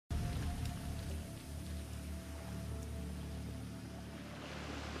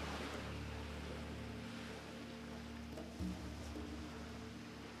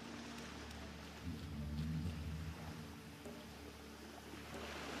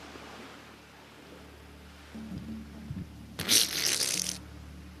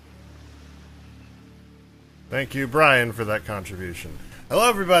Thank you, Brian, for that contribution. Hello,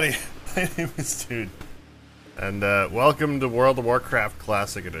 everybody. My name is Dude. And welcome to World of Warcraft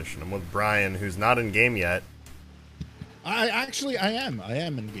Classic Edition. I'm with Brian, who's not in game yet. I am. I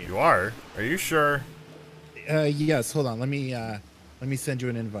am in game. You are? Are you sure? Yes. Hold on. Let me send you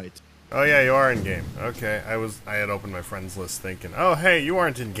an invite. Oh yeah, you are in game. Okay, I had opened my friends list thinking, oh hey, you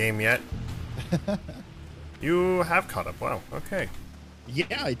aren't in game yet. You have caught up. Wow. Okay.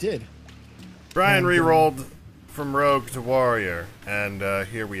 Yeah, I did. Brian re-rolled from Rogue to Warrior, and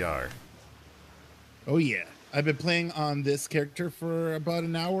here we are. Oh yeah, I've been playing on this character for about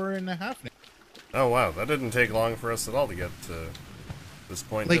an hour and a half now. Oh wow, that didn't take long for us at all to get to this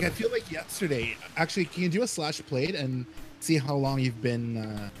point. Like, I feel like yesterday. Actually, can you do a /played and see how long you've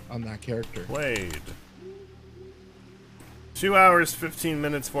been on that character? Played. 2 hours, 15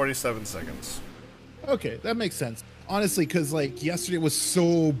 minutes, 47 seconds. Okay, that makes sense. Honestly, because like yesterday was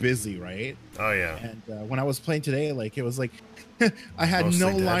so busy, right? Oh yeah. And when I was playing today, like it was like I had Mostly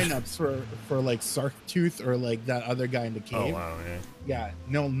no dead. lineups for like Sarktooth or like that other guy in the cave. Oh wow, yeah. Yeah,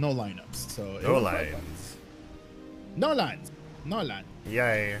 no lineups. So No lines. No lines. No lines.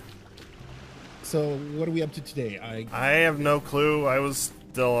 Yay. So what are we up to today? I have no clue. I was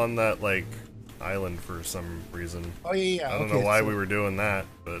still on that like island for some reason. Oh yeah. I don't know why we were doing that,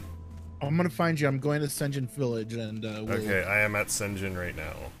 but I'm gonna find you. I'm going to Senjin Village and okay, I am at Senjin right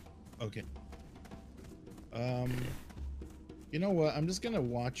now. Okay. You know what? I'm just gonna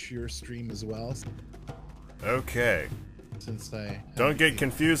watch your stream as well. Okay. Since I Don't get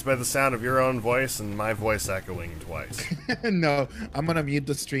confused by the sound of your own voice and my voice echoing twice. No, I'm gonna mute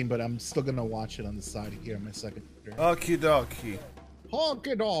the stream, but I'm still gonna watch it on the side here on my second. Okie dokie.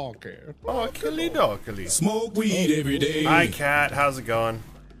 Honky donkey. Okie dokie. Smoke weed every day. Hi, Cat. How's it going?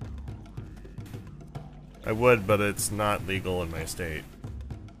 I would, but it's not legal in my state.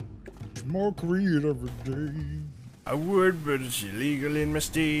 Smoke weed every day. I would, but it's illegal in my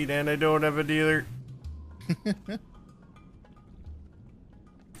state, and I don't have a dealer.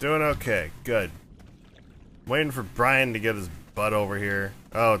 Doing okay. Good. Waiting for Brian to get his butt over here.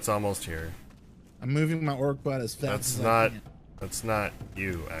 Oh, it's almost here. I'm moving my orc butt as fast as I can. That's not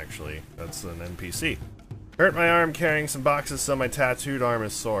you, actually. That's an NPC. Hurt my arm carrying some boxes, so my tattooed arm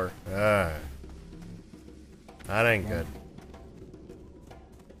is sore. Ah. That ain't good.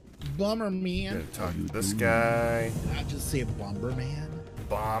 Bummer man. Gonna talk to this guy. I just say Bomberman.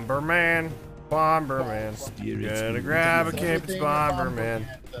 Bomberman. Bomberman. Gonna grab a cape, it's Bomberman.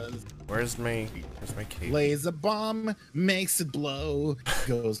 Where's my cape? Lays a bomb, makes it blow,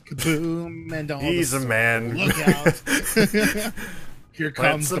 goes kaboom, and all. He's a man. Look out! Here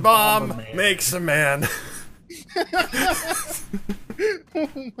comes Plants a the bomb, makes a man.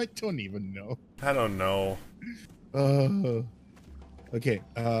 I don't even know. I don't know. Okay.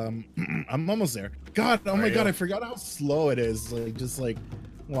 I'm almost there. God, oh my God, I forgot how slow it is. Like just like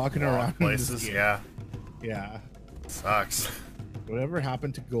walking around places. Yeah. Yeah. Sucks. Whatever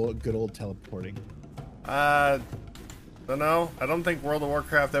happened to good old teleporting? Don't know. I don't think World of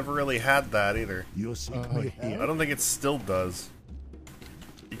Warcraft ever really had that either. You're sick, Yeah. I don't think it still does.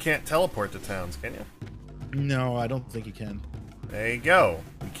 You can't teleport to towns, can you? No, I don't think you can. There you go.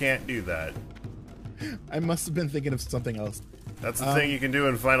 You can't do that. I must have been thinking of something else. That's the thing you can do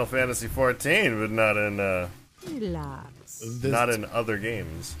in Final Fantasy XIV, but not in Relax. not in other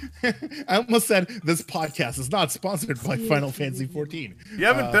games. I almost said this podcast is not sponsored by Final Fantasy XIV. You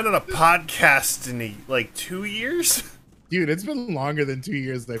haven't been on a podcast in like 2 years? Dude, it's been longer than 2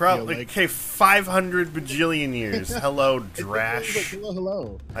 years. I Probably. feel like. Okay, 500 bajillion years. Hello, Drash.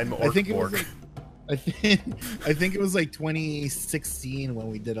 Hello. I'm I think it was Orc. like, I think it was like 2016 when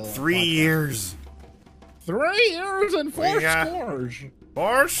we did a 3 podcast. years. 3 years and four Yeah. scores.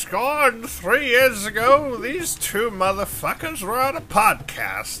 Four scored 3 years ago. These two motherfuckers were on a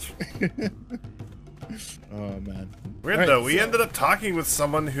podcast. Oh man. Weird All right, though. We so- ended up talking with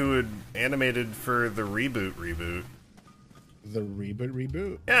someone who had animated for the reboot. The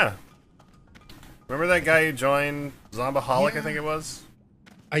reboot. Yeah. Remember that guy who joined Zombaholic? Yeah. I think it was.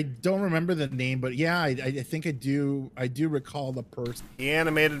 I don't remember the name, but yeah, I think I do. I do recall the person. He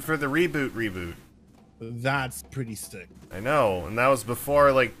animated for the reboot. That's pretty sick. I know, and that was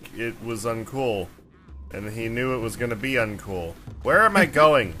before like it was uncool, and he knew it was gonna be uncool. Where am I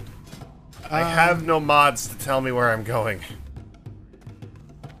going? I have no mods to tell me where I'm going.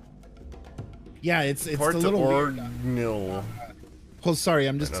 Yeah, it's Port a to little weird. Orgnil. Oh, sorry,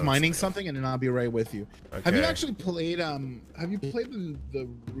 I'm I know just it's mining okay. something, and then I'll be right with you. Have you Okay. actually played? Have you played the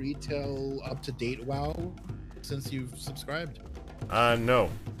retail up to date WoW since you've subscribed?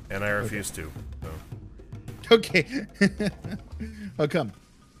 No, and I refuse to. So. Okay. How come?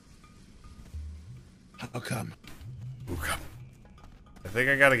 How come? Ooh, come. I think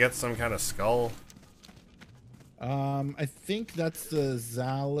I gotta get some kind of skull. I think that's the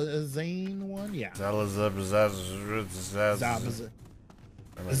Zalazane one. Yeah. Zalazane.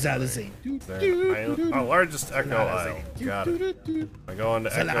 Oh, largest echo aisle. Got it. I go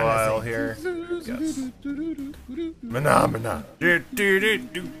into echo aisle here. Yes. Phenomena.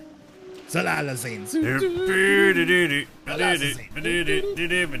 Zalazane.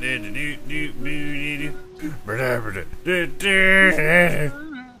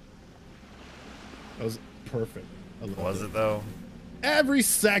 That was perfect. Was it though? Every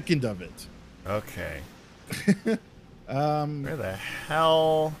second of it. Okay. Where the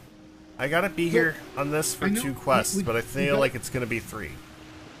hell? I gotta be here on this for 2 quests, but I feel like it's gonna be 3.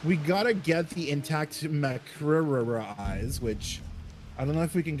 We gotta get the intact Macrura eyes, which I don't know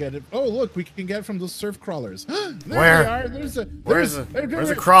if we can get it. Oh, look, we can get it from those surf crawlers. Where? They are. There's a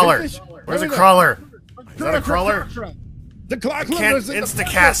crawler? Where's a crawler? Is that a crawler? The clock Can't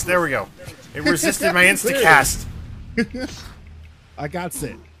instacast. There we go. It resisted my instacast. I got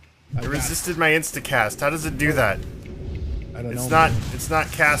it. It resisted my instacast. How does it do that? I don't know. It's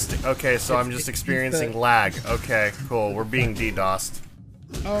not casting. Okay, so I'm just experiencing lag. Okay, cool. We're being DDoSed.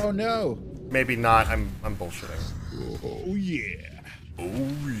 Oh no. Maybe not. I'm bullshitting. Oh yeah.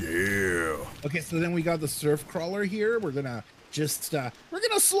 Oh yeah. Okay, so then we got the surf crawler here. We're gonna just we're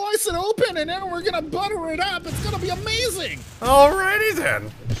gonna slice it open and then we're gonna butter it up. It's gonna be amazing. Alrighty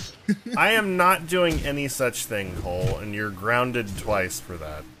then. I am not doing any such thing, Cole, and you're grounded twice for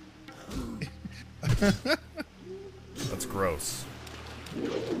that. That's gross.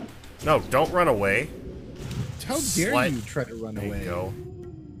 No, don't run away. How dare you try to run away? There you go.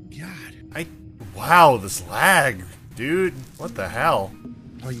 God. Wow, this lag, dude. What the hell?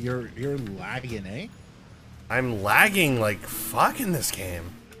 Oh, you're lagging, eh? I'm lagging like fuck in this game.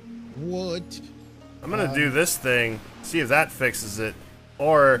 What? I'm gonna do this thing, see if that fixes it,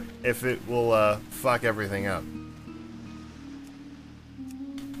 or if it will fuck everything up.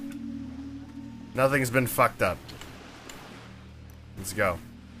 Nothing's been fucked up. Let's go.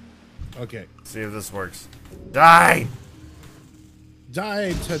 Okay. See if this works. Die!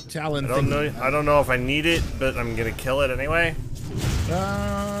 Die to talent. I don't know if I need it, but I'm gonna kill it anyway. We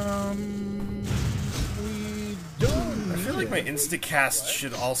don't. I feel like my instacast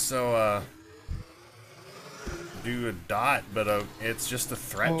should also do a dot, but it's just a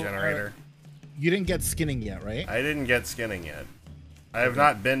threat generator. You didn't get skinning yet, right? I didn't get skinning yet. I have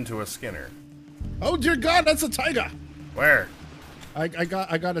not been to a skinner. Oh dear God, that's a tiger. Where? I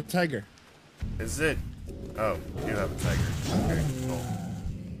got a tiger. Is it? Oh, you have a tiger. Okay, cool.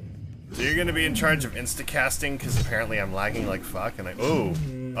 So you're gonna be in charge of instacasting because apparently I'm lagging like fuck, and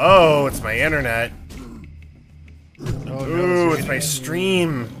oh, it's my internet. Oh, Ooh, it's my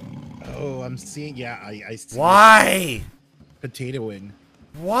stream. Oh, I'm seeing. Yeah, I see. Why? Potatoing.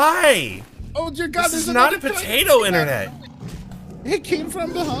 Why? Oh dear God, this is not a potato internet. It came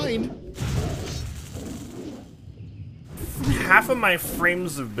from behind. Half of my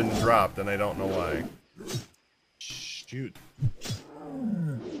frames have been dropped, and I don't know why. Shoot.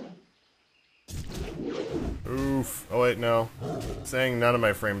 Oof. Oh wait, no. It's saying none of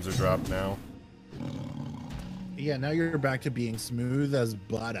my frames are dropped now. Yeah, now you're back to being smooth as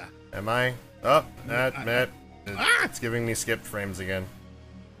butter. Am I? Oh, it's giving me skipped frames again.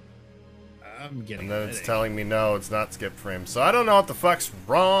 I'm getting. And then it's telling me no, it's not skipped frames. So I don't know what the fuck's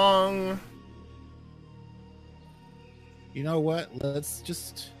wrong. You know what? Let's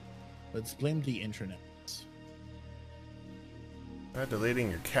blame the internet. Not deleting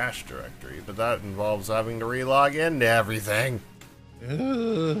your cache directory, but that involves having to relog into everything.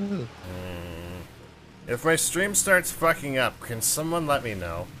 If my stream starts fucking up, can someone let me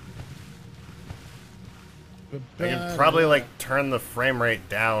know? I could probably like turn the frame rate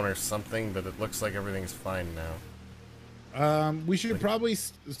down or something, but it looks like everything's fine now. We should probably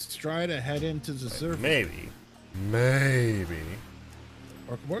try to head into the server. Maybe.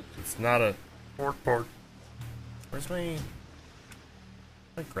 Work. It's not a pork. Where's my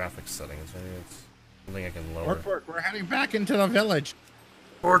graphics settings? Maybe it's something I can lower. Work. We're heading back into the village.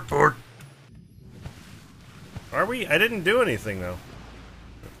 Pork. Are we? I didn't do anything though.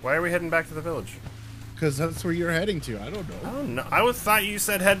 Why are we heading back to the village? Because that's where you're heading to. I don't know. I don't know. I thought you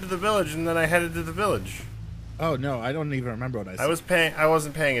said head to the village, and then I headed to the village. Oh no, I don't even remember what I said. I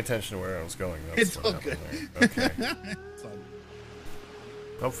wasn't paying attention to where I was going. That's it's all good. Okay.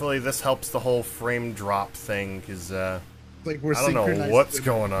 Hopefully this helps the whole frame drop thing, because like we're I don't know what's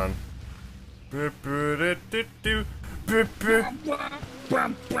going on. I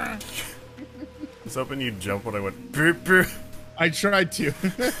was hoping you'd jump when I went. I tried to.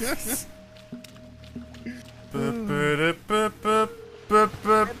 Oh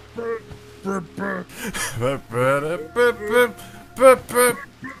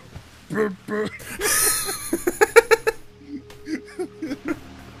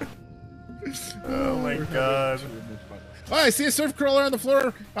my god. Oh, I see a surf crawler on the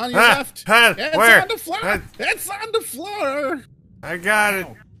floor on your left. It's where? on the floor. It's on the floor. I got it.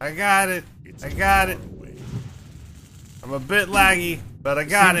 I got it. I got it. I'm a bit laggy, but I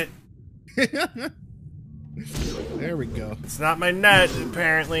got it. There we go. It's not my net,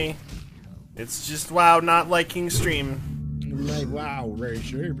 apparently. It's just WoW not liking stream. Like, wow, Ray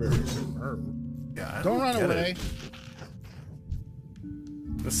Shaver. Yeah, Don't run away. It.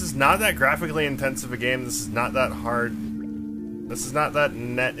 This is not that graphically intensive a game. This is not that hard. This is not that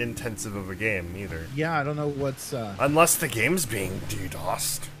net intensive of a game either. Yeah, I don't know what's. Unless the game's being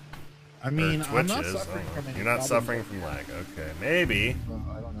DDoSed. I mean, I'm not is. suffering from any You're not problem. suffering from lag. Okay, maybe.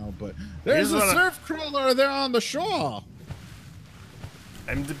 I don't know, but there's a surf crawler there on the shore.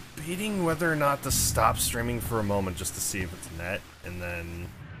 I'm debating whether or not to stop streaming for a moment just to see if it's net, and then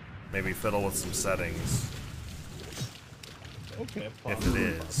maybe fiddle with some settings. Okay. If it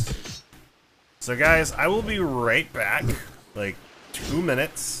is. So guys, I will be right back. Like 2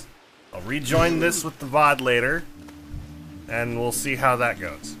 minutes. I'll rejoin this with the VoD later, and we'll see how that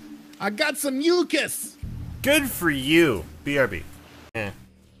goes. I got some mucus. Good for you, BRB.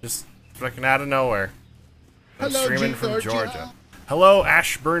 Just fucking out of nowhere. I'm Hello, streaming from Georgia. Georgia. Hello,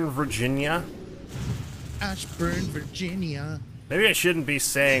 Ashburn, Virginia. Ashburn, Virginia. Maybe I shouldn't be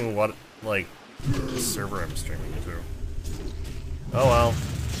saying what, like, server I'm streaming to. Oh well.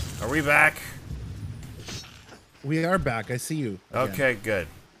 Are we back? We are back. I see you. Again. Okay, good.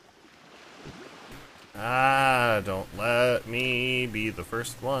 Don't let me be the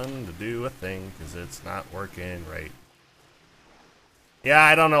first one to do a thing, because it's not working right. Yeah,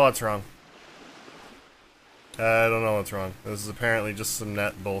 I don't know what's wrong. I don't know what's wrong. This is apparently just some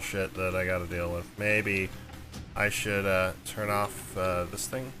net bullshit that I gotta deal with. Maybe I should turn off this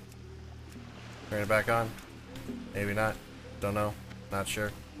thing. Turn it back on. Maybe not. Don't know. Not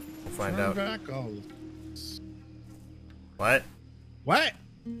sure. We'll find out. Back. Oh. What? What?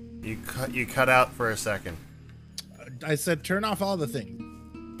 You cut out for a second. I said turn off all the things.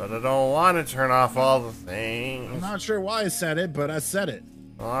 But I don't want to turn off all the things. I'm not sure why I said it, but I said it.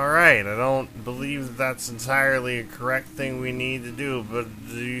 Alright, I don't believe that's entirely a correct thing we need to do, but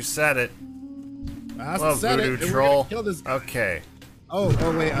you said it. I said it. Voodoo troll. Kill this guy. Okay. Oh,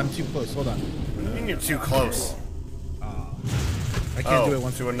 wait, I'm too close. Hold on. What do you mean you're too close? I can't do it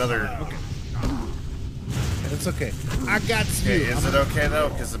once to another. Okay. It's okay. I got you. Okay, is it okay though?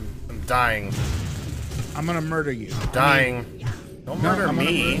 Because I'm dying. I'm gonna murder you. Dying. Don't murder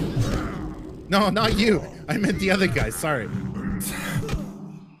me. No, not you. I meant the other guy. Sorry.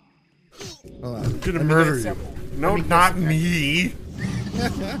 Hold on. I'm gonna murder you. No, not me.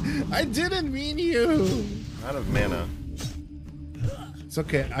 I didn't mean you. Out of mana. It's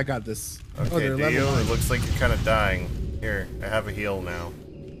okay. I got this. Okay, do you? It looks like you're kind of dying. Here, I have a heal now.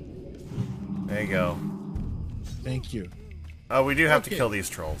 There you go. Thank you. Oh, we do have to kill these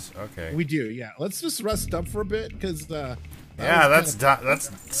trolls. Okay. We do, yeah. Let's just rest up for a bit, because yeah,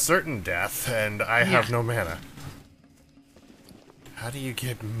 that's certain death, and I have no mana. How do you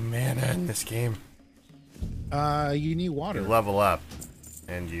get mana in this game? You need water. You level up,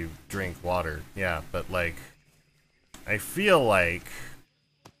 and you drink water. Yeah, but like, I feel like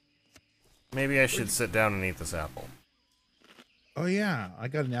maybe I should sit down and eat this apple. Oh yeah, I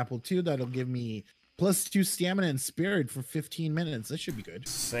got an apple too. That'll give me +2 stamina and spirit for 15 minutes. That should be good.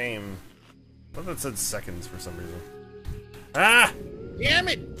 Same. I thought that said seconds for some reason. Ah! Damn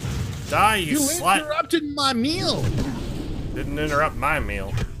it! Die, you slut! You interrupted my meal! Didn't interrupt my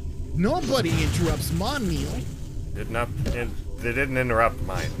meal. Nobody interrupts my meal. They didn't interrupt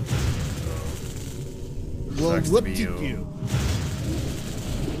mine. Well, Sucks what to be did you?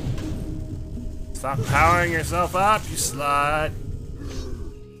 Stop powering yourself up, you slut!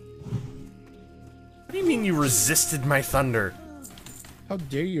 What do you mean you resisted my thunder? How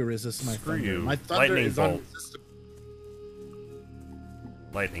dare you resist my Screw thunder? you. My thunder Lightning is bolt. unresistable.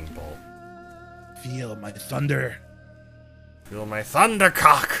 Lightning bolt. Feel my thunder Feel my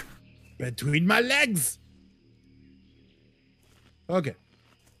thundercock! between my legs. Okay.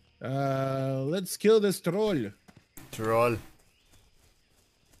 Let's kill this troll. Troll.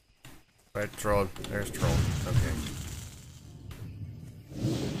 Right, troll. There's troll. Okay.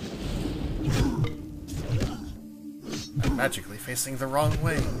 I'm magically facing the wrong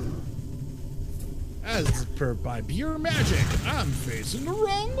way. As per by pure magic, I'm facing the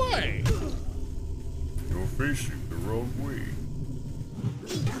wrong way. You're facing the wrong way.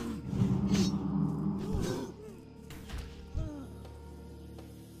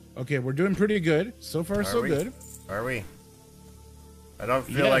 Okay, we're doing pretty good. So far, so good. Are we? I don't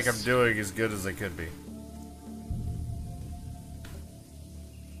feel like I'm Yes. doing as good as I could be.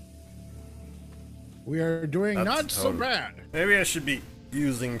 We are doing That's not so totem. bad. Maybe I should be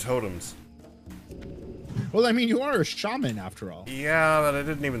using totems. Well, I mean, you are a shaman after all. Yeah, but I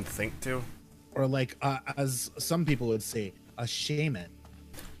didn't even think to. Or like, as some people would say, a shaman.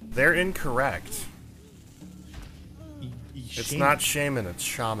 They're incorrect. It's not shaman, it's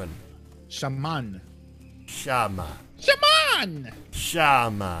shaman. Shaman. Shama. Shaman!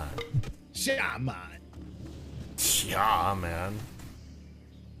 Shama. Shaman. Shaman.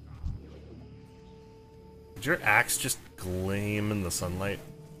 Did your axe just gleam in the sunlight?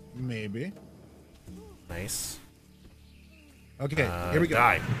 Maybe. Nice. Okay, here we go.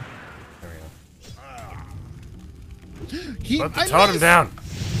 Die. There we go. Put the I totem missed. down.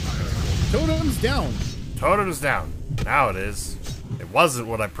 Totem's down. Totem's down. Now it is. It wasn't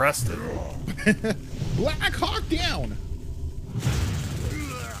when I pressed it. Black Hawk down.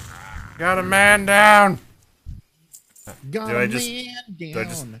 Got a man down. Got Do a I just- man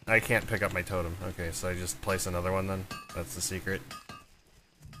down. I can't pick up my totem. Okay, so I just place another one then? That's the secret.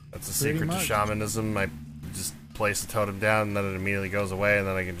 That's the Pretty secret to much. shamanism. I just place the totem down and then it immediately goes away and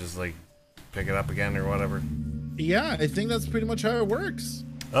then I can just like pick it up again or whatever. Yeah, I think that's pretty much how it works.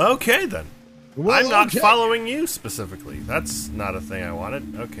 Okay then. Well, I'm not okay. following you specifically. That's not a thing I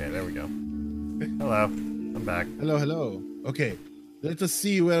wanted. Okay, there we go. Hello. I'm back. Hello, hello. Okay, let us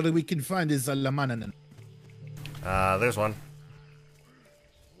see where we can find this Alamanan. There's one.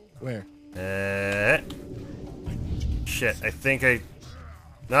 Where? Shit, I think I...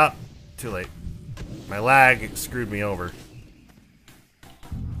 No, too late. My lag screwed me over.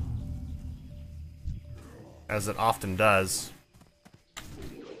 As it often does.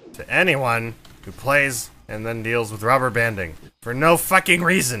 To anyone who plays and then deals with rubber banding. For no fucking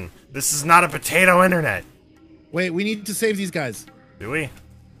reason. This is not a potato internet. Wait, we need to save these guys. Do we?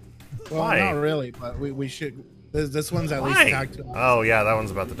 Well, Why? not really, but we should. This one's at least Why? tagged to us. Oh, yeah, that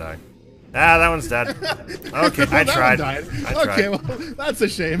one's about to die. Ah, that one's dead. Okay, I Well, that one tried. died. I tried. Okay, well, that's a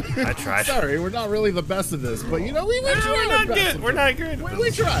shame. I tried. Sorry, we're not really the best at this, but you know, we No, try we're our not best. good. We're not good. We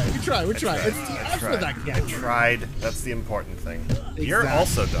try. It's the tried. effort that I gets. tried. That's the important thing. You're Exactly.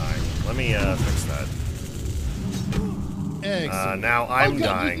 also dying. Let me fix that. Excellent. Now I'm oh, God,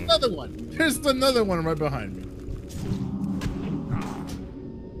 dying. There's another one. There's another one right behind me.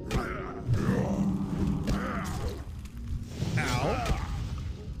 Ow.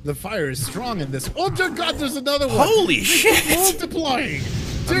 The fire is strong in this. Oh, dear God, there's another one. Holy shit! Multiplying.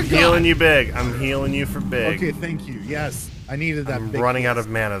 Dear I'm God. healing you big. I'm healing you for big. Okay, thank you. Yes, I needed that. I'm big running out of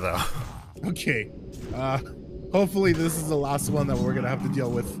mana though. Okay. Hopefully this is the last one that we're gonna have to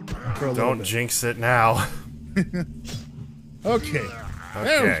deal with for a little Don't bit. jinx it now. Okay.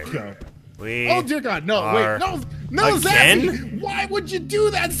 There we go. We Oh dear God! No, are- wait, no, Again? Zappy! Why would you do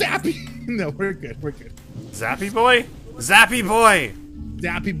that, Zappy? No, we're good. We're good. Zappy boy? Zappy boy!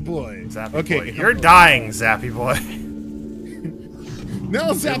 Zappy boy. Zappy okay, boy. You're dying, Zappy boy.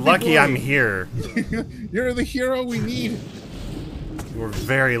 No, Zappy You're lucky boy. I'm here. You're the hero we need. We're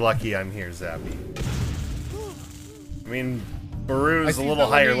very lucky I'm here, Zappy. I mean, Baru's I a see little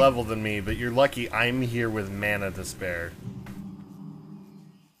Melanie. higher level than me, but you're lucky I'm here with mana to spare.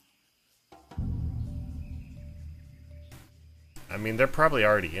 I mean, they're probably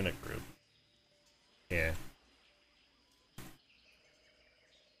already in a group. Yeah.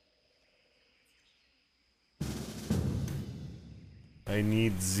 I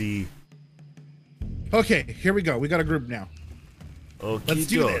need Z. Okay, here we go. We got a group now. Okie Let's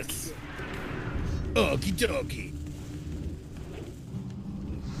do dokie. this. Okie dokie.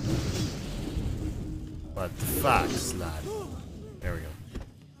 What the fuck, slut? There we go.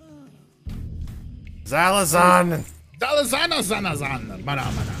 Zalazan! Dalazana zana zana.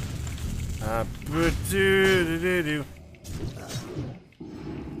 Mana mana. Boo-doo-doo-doo-doo.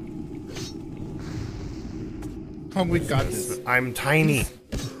 Oh, we got this. I'm tiny.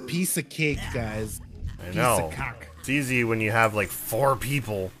 Piece of cake, guys. I Piece know. of cock. It's easy when you have like 4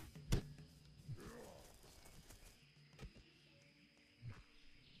 people.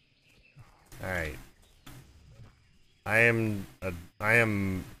 Alright. I am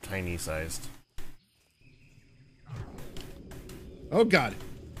tiny sized. Oh God.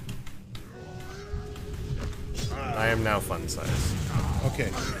 I am now fun size.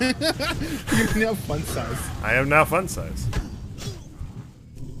 Okay. You're now fun size. I am now fun size.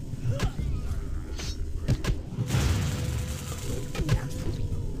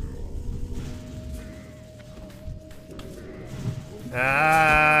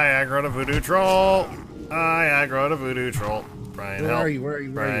 I aggroed a voodoo troll. I aggroed a voodoo troll. Brian, Where help. are you? Where are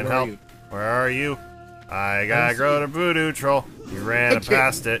you? Where Brian, are you? Where help. are you? Where are you? I gotta grow to voodoo troll. You ran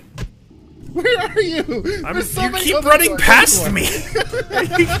past it. Where are you? There's so you many keep other running doors. past me. There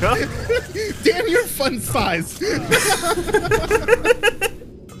you go. Damn your fun size.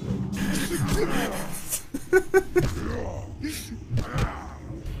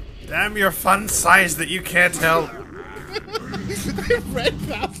 Damn your fun size that you can't help. I ran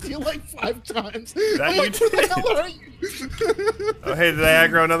past you like 5 times. That I'm you like, where the did. hell are you? Oh, hey, did I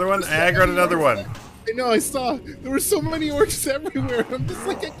aggro another one? I aggroed another one. I know, I saw. There were so many orcs everywhere. I'm just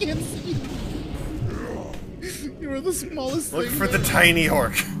like, I can't see. You were the smallest Look thing. for the tiny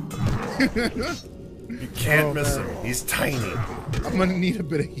orc. You can't miss him. He's tiny. I'm gonna need a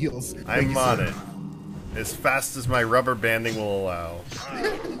bit of heals. I'm on it. As fast as my rubber banding will allow.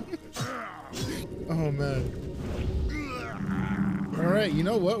 Oh, man. Alright, you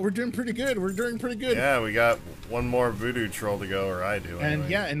know what? We're doing pretty good. We're doing pretty good. Yeah, we got one more voodoo troll to go, or I do. And anyway.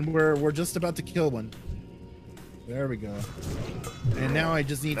 yeah, and we're just about to kill one. There we go. And now I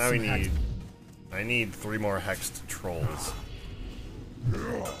just need Now some hacks. I need 3 more hexed trolls.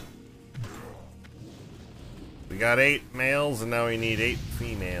 We got 8 males, and now we need 8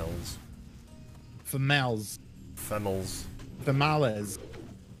 females. Females. Females. Tamales.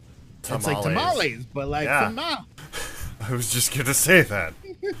 Tamales. It's like tamales, but like Yeah. I was just gonna say that.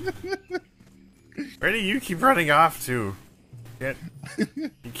 Where do you keep running off to? You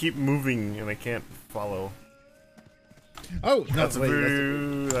keep moving, and I can't follow. Oh, no, That's a wait,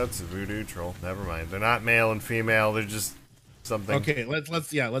 voodoo. That's a voodoo troll. Never mind. They're not male and female. They're just something. okay, let's let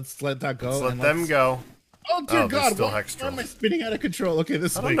that go. Let's let them go. Oh dear Oh, there's God! still Why hex am I trolls. spinning out of control? Okay,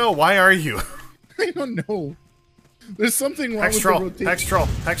 this I way. don't know. Why are you? I don't know. There's something wrong Hex with troll. the rotation. Hex troll.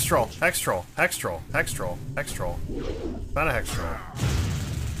 Hex troll. Hex troll. Hex troll. Hex troll. Hex troll. Not a hex troll.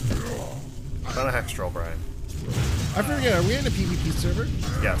 Not a hex troll, Brian. I forget. Are we in a PvP server?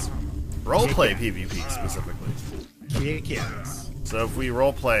 Yes. Roleplay PvP specifically. Yes. So if we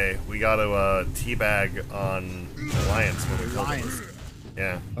roleplay, we gotta teabag on Alliance when we kill them. Lions.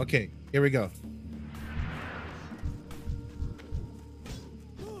 Yeah. Okay, here we go.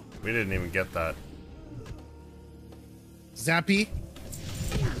 We didn't even get that. Zappy.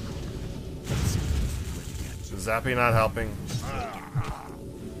 Is Zappy not helping?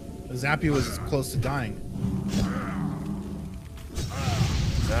 Zappy was close to dying.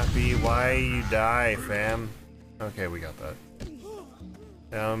 Zappy, why you die, fam? Okay, we got that.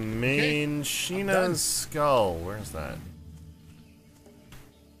 Sheena's skull. Where's that?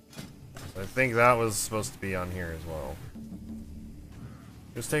 I think that was supposed to be on here as well.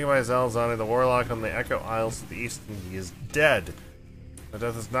 He was taken by Zalzani, the warlock on the Echo Isles to the east, and he is dead. My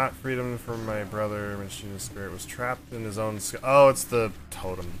death is not freedom for my brother. Machina's spirit was trapped in his own skull. Oh, it's the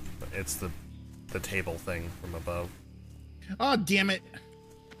totem. It's the table thing from above. Oh, damn it.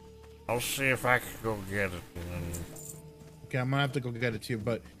 I'll see if I can go get it. Okay, I'm gonna have to go get it too,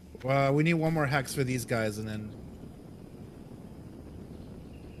 but we need one more hex for these guys, and then...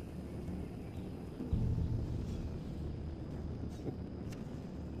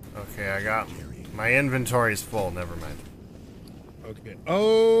 Okay, I got... My inventory's full, never mind. Okay.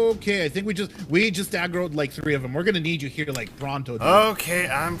 Okay, I think we just aggroed like 3 of them. We're gonna need you here like pronto, dude. Okay,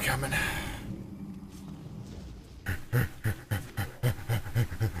 I'm coming.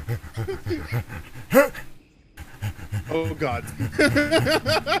 Oh god.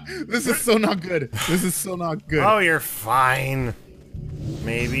 This is so not good. This is so not good. Oh, you're fine.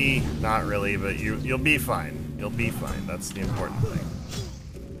 Maybe. Not really, but you'll be fine. You'll be fine. That's the important thing.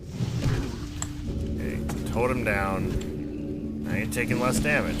 Okay, totem down. Now you're taking less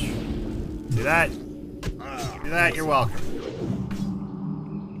damage. See that? See that? You're welcome.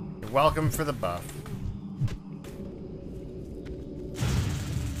 You're welcome for the buff.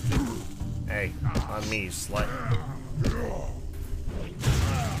 Hey, on me, slut.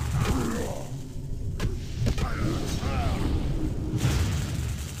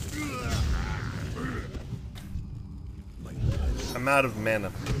 I'm out of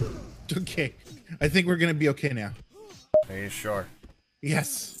mana. Okay. I think we're gonna be okay now. Are you sure?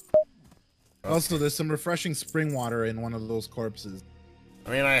 Yes. Also, there's some refreshing spring water in one of those corpses.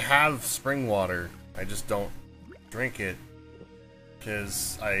 I mean, I have spring water. I just don't drink it.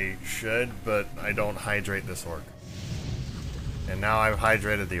 Because I should, but I don't hydrate this orc. And now I've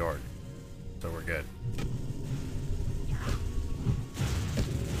hydrated the orc. So we're good.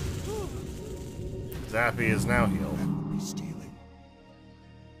 Zappy is now healed.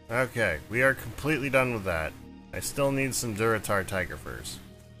 Okay, we are completely done with that. I still need some Duratar Tiger Furs.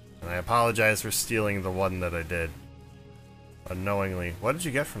 And I apologize for stealing the one that I did. Unknowingly. What did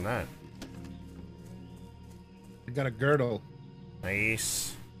you get from that? I got a girdle.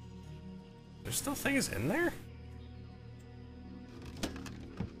 Nice. There's still things in there?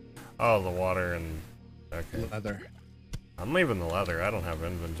 Oh, the water and... Okay. Leather. I'm leaving the leather. I don't have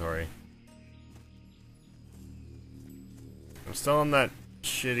inventory. I'm still in that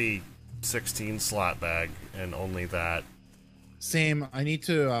shitty 16 slot bag, and only that. Same. I need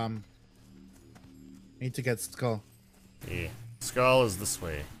to get skull. Yeah. Skull is this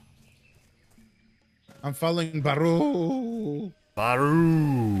way. I'm following Baru.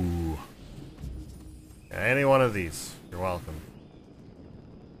 Baru! Yeah, any one of these. You're welcome.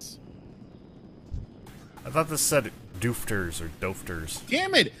 I thought this said doofters or dofters.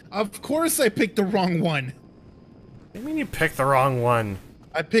 Damn it! Of course I picked the wrong one. What do you mean you picked the wrong one?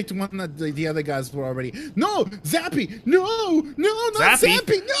 I picked one that the other guys were already. No! Zappy! No! No, not Zappy?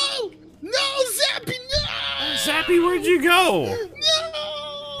 Zappy! No! No, Zappy! No! Zappy, where'd you go?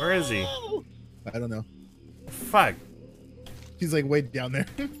 No! Where is he? I don't know. Fuck. He's like way down there.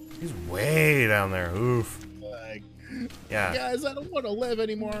 He's way down there. Oof. Like, Yeah. guys, I don't want to live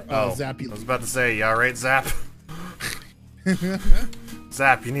ananymore. Oh, Zappy. I was about to say, you alright, Zap?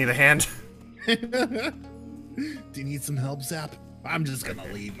 Zap, you need a hand? Do you need some help, Zap? I'm just gonna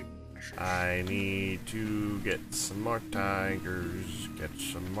leave you. I need to get some more tigers. Get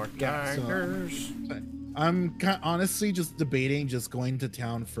some more Yeah, so- tigers. I'm honestly just debating just going to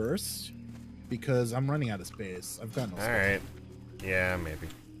town first because I'm running out of space. I've got no space. Alright. Yeah, maybe.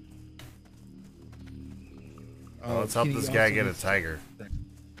 Well, let's help Kitty this guy also get a needs- tiger.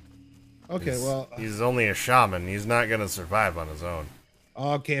 Okay, well, He's only a shaman. He's not gonna survive on his own.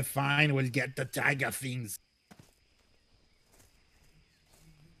 okay, fine. We'll get the tiger things.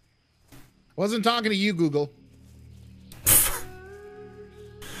 Wasn't talking to you, Google.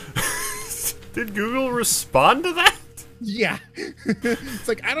 Did Google respond to that? Yeah. It's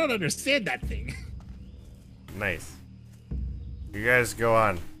like, I don't understand that thing. Nice. You guys go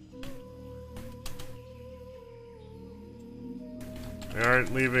on. We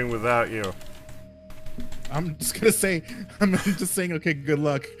aren't leaving without you. I'm just gonna say, I'm just saying, okay, good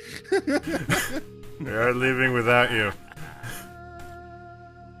luck. We aren't leaving without you.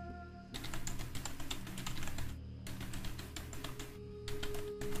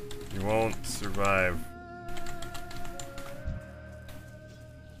 You won't survive.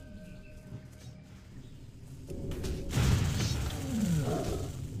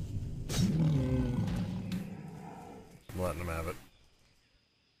 I'm letting him have it.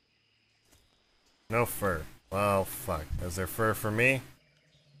 No fur. Well, fuck. Is there fur for me?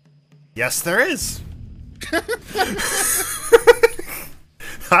 Yes, there is!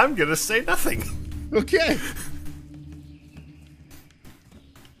 I'm gonna say nothing. Okay.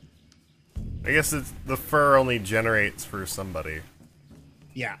 I guess it's, the fur only generates for somebody.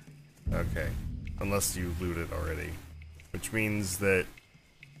 Yeah. Okay. Unless you loot it already. Which means that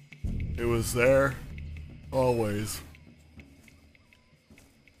it was there always.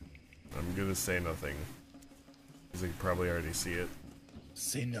 I'm gonna say nothing. Because you can probably already see it.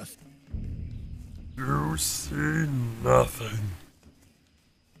 Say nothing. You see nothing.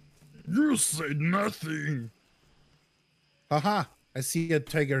 You say nothing. Haha. I see a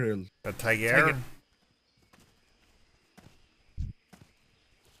tiger. A tiger? Tiger.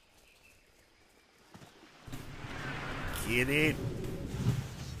 Get it?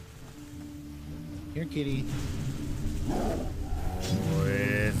 Here, kitty. Oh,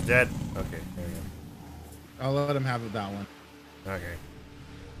 it's dead. Okay, there we I'll let him have that one. go. Okay.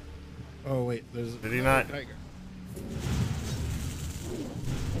 Oh wait, there's. Did he not? Tiger.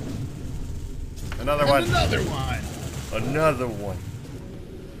 Another And one. another one. Another one.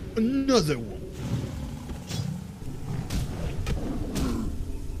 Another one.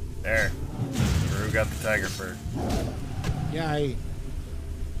 There. Drew got the tiger fur. Yeah,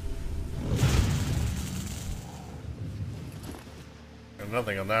 Got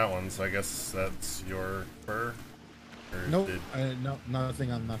nothing on that one, so I guess that's your fur? Or nope. did- No,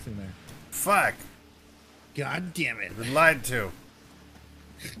 nothing on nothing there. Fuck! God damn it. I've been lied to.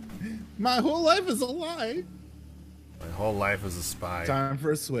 My whole life is a lie. My whole life is a spy. Time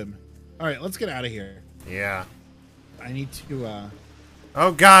for a swim. All right, let's get out of here. Yeah. I need to,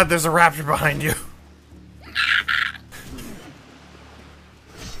 Oh god, there's a raptor behind you.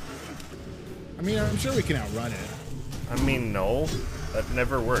 I mean, I'm sure we can outrun it. I mean, no. That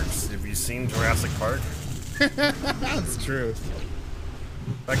never works. Have you seen Jurassic Park? That's true.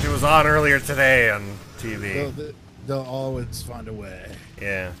 In fact, it was on earlier today on TV. They'll always find a way.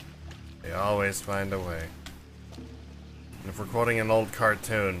 Yeah. They always find a way. And if we're quoting an old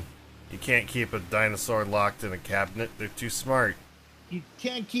cartoon, you can't keep a dinosaur locked in a cabinet. They're too smart. You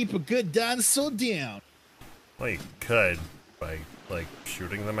can't keep a good dinosaur down. Well, you could. by, like,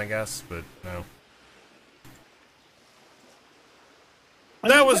 shooting them, I guess, but no.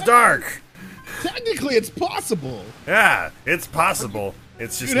 That was dark! Technically, it's possible. Yeah, it's possible.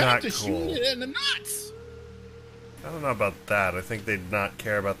 It's just You'd not have to cool. shoot it in the nuts. I don't know about that. I think they'd not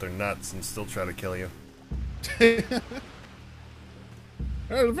care about their nuts and still try to kill you. There's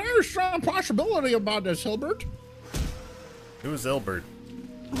a very strong possibility about this, Hilbert. Who's Ilbert?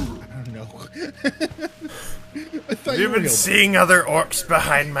 I don't know. I thought Have you you were been Hilbert. seeing other orcs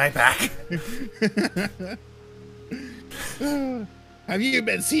behind my back? Have you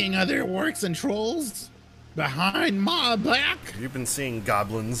been seeing other orcs and trolls behind my back? Have you been seeing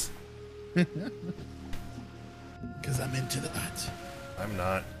goblins? Because I'm into that. I'm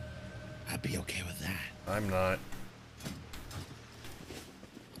not. I'd be okay with that. I'm not.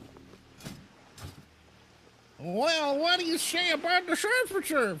 Well, what do you say about the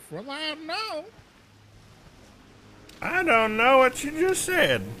surf? Well, I don't know. I don't know what you just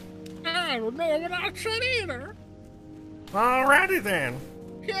said. I don't know what I said either. Alrighty then.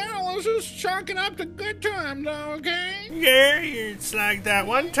 Yeah, let's just chalk it up to good times, okay? Yeah, it's like that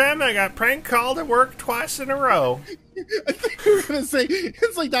one time I got prank called at work twice in a row. I think you were gonna say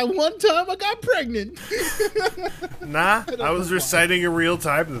it's like that one time I got pregnant. Nah, I was reciting a real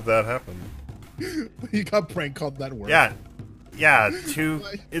time that happened. You got prank called that word. Yeah,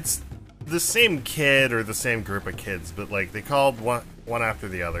 it's the same kid or the same group of kids, but like they called one after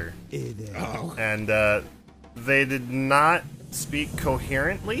the other. Oh. And they did not speak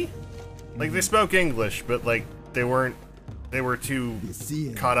coherently. Like they spoke English, but like they were too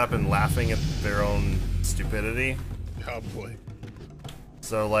caught up in laughing at their own stupidity. Oh boy.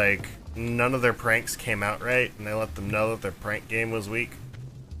 So like none of their pranks came out right, and they let them know that their prank game was weak.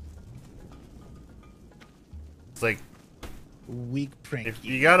 It's like, Weak prank. if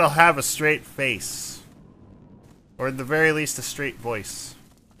you gotta have a straight face, or at the very least a straight voice,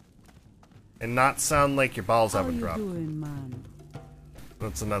 and not sound like your balls How haven't you dropped. doing, man?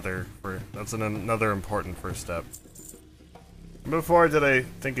 That's another important first step. Before did I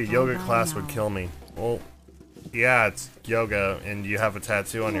think a yoga about class now? would kill me? Well, yeah, it's yoga, and you have a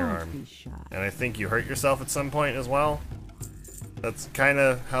tattoo on your Don't arm, be shy. and I think you hurt yourself at some point as well. That's kind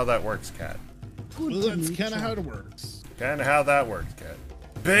of how that works, Cat. Good Well, to that's meet kind of ya. how it works. Kind of how that works, Cat.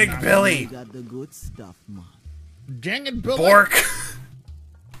 Big Billy! You got the good stuff, man. Dang it, Billy. Bork!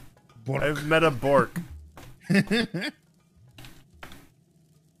 Bork. I've met a Bork.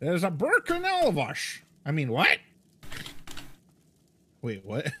 There's a Bork in all of us. I mean, what? Wait,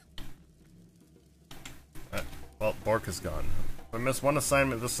 what? Well, Bork is gone. If I miss one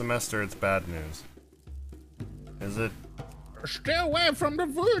assignment this semester, it's bad news. Is it? Stay away from the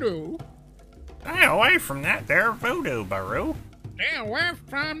voodoo. Stay away from that there voodoo, Baru. Stay away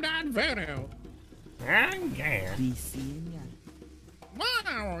from that voodoo. Ah, yeah. Be seeing ya.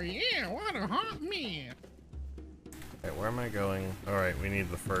 Wow, yeah, what a hot man. Okay, where am I going? Alright, we need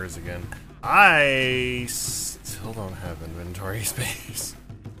the furs again. I still don't have inventory space.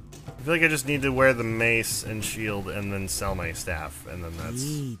 I feel like I just need to wear the mace and shield and then sell my staff, and then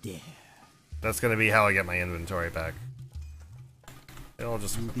Hey there. that's gonna be how I get my inventory back. It'll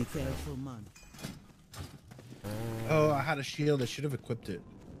just You be careful, man. Oh, I had a shield. I should have equipped it.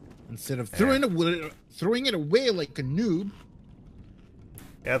 Instead of throwing it away like a noob.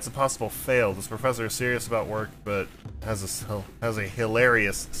 Yeah, it's a possible fail. This professor is serious about work, but has a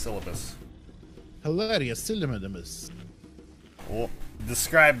hilarious syllabus. Hilarious syllabus. Well,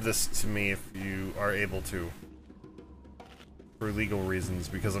 describe this to me if you are able to. For legal reasons,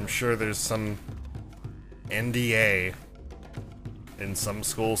 because I'm sure there's some NDA in some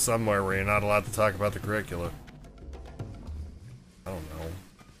school somewhere where you're not allowed to talk about the curricula. I don't know.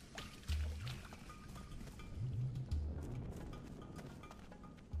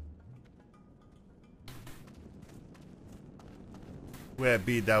 Where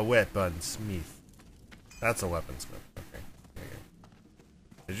be the weaponsmith? That's a weaponsmith. Okay. There you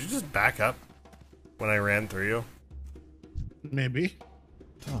go. Did you just back up when I ran through you? Maybe.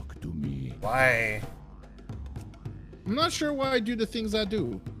 Talk to me. Why? I'm not sure why I do the things I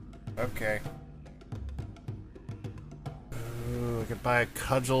do. Okay. I could buy a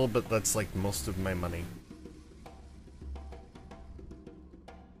cudgel, but that's like most of my money.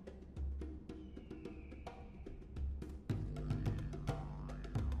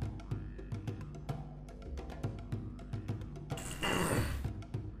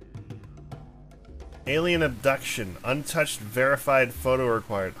 Alien abduction. Untouched verified photo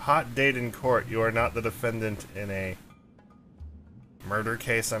required. Hot date in court. You are not the defendant in a murder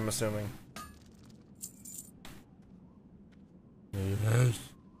case, I'm assuming. Yes.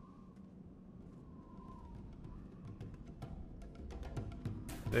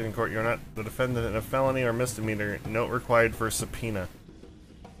 In court, you're not the defendant in a felony or misdemeanor. Note required for subpoena.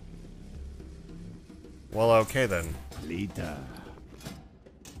 Well, okay then. Later.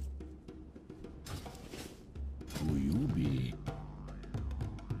 Who you be?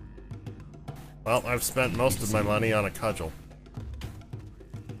 Well, I've spent most of my money on a cudgel.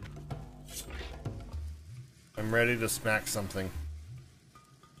 I'm ready to smack something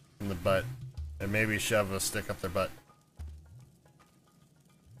in the butt and maybe shove a stick up their butt.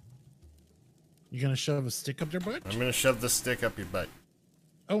 You gonna shove a stick up their butt? I'm gonna shove the stick up your butt.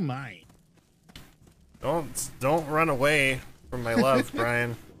 Oh my. Don't run away from my love,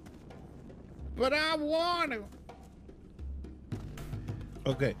 Brian. But I want to.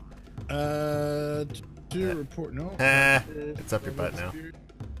 Okay. To report. No. It's up your butt now.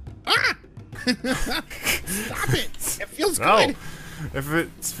 Ah! Stop it! It feels No! good. If it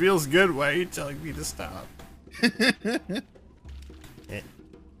feels good, why are you telling me to stop? There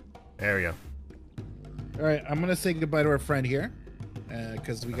we go. All right, I'm gonna say goodbye to our friend here,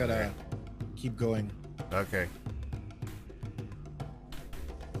 because we gotta keep going. Okay.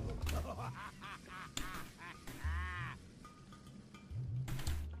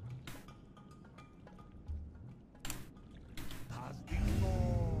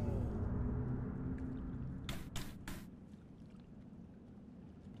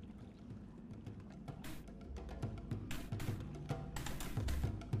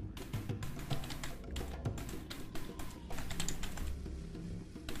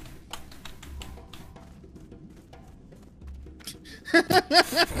 I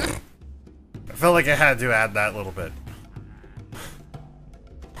felt like I had to add that little bit.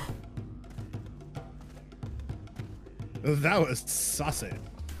 That was saucy.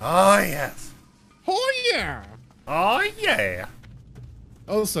 Oh, yes. Oh yeah. Oh, yeah.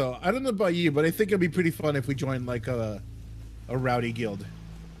 Also, I don't know about you, but I think it'd be pretty fun if we joined like a rowdy guild.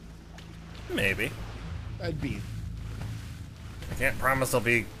 Maybe. That'd be. I can't promise I'll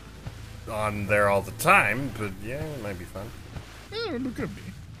be on there all the time, but yeah, it might be fun. It could be.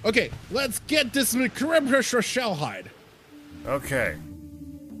 Okay, let's get this McCrabber shell hide. Okay.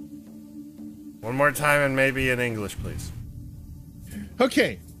 One more time and maybe in English, please.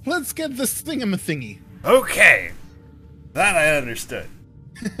 Okay, let's get this thingamathingy. Okay! That I understood.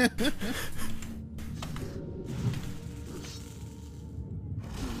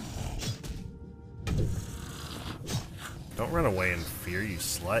 Don't run away in fear, you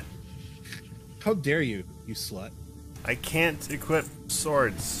slut. How dare you, you slut. I can't equip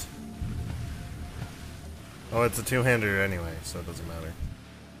swords. Oh, it's a two-hander anyway, so it doesn't matter.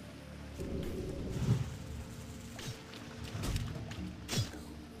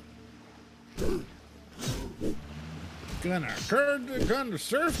 Gonna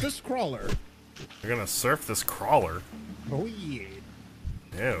surf this crawler. You're gonna surf this crawler? Oh yeah.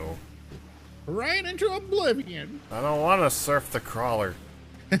 Ew. Right into oblivion. I don't want to surf the crawler.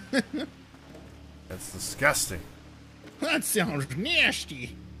 That's disgusting. That sounds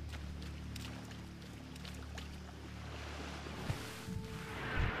nasty.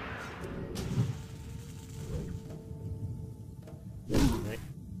 Right.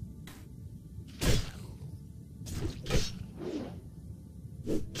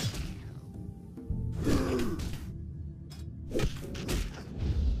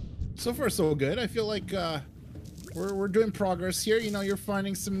 So far, so good. I feel like we're doing progress here. You know, you're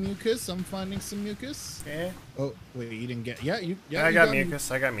finding some mucus. I'm finding some mucus. Yeah. Oh wait, you didn't get? Yeah, you. Yeah, I got mucus.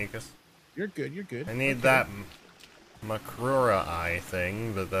 I got mucus. You're good. You're good. I need that Makrura eye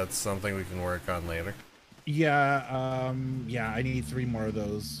thing, but that's something we can work on later. Yeah. Yeah. I need 3 more of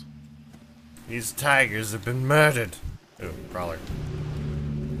those. These tigers have been murdered. Ooh, crawler.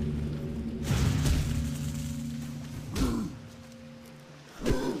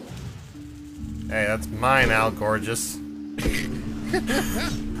 Hey, that's mine, Al Gorgeous.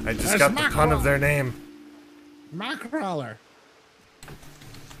 I just got the pun of their name. My crawler.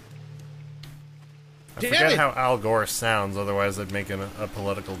 I forget how Al Gore sounds, otherwise I'd make a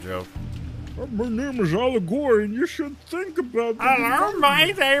political joke. My name is Al Gore, and you should think about it. Hello,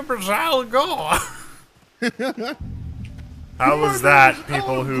 my name is Al Gore. How was that,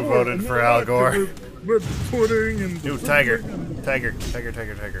 people who voted for Al Gore? With pudding and Ooh, tiger. Tiger.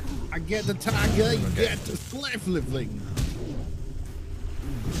 I get the tiger, you get the slave-living.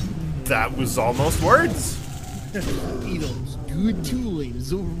 That was almost words. Eat those good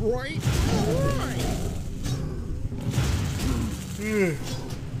tulips, alright? Alright.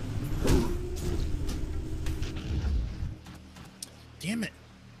 Damn it.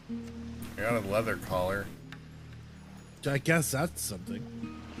 I got a leather collar. I guess that's something.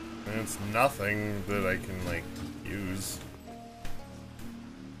 And it's nothing that I can, like, use.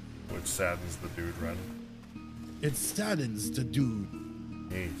 which saddens the Doodrun. It saddens the dude.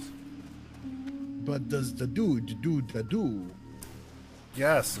 Yes. But does the dude do the do?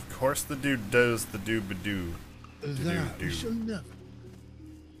 Yes, of course the dude does the dooba-doo. That we do. shall never.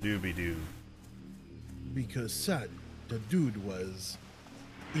 Dooby-doo. Because sad, the dude was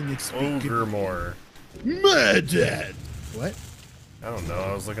inexplicably Ogremore. murdered. What? I don't know,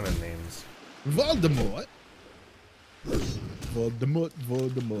 I was looking at names. Voldemort. Voldemort.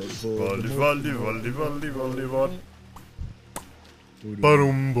 Voldemort.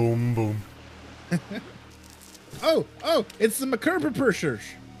 Boom, boom, boom. Oh, it's the Macurber.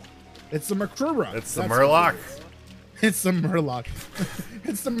 It's the Macrura. It's the Murloc. It's the Murloc.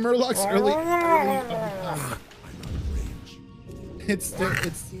 It's the Murloc's early. It's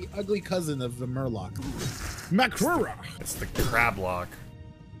the ugly cousin of the Murloc. Macrura. It's the Crablock.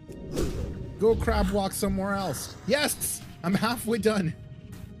 Go crab walk somewhere else. Yes, I'm halfway done.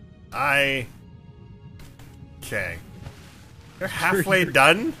 Okay. You're halfway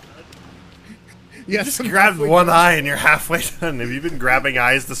done? Yes, Just I'm grabbed halfway one done. eye and you're halfway done. Have you been grabbing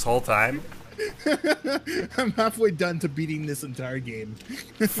eyes this whole time? I'm halfway done to beating this entire game.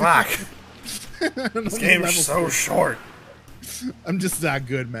 Fuck. This game's so short. I'm just that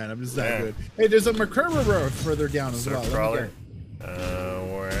good, man. I'm just that Yeah. good. Hey, there's a Macurber further down as well. Surf Let me crawler. go.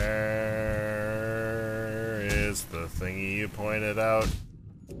 Where is the thingy you pointed out?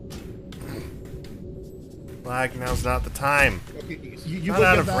 Flag, now's not the time. Okay, you Not go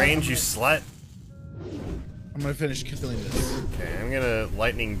out get of that. range, you slut. I'm gonna finish killing this. Okay, I'm gonna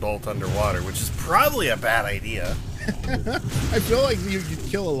lightning bolt underwater, which is probably a bad idea. I feel like you'd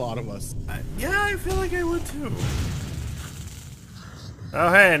kill a lot of us. Yeah, I feel like I would too. Oh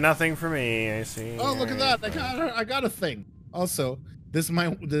hey, nothing for me. I see. Oh, look at that! I got a thing. Also, this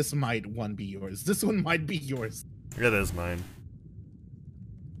might one be yours. This one might be yours. It is mine.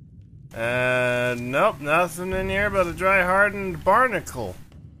 Nope, nothing in here but a dry hardened barnacle.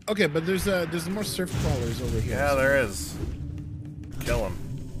 Okay, but there's more surf crawlers over here. Yeah, there is. Kill him.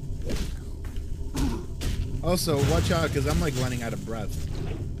 Also, watch out, because I'm like running out of breath.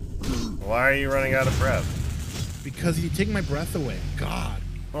 Why are you running out of breath? Because you take my breath away. God.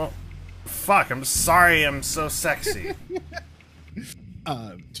 Well, fuck, I'm sorry I'm so sexy.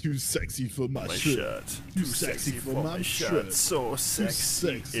 I'm too sexy for my, My shirt. shirt. Too sexy for my shirt. So Too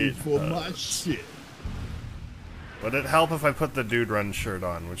sexy. sexy it for my hurts. shit. Would it help if I put the Doodrun shirt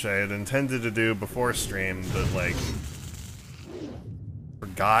on, which I had intended to do before stream, but like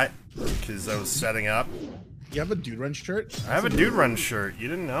forgot because I was setting up. You have a Doodrun shirt? I have a Doodrun shirt. You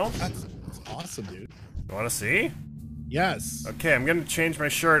didn't know? That's awesome, dude. You want to see? Yes. Okay, I'm gonna change my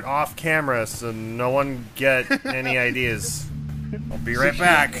shirt off camera so no one get any ideas. I'll be right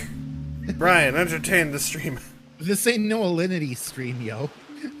back. Brian, entertain the stream. This ain't no Alinity stream, yo.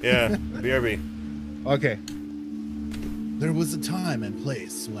 Yeah, BRB. Okay. There was a time and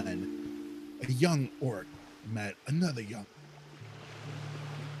place when a young orc met another young.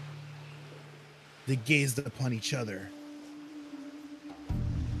 They gazed upon each other.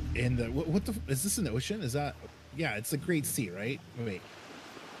 In the what the is this an ocean? Is that yeah? It's the Great Sea, right? Wait.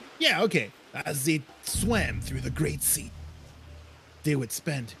 Yeah. Okay. As they swam through the Great Sea, they would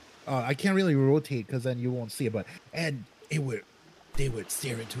spend. I can't really rotate because then you won't see it, but and they would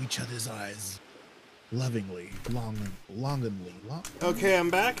stare into each other's eyes. Lovingly, longingly. Okay, I'm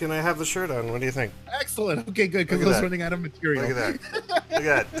back and I have the shirt on. What do you think? Excellent. Okay, good. Because I Look at was that. running out of material. Look at that. Look at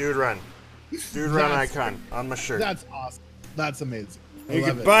that. Doodrun. Doodrun That's- icon on my shirt. That's awesome. That's amazing. I You love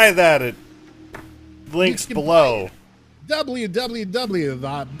can it. buy that at links You can below.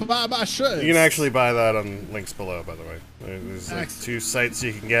 www.buymyshirts. You can actually buy that on links below, by the way. There's like Excellent. 2 sites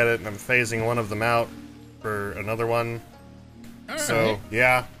you can get it, and I'm phasing one of them out for another one. All So, right.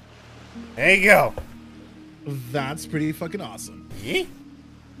 yeah. There you go. That's pretty fucking awesome. Yee.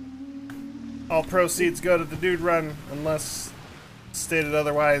 All proceeds go to the Doodrun, unless stated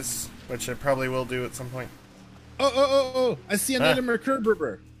otherwise, which I probably will do at some point. Oh! I see another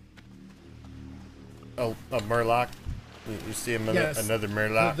Mercurber. Oh, a Murloc. You see Yes. another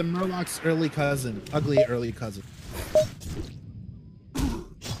Murloc. The Murloc's early cousin. Ugly early cousin.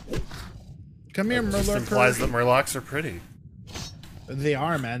 Come here, Just implies that Murloc. Murlocs are pretty. They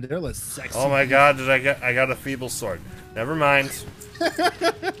are, man. They're less sexy. Oh my god, I got a feeble sword. Never mind.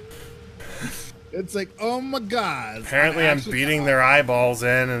 It's like, oh my god. Apparently I'm beating their eyeballs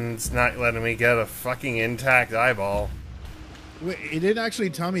in and it's not letting me get a fucking intact eyeball. Wait, it didn't actually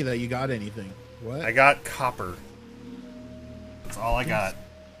tell me that you got anything. What? I got copper. That's all I got.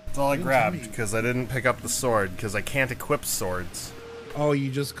 That's all I Didn't tell grabbed me. because I didn't pick up the sword because I can't equip swords. Oh,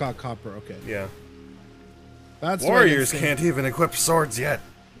 you just caught copper. Okay. Yeah. That's Warriors what I didn't can't even equip swords yet.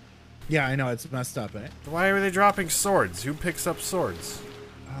 Yeah, I know it's messed up, eh? Why are they dropping swords? Who picks up swords?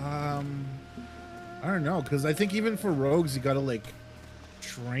 I don't know, because I think even for rogues, you gotta like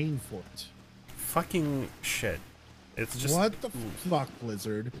train for it. Fucking shit. It's just... What the fuck,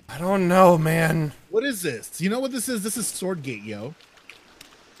 Blizzard? I don't know, man. What is this? You know what this is? This is Swordgate, yo.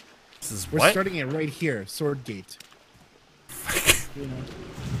 This is We're what? starting it right here, Swordgate. You know.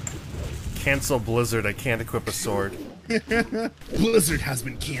 Cancel Blizzard. I can't equip a sword. Blizzard has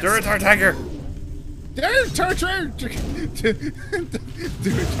been canceled. Duratar Tiger! Duratar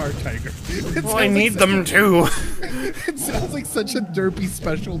Tiger. Well, I need them too. It sounds like such a derpy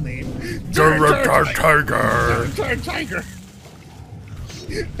special name. Duratar Tiger! Duratar Tiger.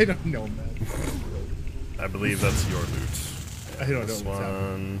 I don't know, man. I believe that's your loot. I don't know This what's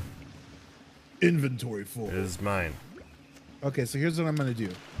happening. one Inventory full. is mine. Okay, so here's what I'm gonna do.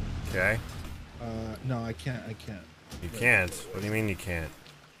 Okay? No, I can't. You can't? What do you mean you can't?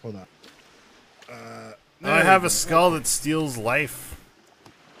 Hold on. Oh, I have a skull that steals life.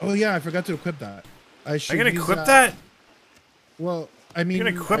 Oh yeah, I forgot to equip that. I should. Are you gonna use equip that? Well, I mean, You're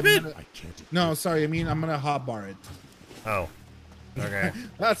gonna equip I'm it? gonna- No, sorry. I mean, I'm gonna hotbar it. Oh. Okay.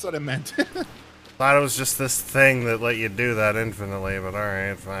 That's what I meant. Thought it was just this thing that let you do that infinitely, but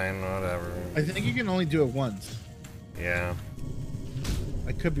alright, fine, whatever. I think you can only do it once. Yeah.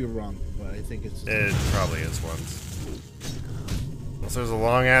 I could be wrong, but I think it's. It probably is once. Unless there's a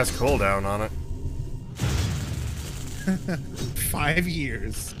long ass cooldown on it. 5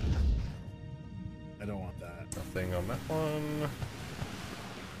 years. I don't want that. Nothing on that one.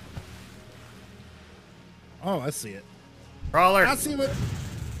 Oh, I see it. Crawler! I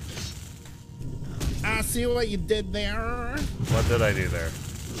see what you did there. What did I do there?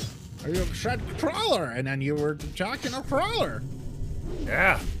 You said crawler, and then you were jacking a crawler,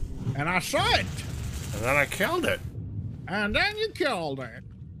 Yeah. and I saw it, And then I killed it. and then you killed it.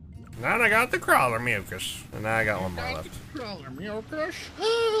 And then I got the crawler mucus. And now I got one more Got left. the crawler, mucus.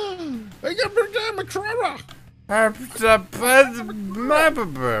 I got the damn crawler.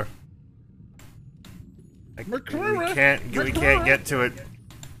 We can't get to it.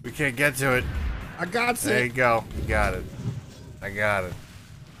 We can't get to it. I got There you it. go. You got it. I got it.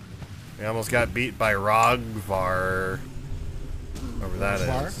 We almost got beat by Rogvar. Whoever that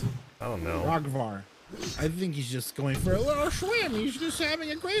Rogvar? is. I don't know. Rogvar. I think he's just going for a little swim. He's just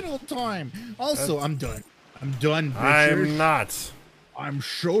having a great old time. Also, I'm done. I'm done, bitches. I'm not. I'm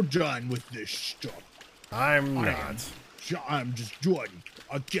so done with this stuff. I'm I am not. I'm just done.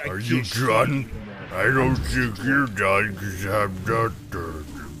 I Are can't you stand done? it anymore. I don't think you're done because I'm not done.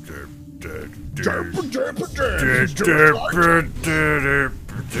 Derp, derp, derp,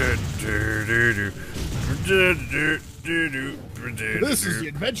 This is the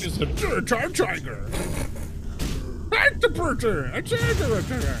adventures of Duratar Tiger. Back to Perter.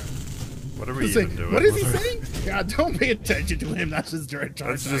 What are we even doing? What is he saying? God, don't pay attention to him. That's just Duratar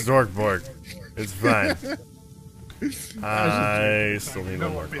That's Tiger. just Orkborg. It's fine. I still need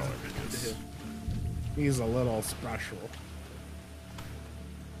one more color. He's a little special.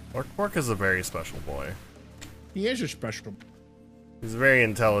 Orkborg is a very special boy. He is a special. He's a very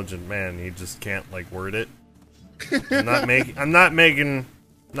intelligent man. He just can't like word it. I'm not meaning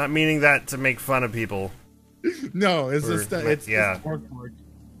that to make fun of people. No, it's Or- just that yeah. it's Orkborg.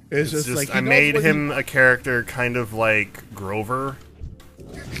 It's just like he I knows made what him a character kind of like Grover.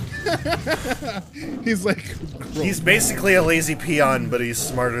 He's like He's basically a lazy peon, but he's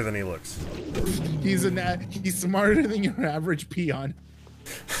smarter than he looks. he's smarter than your average peon.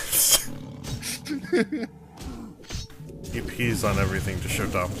 He pees on everything to show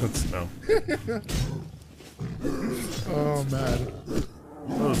dominance. No. Oh man.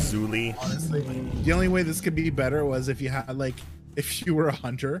 Oh, Zuli. Honestly, the only way this could be better was if you had like if you were a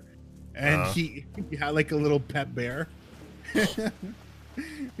hunter and you had like a little pet bear.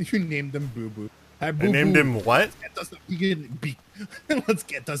 You named him Boo Boo. Hey, I Boo named Boo, him what? Let's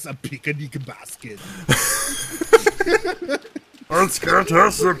get us a picnic basket. Let's get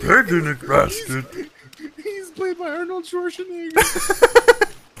us a picnic basket. He's played by Arnold Schwarzenegger.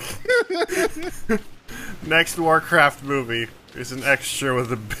 Next Warcraft movie is an extra with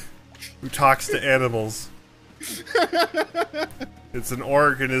who talks to animals. It's an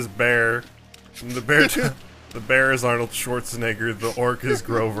orc and his bear. And the bear is Arnold Schwarzenegger. The orc is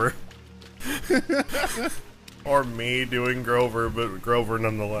Grover. Or me doing Grover, but Grover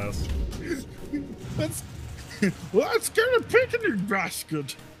nonetheless. Let's get a picnic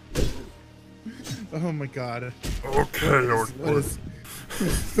basket. Oh my god. Okay, What is,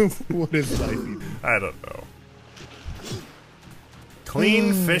 what is life even? I don't know.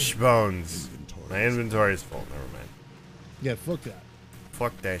 Clean fish bones. My inventory is full. Never mind. Yeah, fuck that.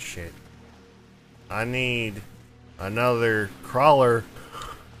 Fuck that shit. I need another crawler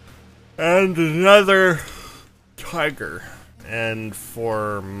and another tiger and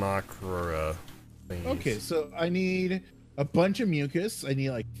 4 macra things. Okay, so I need a bunch of mucus. I need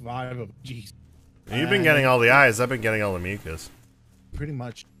like 5 of them. Jeez. You've been getting all the eyes. I've been getting all the mucus. Pretty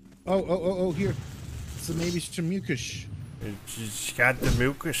much. Oh, here. So maybe some mucus. He's got the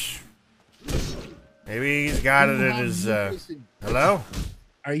mucus. Maybe he's got it in his, hello?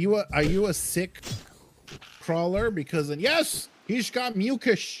 Are you a sick crawler? Because then, yes, he's got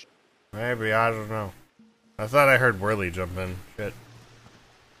mucus. Maybe, I don't know. I thought I heard Whirly jump in. Shit.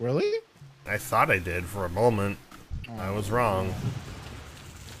 Really? I thought I did for a moment. I was wrong.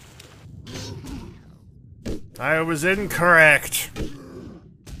 I was incorrect.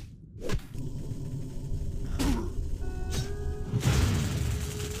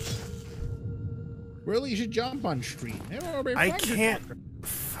 Really, you should jump on stream. I can't.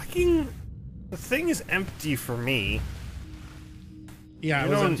 Fucking. The thing is empty for me. Yeah,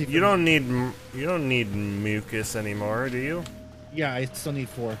 You don't need mucus anymore, do you? Yeah, I still need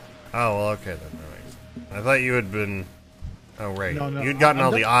 4. Oh well, okay then. That makes sense. I thought you had been. Oh right. No, You'd gotten I'm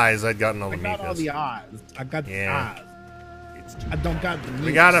all the done. eyes. I'd gotten all I the got mucus. all the eyes. I got the Yeah. eyes. I don't got the mucus.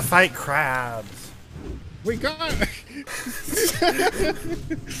 We gotta fight crabs. We got.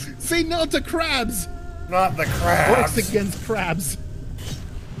 Say no to crabs. Not the crabs. Orcs against crabs.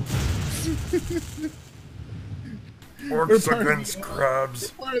 Orcs against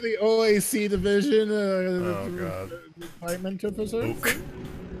crabs. Part of the OAC division. Oh god. Department officer. Ook.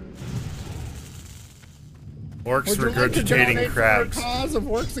 Orcs Would you like to regurgitating donate for crabs. the cause of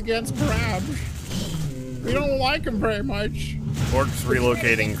Orcs against crabs. We don't like them very much. Orcs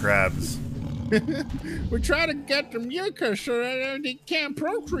relocating crabs. We try to get them mucus so that they can't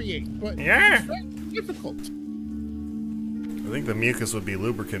procreate, but Yeah. it's very difficult. I think the mucus would be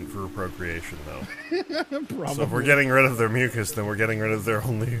lubricant for procreation, though. Probably. So if we're getting rid of their mucus, then we're getting rid of their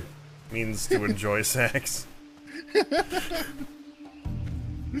only means to enjoy sex.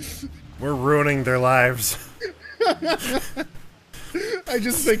 We're ruining their lives. I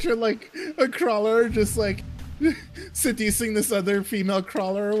just picture like a crawler just like seducing this other female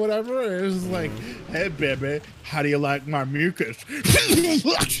crawler or whatever. And it's just like, hey baby, how do you like my mucus? Just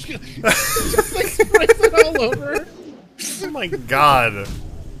like sprays it all over. Oh my god.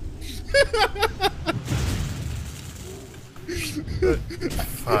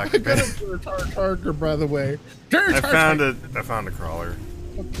 Fuck, I got man. it for a tartar, by the way. I found a crawler.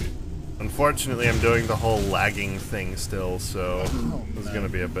 Unfortunately, I'm doing the whole lagging thing still, so it's gonna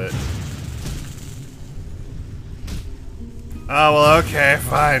be a bit. Oh, well, okay,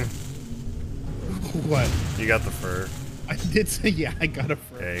 fine. What? You got the fur. I did say, yeah, I got a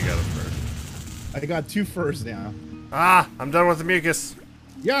fur. Yeah, you got a fur. I got 2 furs now. Ah, I'm done with the mucus.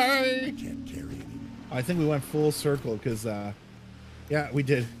 Yay! I think we went full circle because, yeah, we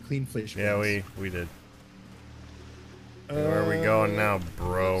did clean fish. Yeah, we did. Where are we going now,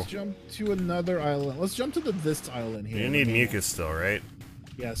 bro? Let's jump to another island. Let's jump to this island here. You need mucus still, right?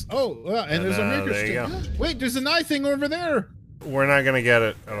 Yes. Oh, and there's a mucus. there you go. Wait, there's an eye thing over there. We're not gonna get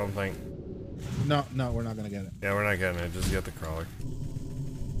it, I don't think. No, we're not gonna get it. Yeah, we're not getting it. Just get the crawler.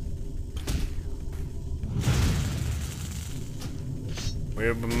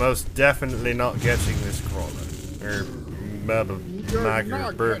 We're most definitely not getting this crawler. Or You're not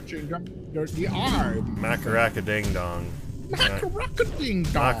catching the eye. Macaraka ding dong. Macaraka ding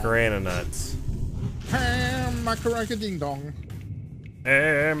dong. Macarena nuts. Macaraka ding dong.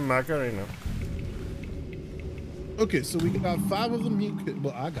 Macarena. Okay, so we got 5 of the mucus.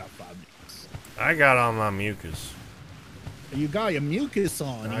 Well, I got 5 mucus. I got all my mucus. You got your mucus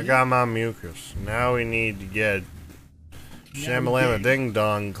on. I got my mucus. Now we need to get Shamalama ding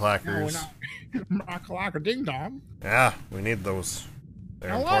dong clackers. Macaraka ding dong. Yeah, we need those.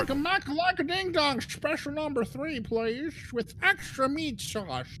 They're I like a important. Macaraka ding dong special number 3, please, with extra meat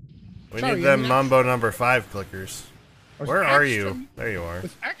sauce. We Sorry, need you them mean Mambo number 5 clickers. With Where are extra- you? There you are.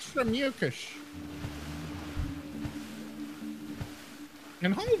 With extra mucus.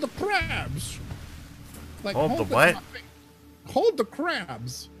 And hold the crabs. Like, Hold the what? Hold the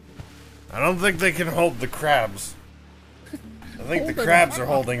crabs. I don't think they can hold the crabs. I think Hold the it crabs in are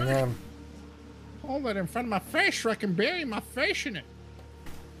front of my holding face. them. Hold it in front of my face so I can bury my face in it.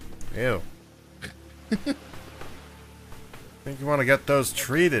 Ew. Think you want to get those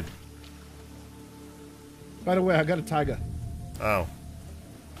treated? By the way, I got a tiger. Oh.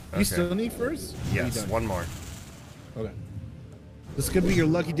 You Okay. still need first? Yes, one more. Okay. This could be your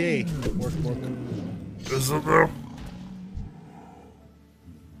lucky day. Work. Is it though?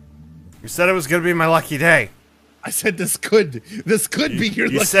 You said it was gonna be my lucky day. I said this could be your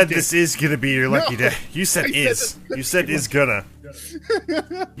lucky You said day. this is gonna be your lucky No, day. You said I said is. this could You said be is gonna.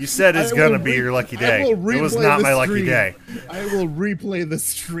 You said is I gonna will be your lucky day. I will It was replay not the my lucky stream. day. I will replay the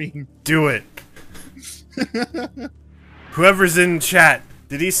stream. Do it. Whoever's in chat,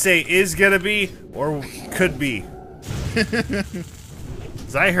 did he say is gonna be or could be?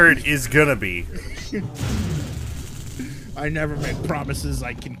 'Cause I heard is gonna be. I never make promises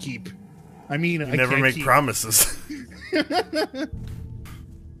I can keep. I mean, I Never can't make keep. promises.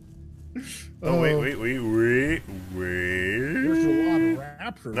 Oh wait. There's a lot of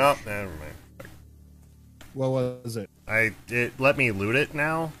raptors. No, never mind. What was it? It let me loot it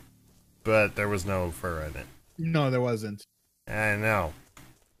now, but there was no fur in it. No, there wasn't. I know.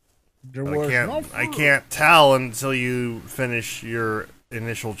 There But was I can't tell until you finish your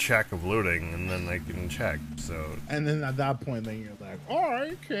initial check of looting, and then I can check. So, And then at that point, then you're like, all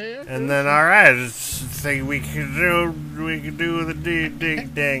right, okay. and then all right, it's a thing we can do the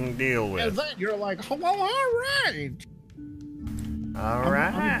dig dang deal And with. then you're like, oh, well, all right. All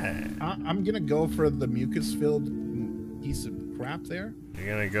right, I'm gonna go for the mucus-filled piece of crap there. you're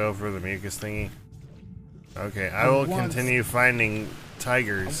gonna go for the mucus thingy. Okay, I I will want- continue finding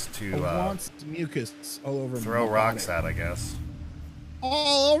tigers I to want mucus all over throw my rocks body. at, I guess.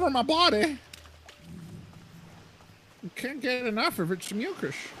 All over my body. You can't get enough if it's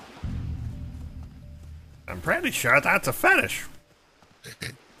mucus. I'm pretty sure that's a fetish.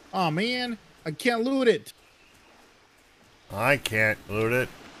 Oh man, I can't loot it. I can't loot it.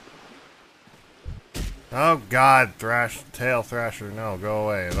 Oh God, tail thrasher, no, go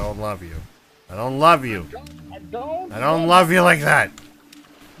away. I don't love you. I don't love you. I don't. I don't love you like that.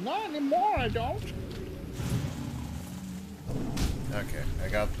 Not anymore. I don't. Okay, I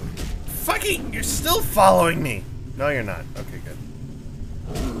got the. Fucking, you're still following me. No, you're not. Okay, good.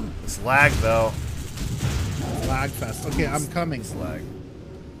 This lag though. Lag fest. Okay, I'm coming. This lag.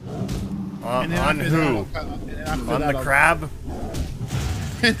 And then On after who? that, and then after On that, the crab?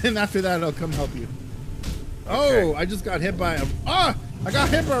 And then after that, I'll come help you. Okay. Oh, I just got hit by a. Ah! I got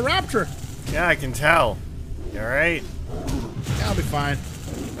hit by a raptor. Yeah, I can tell. You alright? Yeah, I'll be fine.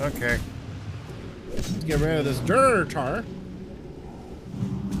 Okay. Let's get rid of this dirt tar.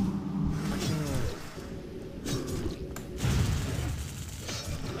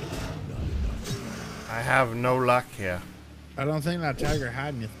 I have no luck here. I don't think that tiger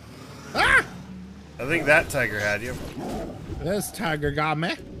had anything. Ah! I think that tiger had you. This tiger got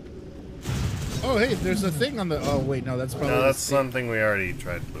me. Oh, hey, there's a thing on the. Oh, wait, no, that's probably. No, the that's thing. something we already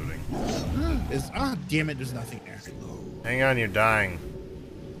tried looting. Damn it, there's nothing there. Hang on, you're dying.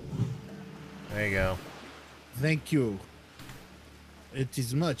 There you go. Thank you. It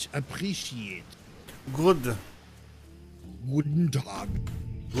is much appreciated. Good. Guten Tag.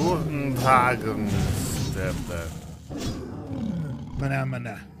 Guten Tag, step Mana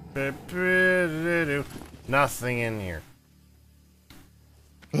mana. Nothing in here.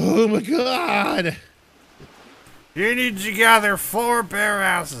 Oh my god! You need to gather 4 bear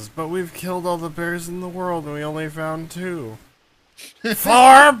asses, but we've killed all the bears in the world and we only found 2.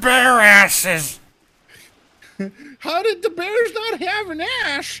 4 bear asses! How did the bears not have an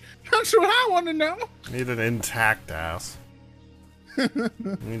ash? That's what I want to know. Need an intact ass.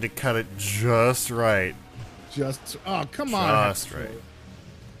 Need to cut it just right. Just, oh, come on. Just right.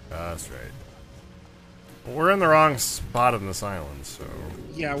 Just right. We're in the wrong spot in this island, so...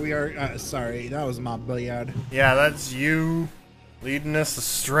 Yeah, we are, sorry, that was my bad. Yeah, that's you leading us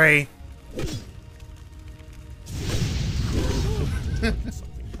astray.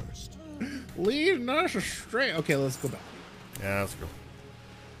 Leading us astray. Okay, let's go back. Yeah, let's go.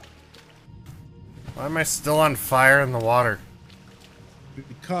 Why am I still on fire in the water?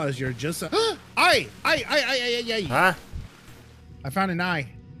 Because you're just a... Eye! Eye! Huh? I found an eye.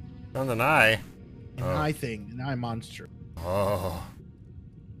 Found an eye. An eye thing. An eye monster. Oh.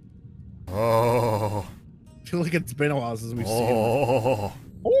 Oh. I feel like it's been a while since we've seen it. Oh.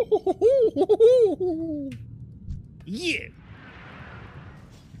 Yeah.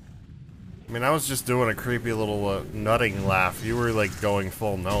 I mean, I was just doing a creepy little nutting laugh. You were like going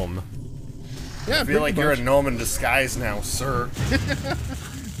full gnome. Yeah, I feel like you're a gnome in disguise now, sir.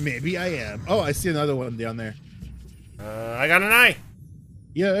 Maybe I am. Oh, I see another one down there. I got an eye.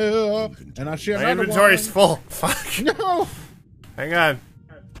 Yeah, and I see My another inventory's one. full. Fuck. No. Hang on.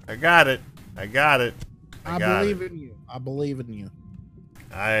 I got it. I got it. I got believe it. in you. I believe in you.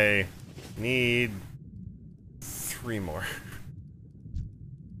 I need 3 more.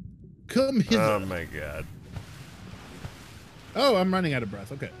 Come hither. Oh my god. Oh, I'm running out of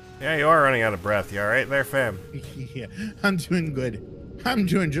breath. Okay. Yeah, you are running out of breath. You alright there, fam? Yeah, I'm doing good. I'm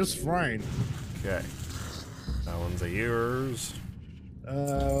doing just fine. Okay. That one's a yours.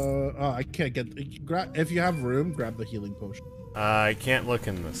 Oh, I can't get. If you have room, grab the healing potion. I can't look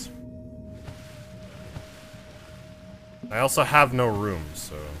in this. I also have no room,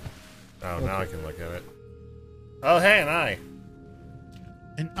 so. Oh, now I can look at it. Oh, hey, an eye.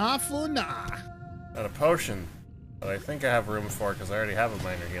 An awful nah. And a potion that I think I have room for because I already have a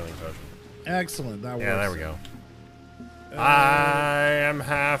minor healing potion. Excellent. That works. Yeah, there we go. I am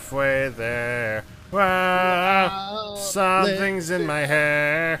halfway there. Wow, something's in my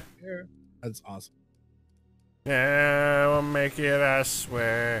hair. That's awesome. Yeah, we'll make it, I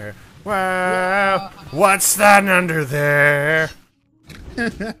swear. Wow, what's that under there?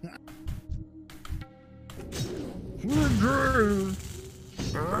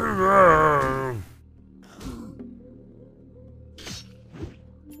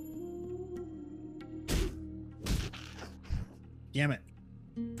 Damn it.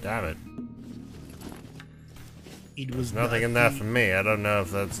 Damn it. It was Nothing in that for me. I don't know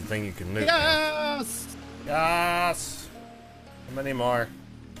if that's the thing you can do. Yes! Yes! How many more?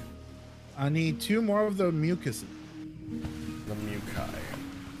 I need 2 more of the mucus. The muci.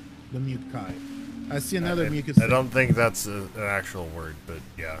 The muci. I see another mucus. I don't think that's an actual word, but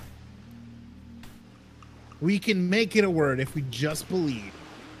yeah. We can make it a word if we just believe.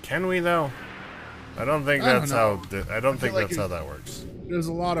 Can we though? I don't think I that's how. don't I don't think like that's how that works. There's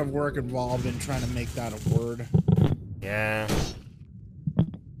a lot of work involved in trying to make that a word. Yeah.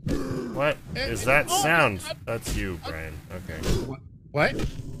 What is that sound? That's you, Brian. Okay. What?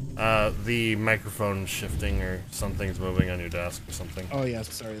 The microphone shifting or something's moving on your desk or something. Oh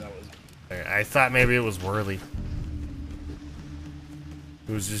yes, sorry, that was. I thought maybe it was Whirly.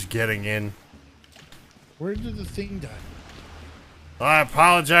 Who's just getting in. Where did the thing die? Well, I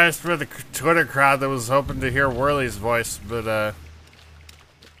apologize for the Twitter crowd that was hoping to hear Whirly's voice, but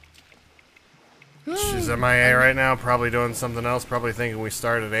she's MIA right now, probably doing something else, probably thinking we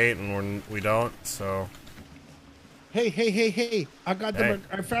start at 8 and we don't, so. Hey! I got Hey.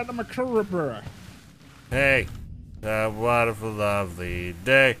 I found the McCurrabura. Hey, a wonderful, lovely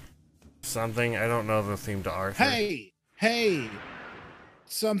day. Something, I don't know the theme to Arthur. Hey!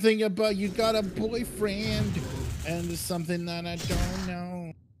 Something about you got a boyfriend, and something that I don't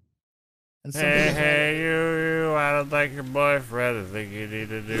know. And something Hey, you, I don't like your boyfriend. I think you need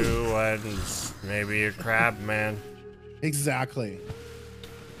to do one. Maybe your crab man. Exactly.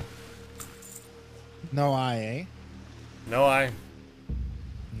 No I, eh? No, I.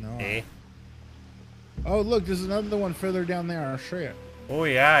 No. Eh? Oh, look, there's another one further down there. I'll show you. Oh,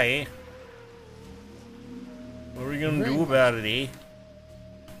 yeah, eh? What are we gonna do about it, eh?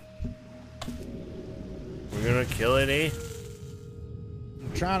 We're gonna kill it, eh?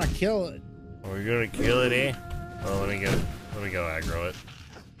 I'm trying to kill it. Are we gonna kill it, eh? Oh, let me go aggro it.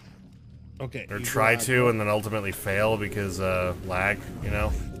 Okay. Or you try go to and then ultimately fail because, lag, you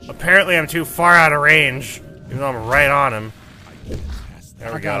know? Apparently I'm too far out of range, even though I'm right on him.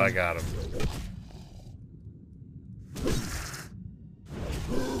 There we go, I got him.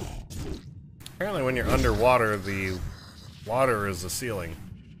 Apparently when you're underwater, the water is the ceiling.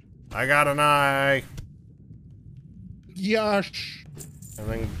 I got an eye! Yosh. And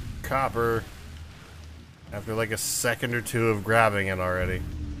then copper. After like a second or two of grabbing it already.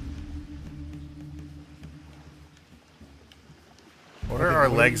 What are our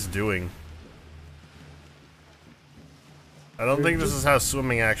legs doing? I don't think this is how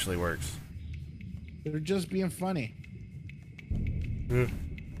swimming actually works. They're just being funny.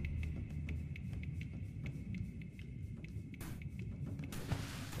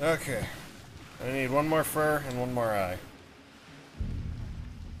 Okay. I need one more fur and one more eye.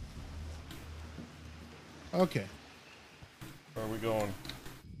 Okay. Where are we going?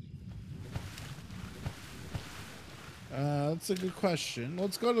 That's a good question.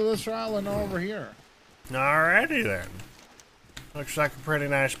 Let's go to this island over here. Alrighty then. Looks like a pretty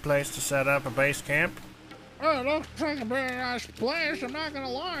nice place to set up a base camp. Oh, it looks like a very nice place, I'm not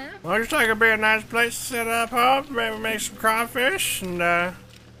gonna lie. Looks like it'd be a nice place to set up, huh? Maybe make some crawfish and, I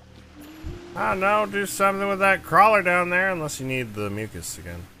don't know, do something with that crawler down there, unless you need the mucus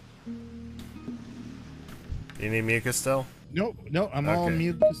again. You need mucus still? Nope, I'm all Okay.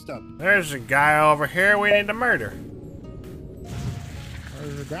 mucused up. There's a guy over here we need to murder.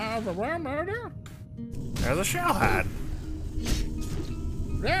 There's a guy over there, murder. There's a shellhide.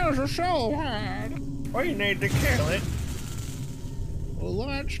 There's a shellhead. We need to kill it. Well,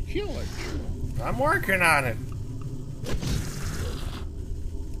 let's kill it. I'm working on it.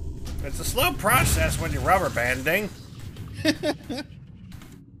 It's a slow process when you're rubber banding.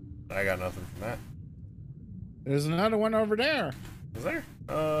 I got nothing from that. There's another one over there. Is there?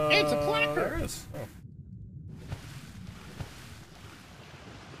 It's a placard. There is. Oh.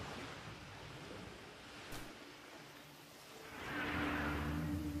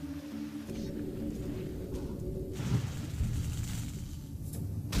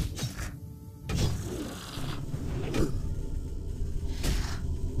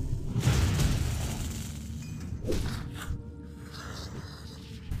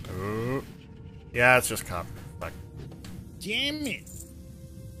 Yeah, it's just copper. Fuck. Damn it.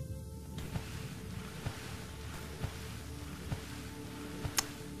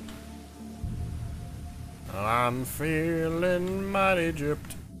 I'm feeling mighty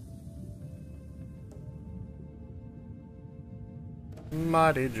gypped.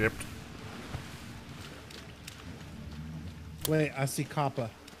 Mighty gypped. Wait, I see copper.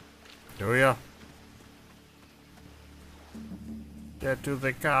 Do ya? Get to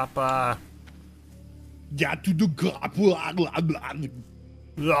the copper. Get to the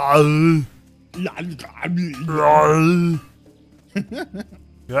copper.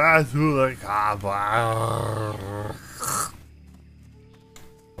 Get to the copper.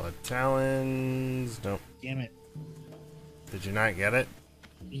 Blood talons. Nope. Damn it. Did you not get it?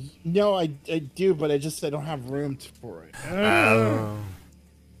 No, I do, but I don't have room for it. Oh.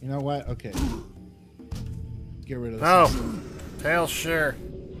 You know what? Okay. Get rid of this. No. Tail sure.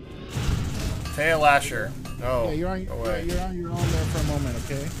 Tail lasher. No. Yeah, you're on your own there for a moment,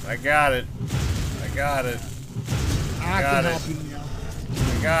 okay? I got it. I got it. I Got can it. help you now.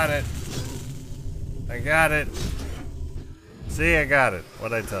 I got it. I got it. See, I got it.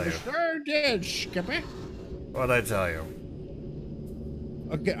 What'd I tell you? Sure did, Skippy. What'd I tell you?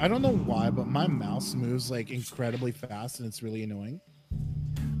 Okay, I don't know why, but my mouse moves like incredibly fast and it's really annoying.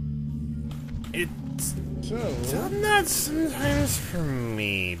 It's So, done that sometimes for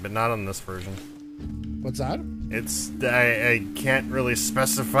me, but not on this version. what's that? It's I can't really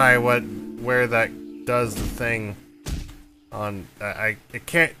specify where that does the thing on I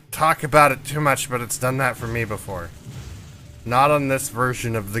can't talk about it too much, but it's done that for me before. Not on this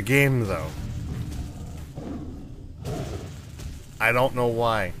version of the game though. I don't know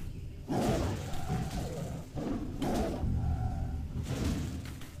why.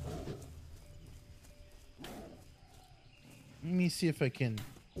 Let me see if I can.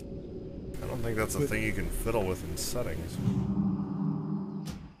 I don't think that's a thing you can fiddle with in settings.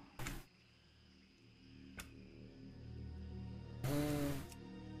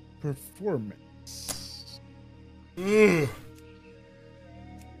 Performance. Ugh.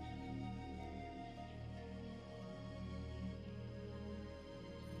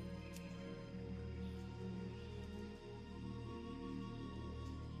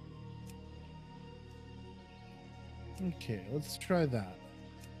 Okay, let's try that.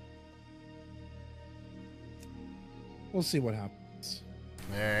 We'll see what happens.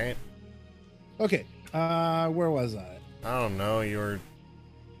 Alright. Okay, where was I? I don't know, you were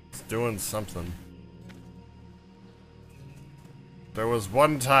doing something. There was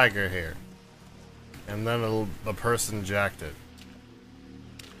one tiger here. And then the person jacked it.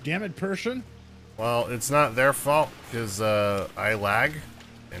 Damn it, person. Well, it's not their fault, because I lag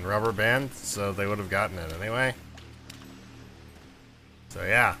in rubber band, so they would have gotten it anyway. So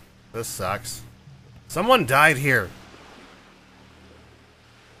yeah, this sucks. Someone died here.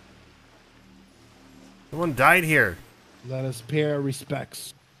 Someone died here. Let us pay our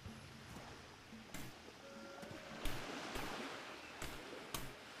respects.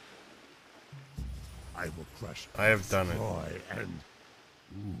 I will crush. I have done it. Destroy and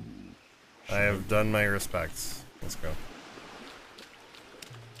I have done my respects. Let's go.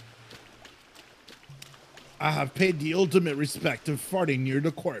 I have paid the ultimate respect of farting near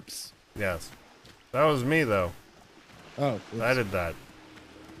the corpse. Yes. That was me, though. Oh, I did that.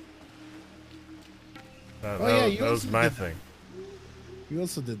 you That was also my did thing. you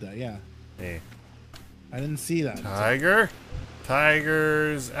also did that, yeah. Me. I didn't see that. Tiger?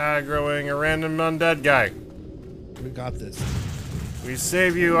 Tiger's aggroing a random undead guy. We got this. We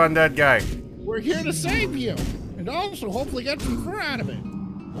save you, undead guy. We're here to save you, and also hopefully get some fur out of it.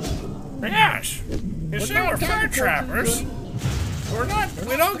 Yes. You see, not we're fur tiger trappers.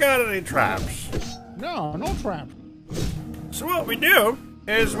 We don't got any traps. No, no trap. So what we do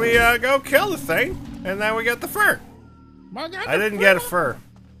is we go kill the thing, and then we get the fur. I didn't get a fur.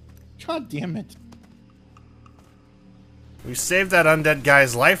 God damn it. We saved that undead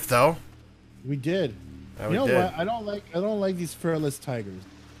guy's life, though. We did. Yeah, You we know did. what? I don't like these furless tigers.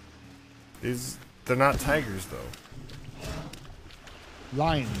 They're not tigers, though.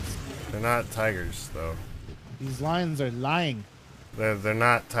 Lions. They're not tigers, though. These lions are lying. They're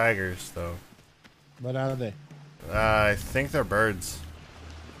not tigers, though. What are they? I think they're birds.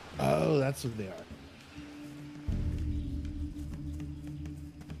 Oh, that's what they are.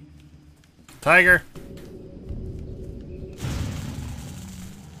 Tiger.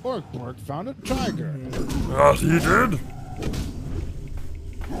 Bork found a tiger. Yes, he did.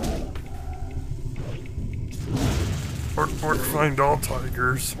 Bork find all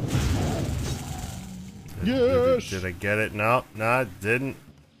tigers. Yes. Did I get it? No, it didn't.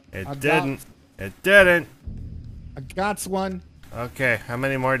 It I got- didn't. It didn't. I got one. Okay, how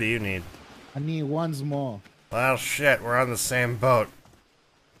many more do you need? I need ones more. Well, shit, we're on the same boat.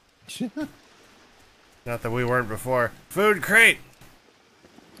 Not that we weren't before. Food crate!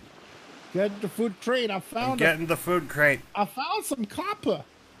 Get the food crate. I I'm found getting the food crate. I found some copper.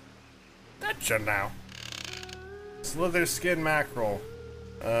 Gotcha now. Slither skin mackerel.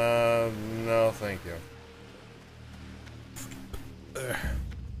 No, thank you. Ugh.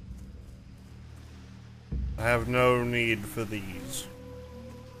 I have no need for these.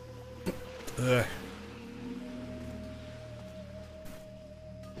 Ugh.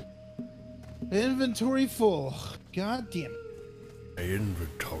 Inventory full. God damn it. My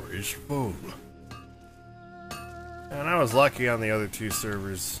inventory's full. And I was lucky on the other 2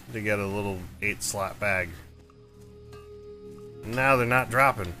 servers to get a little 8-slot bag. Now they're not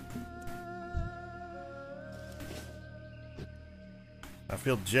dropping. I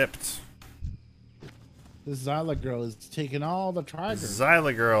feel gypped. This Zyla girl is taking all the tigers.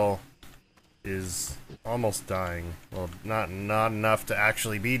 Zyla girl is almost dying. Well, not enough to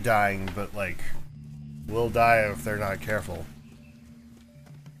actually be dying, but like, will die if they're not careful.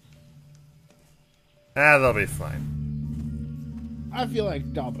 They'll be fine. I feel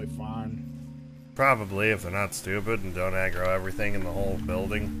like they'll be fine. Probably, if they're not stupid and don't aggro everything in the whole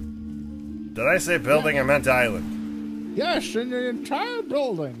building. Did I say building? I meant island. Yes, in the entire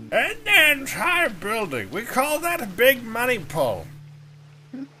building. In the entire building. We call that a big money pull.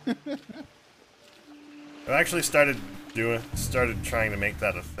 I actually started trying to make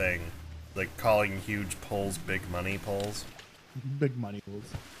that a thing. Like calling huge pulls big money pulls. Big money pulls.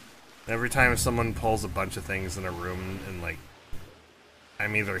 Every time someone pulls a bunch of things in a room and like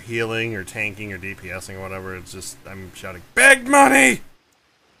I'm either healing or tanking or DPSing or whatever, it's just I'm shouting big money!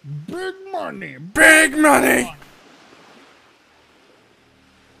 Big money! Big money!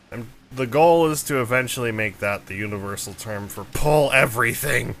 And the goal is to eventually make that the universal term for pull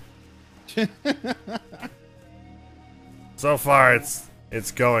everything. So far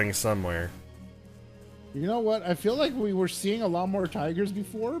it's going somewhere. You know what? I feel like we were seeing a lot more tigers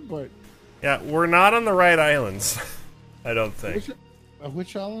before, but... Yeah, we're not on the right islands. I don't think.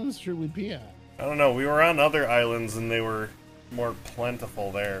 Which islands should we be at? I don't know. We were on other islands and they were more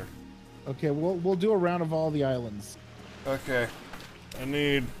plentiful there. Okay, we'll do a round of all the islands. Okay.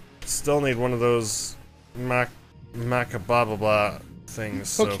 Still need one of those macababa things,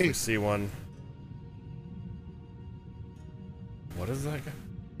 so if we see one... What is that guy?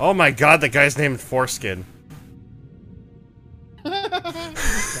 Oh my god, the guy's named Foreskin. That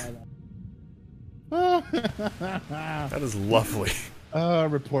is lovely.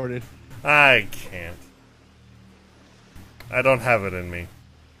 Reported. I can't. I don't have it in me.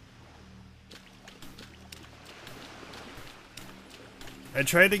 I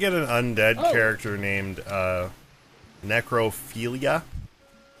tried to get an undead character named Necrophilia.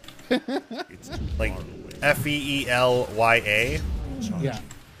 Like Feelya. Yeah.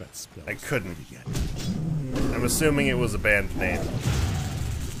 I couldn't. I'm assuming it was a band name.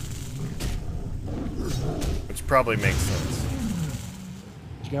 Which probably makes sense.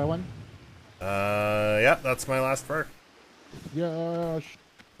 You got one? Yeah, that's my last fur. Yes.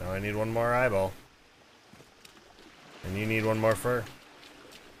 Now I need one more eyeball. And you need one more fur.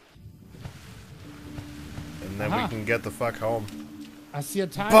 And then we can get the fuck home. I see a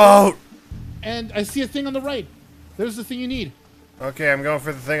tiger. Boat! And I see a thing on the right. There's the thing you need. Okay, I'm going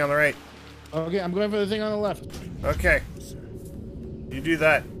for the thing on the right. Okay, I'm going for the thing on the left. Okay. You do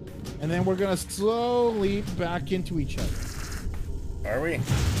that. And then we're gonna slowly back into each other. Are we?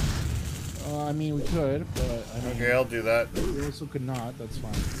 I mean, we could, but I mean, Okay, I'll do that. we also could not. That's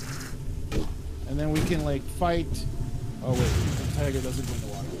fine. And then we can like fight. Oh wait, the tiger doesn't go in the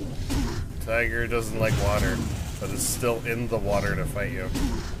water. Tiger doesn't like water, but it's still in the water to fight you.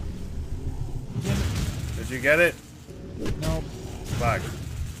 Damn it. Did you get it? Nope. Fuck.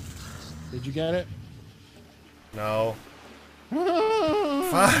 Did you get it? No.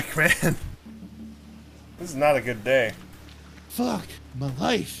 Fuck, man. This is not a good day. Fuck my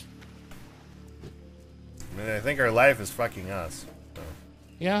life. I mean, I think our life is fucking us. So.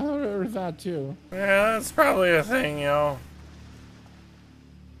 Yeah, or that too. Yeah, that's probably a thing, yo.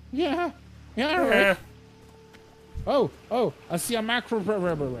 Yeah. Yeah, all Yeah. right. Oh, I see a macro.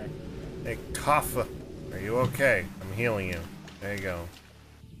 Hey, cough. Are you okay? I'm healing you. There you go.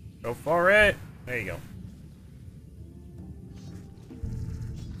 Go for it. There you go.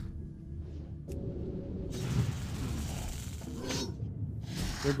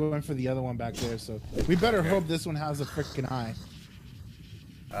 They're going for the other one back there, so we better hope this one has a freaking eye.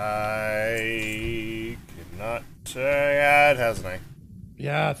 I cannot say. Yeah, it has an eye.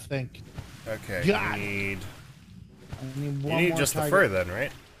 Yeah, I think. Okay, God. you need... I need You one need more just the tiger. fur then,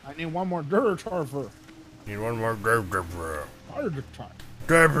 right? I need one more tarver. You need one more fur. Tiger time.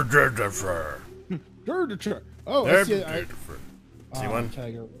 Fur. Oh, I see. See one?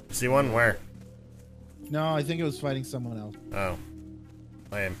 Tiger. See one? Where? No, I think it was fighting someone else. Oh.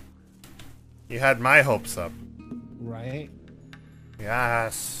 Lame. You had my hopes up. Right?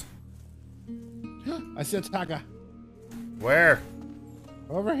 Yes. I see a tiger. Where?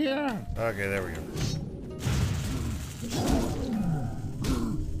 Over here. Okay, there we go.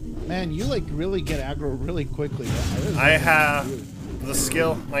 Man, you like really get aggro really quickly. I have the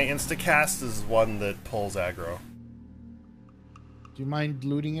skill. My instacast is one that pulls aggro. Do you mind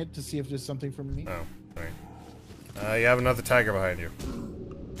looting it to see if there's something for me? Oh, sorry. You have another tiger behind you.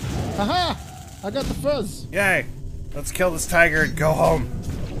 Haha! I got the fuzz. Yay! Let's kill this tiger and go home.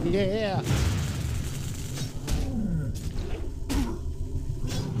 Yeah.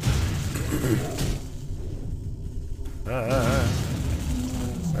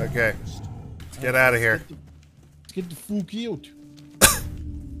 Okay. Let's get out of here. Let's get the fuck out.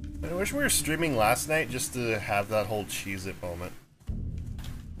 I wish we were streaming last night just to have that whole Cheez-It moment.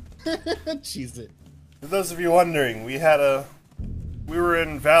 Cheese it. For those of you wondering, we were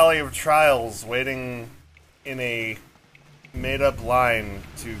in Valley of Trials waiting in a made-up line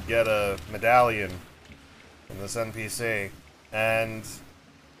to get a medallion from this NPC, and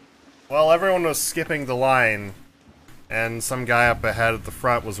well, everyone was skipping the line, and some guy up ahead at the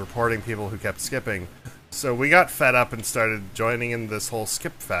front was reporting people who kept skipping. So we got fed up and started joining in this whole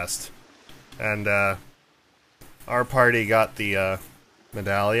skip fest. And our party got the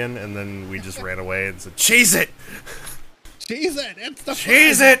medallion, and then we just ran away and said, "Cheese it! Cheese it! It's the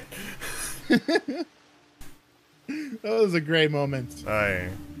Cheese it!" That was a great moment. I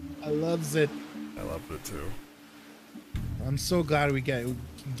loves it. loved it too. I'm so glad we can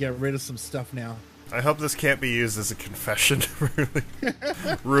get rid of some stuff now. I hope this can't be used as a confession for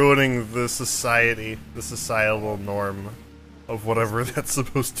ruining the society, the societal norm of whatever that's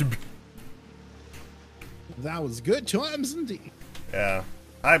supposed to be. That was good times indeed. Yeah.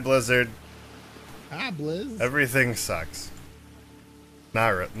 Hi, Blizzard. Hi, Blizz. Everything sucks.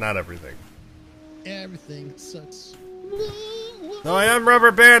 Not everything. Everything sucks. No, I am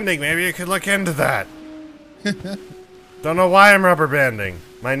rubber banding. Maybe you could look into that. Don't know why I'm rubber banding.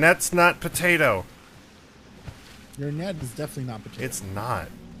 My net's not potato. Your net is definitely not potato. It's not.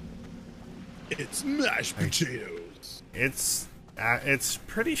 It's mashed potatoes. It's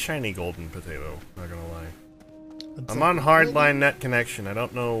pretty shiny golden potato. Not gonna lie. It's I'm like on hardline net connection. I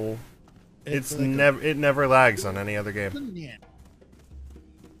don't know. It's like It never lags on any other game. Yeah.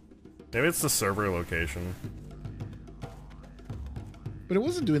 Maybe it's the server location. But it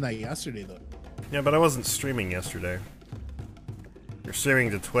wasn't doing that yesterday, though. Yeah, but I wasn't streaming yesterday. You're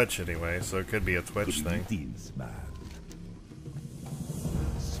streaming to Twitch anyway, so it could be a Twitch thing. Greetings, man.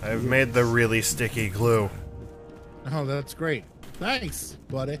 I've made the really sticky glue. Oh, that's great. Thanks,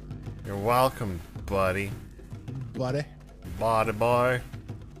 buddy. You're welcome, buddy. Buddy. Body boy.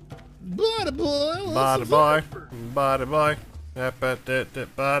 Buddy boy. Body boy. Body boy.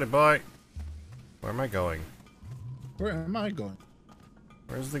 Body boy. Where am I going? Where am I going?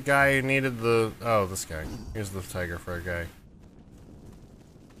 Where's the guy who needed the... Oh, this guy. Here's the tiger fur guy.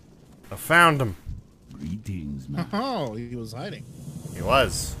 I found him. Greetings, man. Oh, he was hiding. He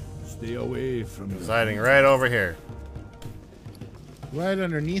was. Stay away from He was hiding right over here. Right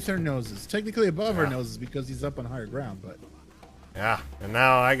underneath our noses. Technically above our noses because he's up on higher ground, but... Yeah, and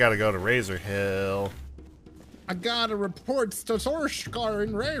now I gotta go to Razor Hill. I got a report to Sorskar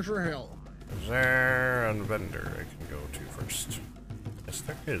in Razor Hill. Is there a vendor I can go to first? Yes,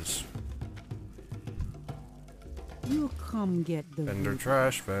 there is. You come get the Vendor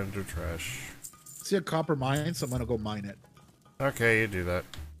trash, vendor trash. See a copper mine, so I'm gonna go mine it. Okay, you do that.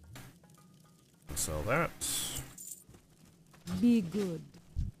 Sell that. Be good.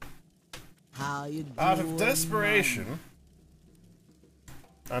 How you doing? Out of desperation,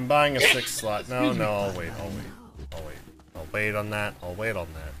 I'm buying a 6 slot. No, I'll wait. I'll wait on that.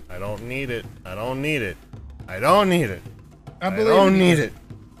 I don't need it. I don't need it. I don't need it. I don't need it.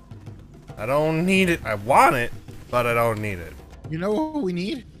 I don't need it. I want it, but I don't need it. You know what we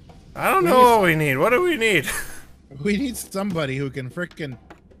need? I don't know what we need. What do we need? We need somebody who can frickin'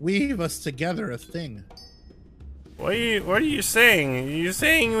 weave us together a thing. What are you saying? Are you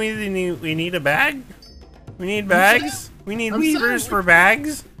saying we need a bag? We need bags? We need weavers for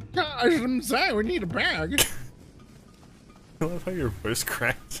bags? I'm saying we need a bag. I love how your voice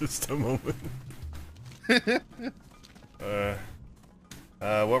cracked just a moment.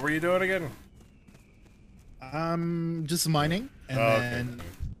 What were you doing again? Just mining, and Oh, then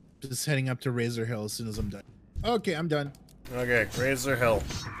Just heading up to Razor Hill as soon as I'm done. Okay, I'm done. Okay, Razor Hill.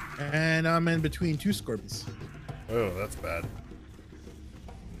 And I'm in between 2 scorpions. Oh, that's bad.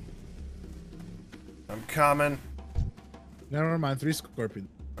 I'm coming. Never mind, 3 scorpions.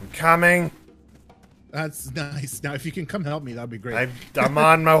 I'm coming. That's nice. Now, if you can come help me, that'd be great. I'm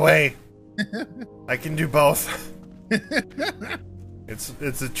on my way. I can do both.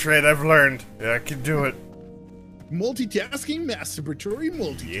 It's a trait I've learned. Yeah, I can do it. Multitasking, masturbatory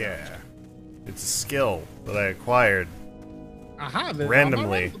multitasking. Yeah. It's a skill that I acquired Aha,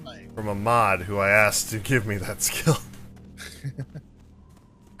 randomly from a mod who I asked to give me that skill.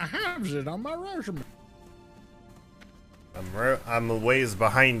 I have it on my resume. I'm a ways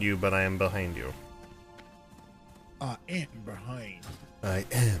behind you, but I am behind you. I am behind. I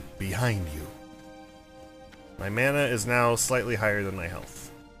am behind you. My mana is now slightly higher than my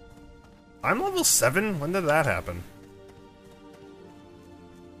health. I'm level 7? When did that happen?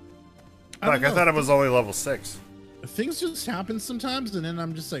 Fuck, I thought it was only level 6. Things just happen sometimes, and then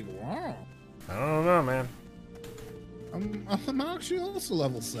I'm just like, wow. I don't know, man. I'm actually also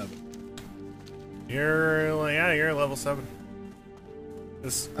level 7. You're level 7.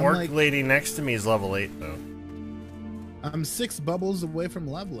 This I'm orc like- lady next to me is level 8, though. I'm 6 bubbles away from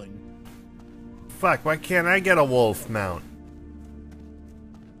leveling. Fuck, why can't I get a wolf mount?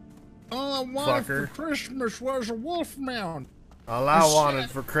 All I wanted Fucker. for Christmas was a wolf mount. All I You wanted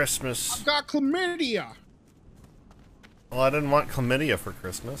said- for Christmas. Got chlamydia. Well, I didn't want chlamydia for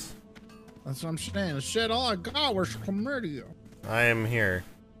Christmas. That's what I'm saying. I said all I got was chlamydia. I am here.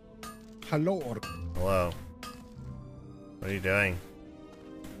 Hello, orc. Hello. What are you doing?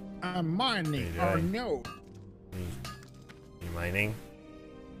 I'm mining How you our doing? node. You mining?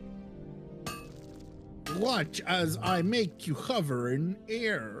 Watch as I make you hover in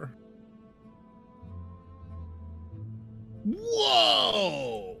air.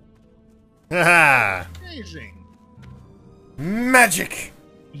 Whoa! Haha! Amazing. Magic!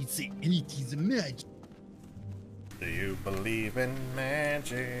 It's a magic. Do you believe in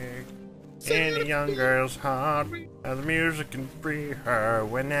magic? Sing In a it young again. girl's heart, how the music can free her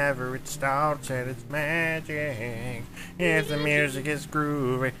whenever it starts, and it's magic. If the music is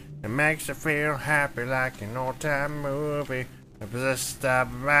groovy, it makes you feel happy like an old-time movie. It possesses the type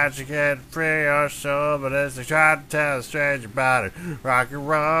of magic that free your soul, but as they try to tell a stranger about it, rock and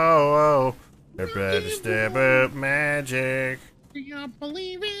roll. Everybody step up magic. Do you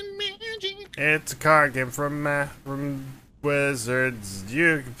believe in magic? It's a card game from Wizards.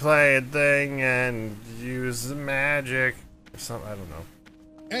 You can play a thing and use the magic. Or something, I don't know.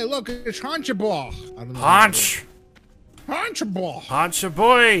 Hey, look, it's Hunchable. I don't know. Haunch! Hunchable. Haunch a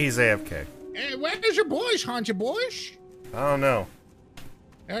boy! He's AFK. Hey, where's your boys, Huncha boys? I don't know.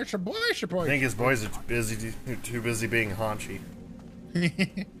 There's your boys, your I boys. think his boys are too busy being haunchy.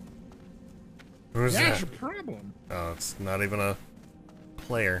 Who's That's that? a problem. Oh, it's not even a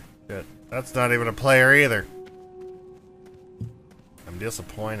player. Shit. That's not even a player either. I'm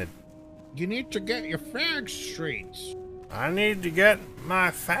disappointed. You need to get your facts straight. I need to get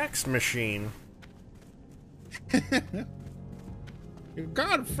my fax machine. You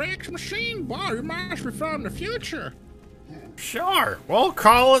got a fax machine? Wow, you must be from the future. Sure, we'll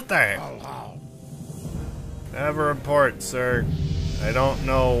call it that. Oh, wow. Have a report, sir. I don't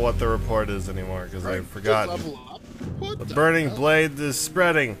know what the report is anymore because I've forgotten. Level up. What The burning blade is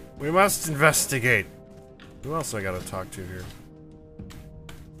spreading. We must investigate. Who else I gotta talk to here?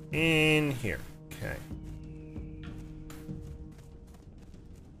 In here. Okay.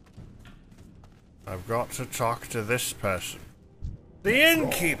 I've got to talk to this person. The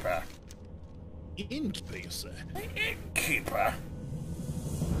innkeeper. Innkeeper, you say? The innkeeper.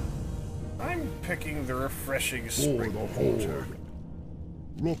 I'm picking the refreshing For spring the water. horde.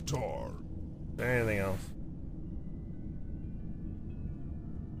 Loktar. Is there anything else?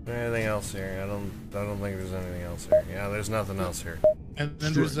 Is there anything else here? I don't think there's anything else here. Yeah, there's nothing else here. And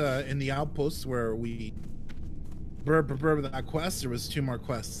then there's in the outposts where we that quest, there was 2 more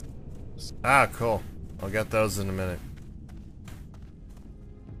quests. Ah, cool. I'll get those in a minute.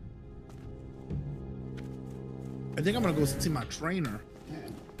 I think I'm gonna go see my trainer.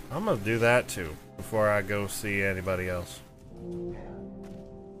 I'm gonna do that too before I go see anybody else.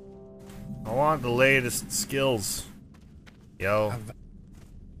 I want the latest skills. Yo.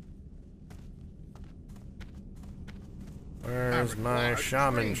 Where's my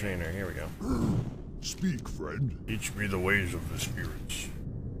shaman trainer? Here we go. Speak, friend. Teach me the ways of the spirits.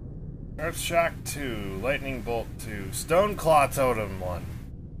 Earth Shock 2, Lightning Bolt 2, Stone Claw Totem 1.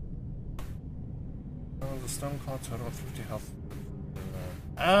 Oh, the Stone Claw Totem with 50 health.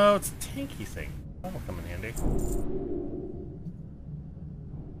 Oh, it's a tanky thing. That'll come in handy.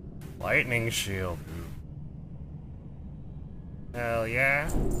 Lightning shield. Hell yeah.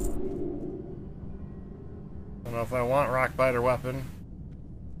 Don't know if I want rock biter weapon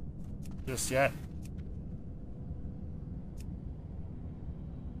just yet.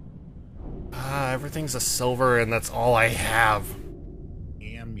 Ah, everything's a silver and that's all I have.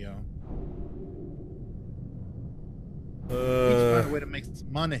 Damn, yo. Need to find a way to make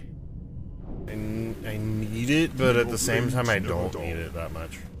some money. I need it, but at the same time I don't need it that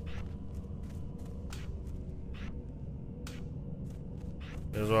much.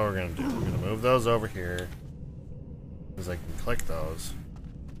 Here's what we're gonna do. We're gonna move those over here, because I can click those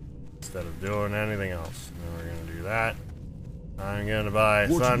instead of doing anything else. And then we're gonna do that. I'm gonna buy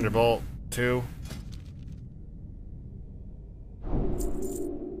Thunderbolt 2.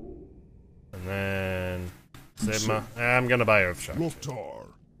 And then Sigma. I'm gonna buy Earthshock. Loktar.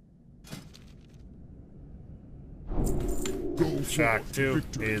 Shock 2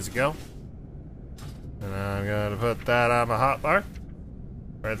 is go. And I'm gonna put that on my hotbar.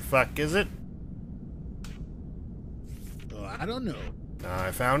 Where the fuck is it? Oh, I don't know. I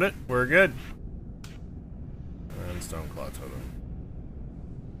found it. We're good. And Stoneclaw Totem.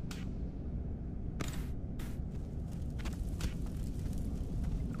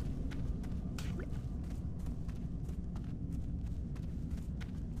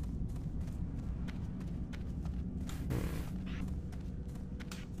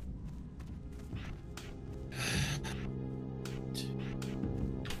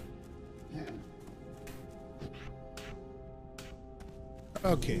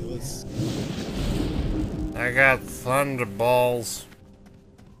 Okay, let's. I got Thunderballs.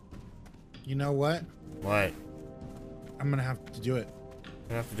 You know what? What? I'm gonna have to do it.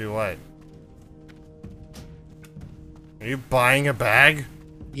 You have to do what? Are you buying a bag?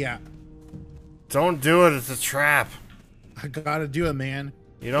 Yeah, Don't do it, it's a trap. I gotta do it, man.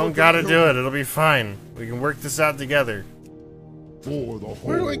 You don't gotta do it, it'll be fine. We can work this out together. For the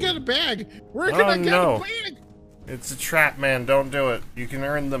Where do I whole. get a bag? Where Oh, can I get no. a bag? It's a trap, man, don't do it. You can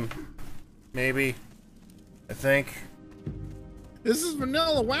earn them. Maybe. I think. This is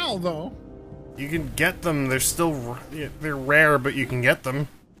vanilla WoW, though. You can get them, they're still... They're rare, but you can get them.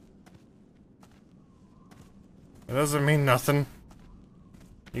 It doesn't mean nothing.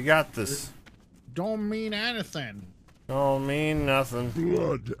 You got this. Don't mean anything. Don't mean nothing.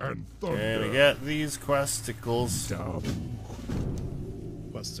 Blood and Gonna thunder. get these questicles. Down.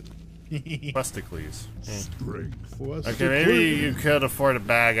 Busted. Questicles. Strength. Okay, maybe you could afford a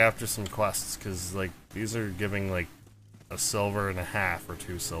bag after some quests, because, like, these are giving, like, a silver and a half or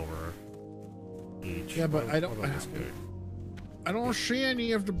 2 silver each. Yeah, but What- I don't- what else good? I don't see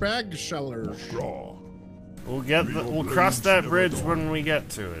any of the bag sellers. Draw. We'll cross that bridge when we get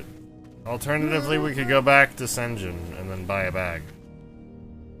to it. Alternatively, we could go back to Senjin and then buy a bag.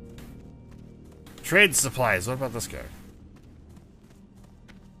 Trade supplies. What about this guy?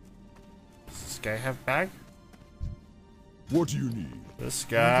 Does this guy have bag? What do you need? This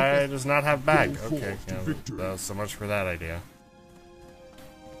guy does not have bag. Go Okay, forth to yeah, victory. that was so much for that idea.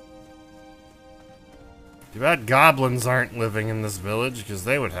 Too bad goblins aren't living in this village, because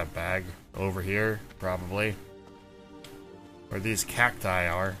they would have bag over here, probably. Where these cacti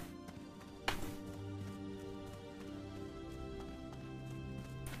are.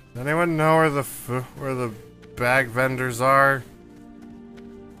 Does anyone know where the bag vendors are?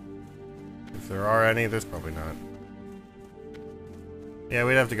 If there are any, there's probably not. Yeah,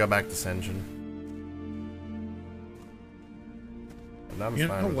 we'd have to go back to Senjin. And I'm You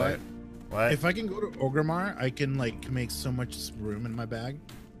fine know with what? that. What? If I can go to Ogremar, I can like make so much room in my bag.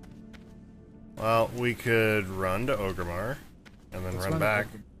 Well, we could run to Ogremar and then Let's run run to back.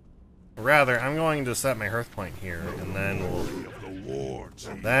 Rather, I'm going to set my hearth point here, and then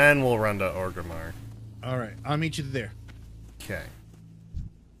we'll run to Ogremar. All right, I'll meet you there. Okay.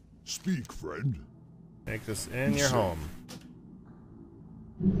 Speak, friend. Make this in your home.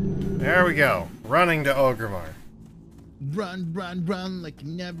 There we go. Running to Ogremar. Run, run, run like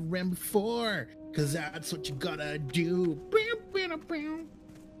you never ran before. Cause that's what you gotta do.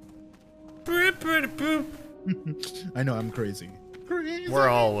 I know I'm crazy. Crazy. We're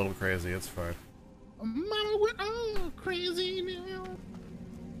all a little crazy, it's fine. Mama, we're all crazy now.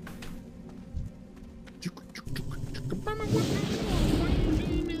 Mama, we're all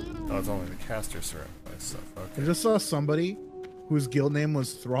crazy now. Oh, it's only the caster syrup by stuff. I Okay. just saw somebody whose guild name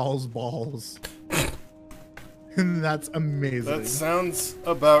was Thrall's Balls. And that's amazing. That sounds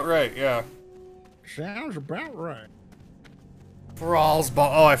about right, yeah. Sounds about right. Thrall's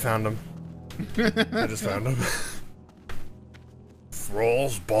ball. Oh, I found him. I just found him.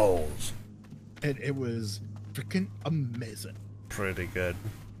 Thrall's balls. And it was freaking amazing. Pretty good.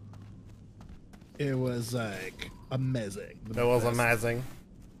 It was like amazing. It was best. amazing.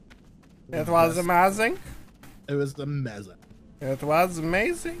 It The was best. amazing. It was amazing. It was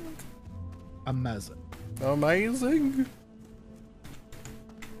amazing. Amazing. Amazing.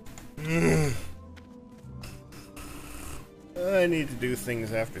 I need to do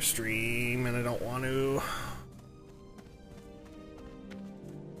things after stream, and I don't want to.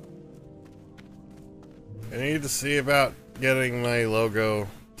 I need to see about getting my logo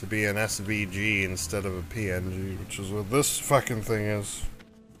to be an SVG instead of a PNG, which is what this fucking thing is.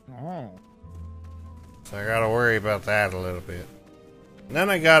 Oh. So I gotta worry about that a little bit. And then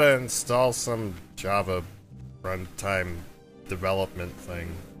I gotta install some Java runtime development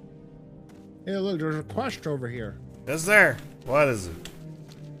thing. Hey, look, there's a quest over here. Is there? What is it?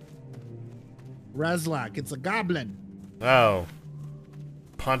 Razlak, it's a goblin. Oh.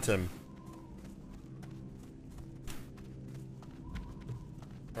 Punt him.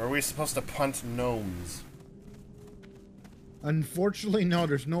 Or are we supposed to punt gnomes? Unfortunately, no,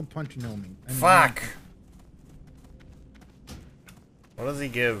 there's no punch gnoming. I mean, Fuck! What does he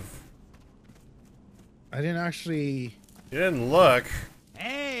give? I didn't actually. You didn't look.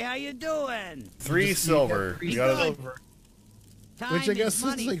 Hey, how you doing? 3 silver. Three You gotta silver. Time Which I is guess is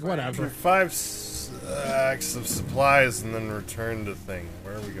money, like friend. whatever. for 5 stacks of supplies and then return to thing.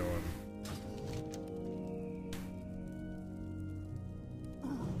 Where are we going?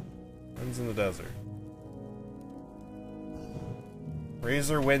 Runs in the desert.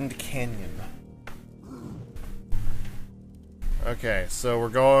 Razorwind Canyon. Okay, so we're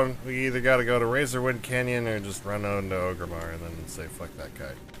going. We either got to go to Razorwind Canyon or just run on to Ogremar and then say fuck that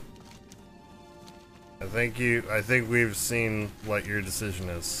guy. I think we've seen what your decision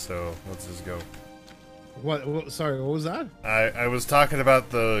is, so let's just go. What? Sorry, what was that? I was talking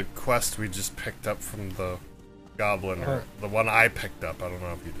about the quest we just picked up from the goblin, or the one I picked up. I don't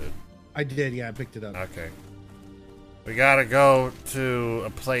know if you did. I did, yeah, I picked it up. Okay. We gotta go to a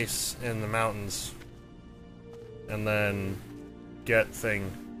place in the mountains and then get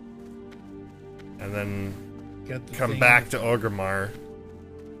thing. And then Get the come thing. back to Ogremar.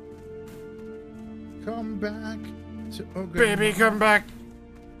 Come back to Ogre. Baby, come back.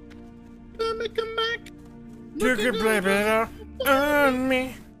 Baby, come back. You can play better on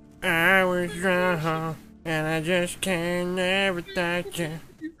me. I was drunk and I just can't never touch you.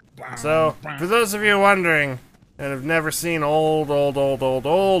 So, for those of you wondering and have never seen old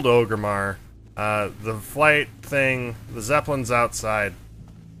Ogremar, the flight thing, the Zeppelin's outside,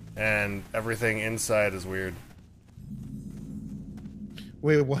 and everything inside is weird.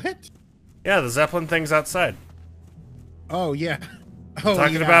 Wait, what? Yeah, the Zeppelin thing's outside. Oh, yeah. Oh,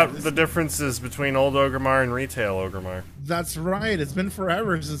 Talking yeah, about this- the differences between old Ogremar and retail Ogremar. That's right. It's been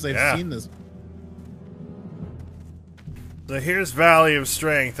forever since I've seen this. So here's Valley of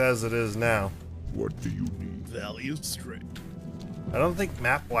Strength as it is now. What do you need? Value straight. I don't think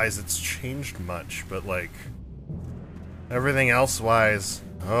map-wise it's changed much, but like everything else-wise,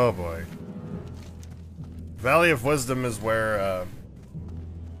 oh boy. Valley of Wisdom is where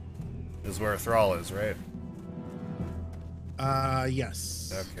Thrall is, right?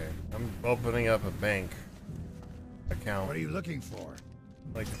 Yes. Okay. I'm opening up a bank account. What are you looking for?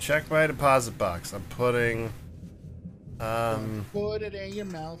 Like to check my deposit box. I'm putting Put it in your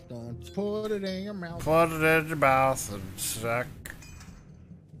mouth. Don't put it in your mouth. put it in your mouth and suck.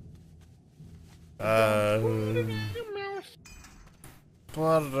 Put it in your mouth.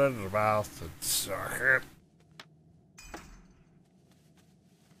 Put it in your mouth and suck it.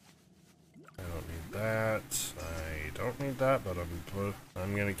 I don't need that. I don't need that, but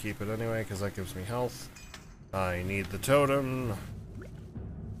I'm gonna keep it anyway because that gives me health. I need the totem.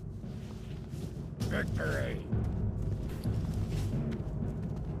 Victory!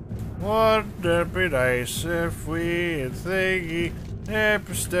 Wouldn't it be nice if we had thingy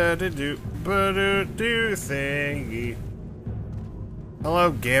instead do thingy?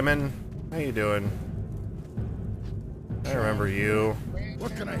 Hello, Gammon. How you doing? I remember you.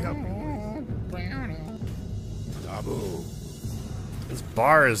 What can I help you with? Taboo. This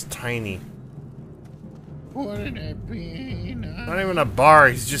bar is tiny. Wouldn't it be nice? Not even a bar,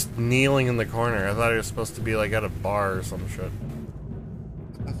 he's just kneeling in the corner. I thought he was supposed to be like at a bar or some shit.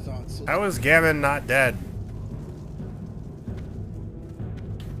 I thought so. How is Gammon not dead?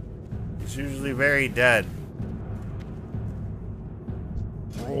 He's usually very dead.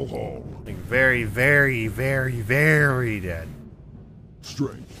 Roll hall. Like very, very, very, very dead.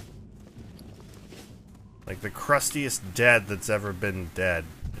 Strength. Like the crustiest dead that's ever been dead.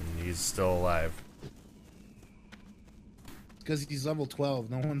 And he's still alive. Because he's level 12.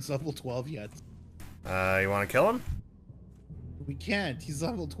 No one's level 12 yet. You wanna kill him? We can't. He's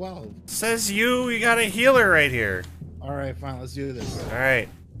level 12. Says you. You got a healer right here. All right, fine. Let's do this. All right.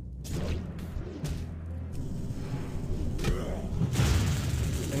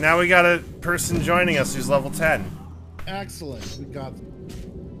 And now we got a person joining us who's level 10. Excellent. We got.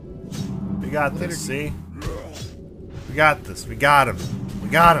 We got this. See? We got this. We got him. We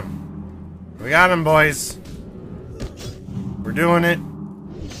got him. We got him, boys. We're doing it.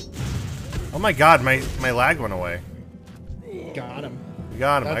 Oh my god, my lag went away. Got him. We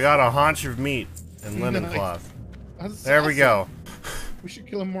got him. I got a haunch of meat and linen Nice. cloth. That's There we awesome. go. We should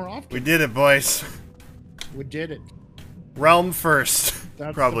kill him more often. We did it, boys. We did it. Realm first.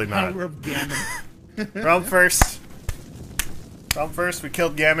 That's Probably the not. power of Gammon. Realm first. Realm first. We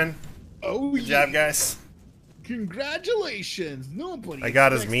killed Gammon. Oh Good yeah. job, guys. Congratulations. Nobody. I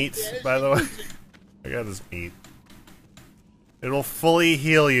got his expects meat, that. by the way. I got his meat. It'll fully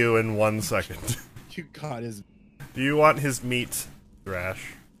heal you in 1 second. You got his. Do you want his meat,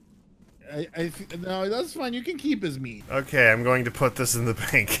 Thrash? No, that's fine. You can keep his meat. Okay, I'm going to put this in the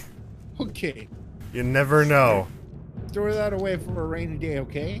bank. Okay. You never know. Store that away for a rainy day,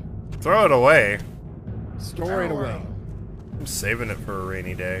 okay? Throw it away. Store it away. I'm saving it for a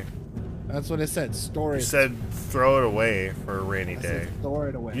rainy day. That's what I said. Store You it. said throw it away for a rainy I day. said store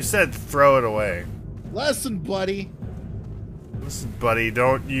it away. You said throw it away. Lesson, buddy. Listen, buddy,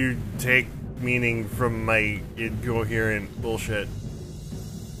 don't you take meaning from my incoherent bullshit.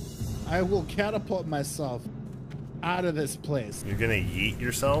 I will catapult myself out of this place. You're gonna yeet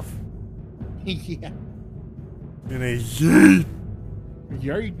yourself? Yeah. You're gonna yeet!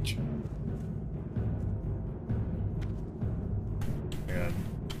 Yeet. God.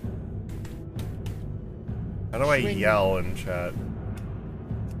 How do I Swing. yell in chat?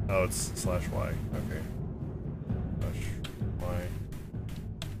 Oh, it's /Y. Okay. /Y.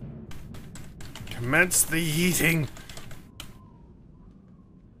 Commence the yeeting!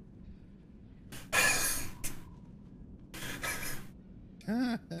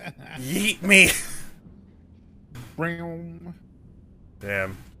 Yeet me! Brown.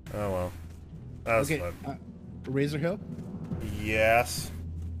 Damn. Oh well. That was Okay. fun. Razor Hill. Yes.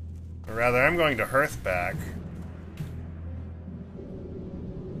 Or rather, I'm going to Hearthback.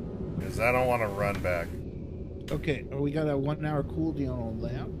 Because I don't want to run back. Okay. We got a 1 hour cooldown on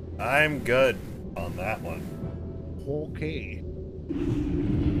that. I'm good on that one. Okay.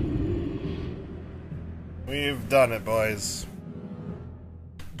 We've done it, boys.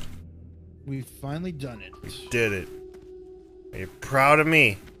 We've finally done it. Did it. Are you proud of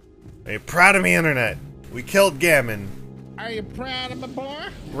me? Are you proud of me, Internet? We killed Gammon. Are you proud of my boy?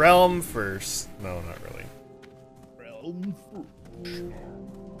 Realm first. No, not really. Realm.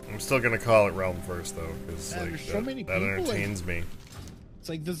 I'm still gonna call it Realm first, though, because Man, like, there's so that, many that people, entertains me. It's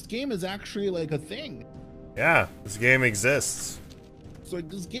like this game is actually like a thing. Yeah, this game exists. It's like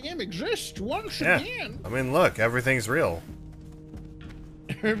this game exists once Yeah. again. I mean, look, everything's real.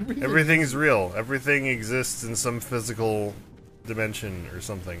 Everything's real. Everything exists in some physical dimension or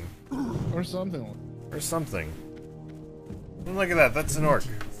something. Or something. Or something. And look at that, that's an orc.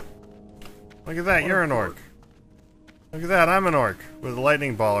 Look at that, you're an orc. Look at that, I'm an orc with a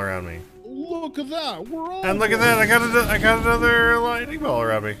lightning ball around me. Look at that. We're all. And look at that, I got another lightning ball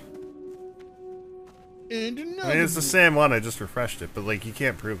around me. And I another. mean, it's the same one, I just refreshed it, but like, you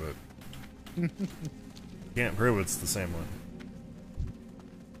can't prove it. You can't prove it's the same one.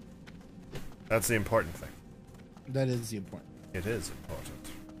 That's the important thing. That is the important. It is important.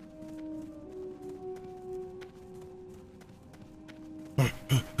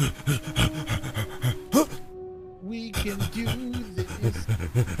 We can do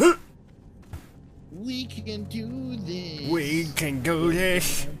this. We can do this. We can go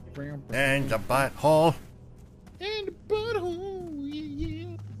this and the butthole. And the butthole,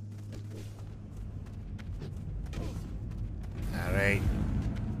 yeah. Alright.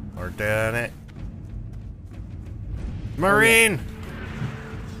 We're doing it. Marine!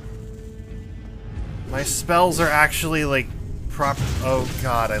 My spells are actually like proper. Oh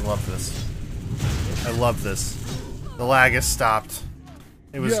god, I love this. I love this. The lag has stopped.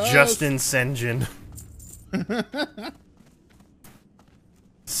 It was Yes. just in Senjin.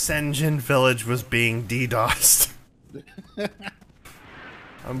 Senjin Village was being DDoSed.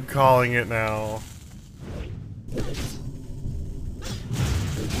 I'm calling it now.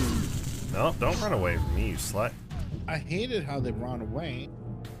 No, don't run away from me, you slut. I hated how they ran away.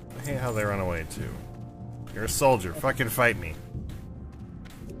 I hate how they run away, too. You're a soldier. Fucking fight me.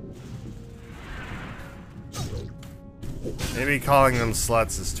 Maybe calling them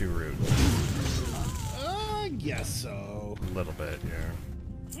sluts is too rude. I guess so. A little bit,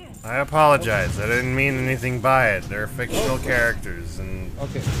 yeah. I apologize. I didn't mean anything by it. They're fictional characters, and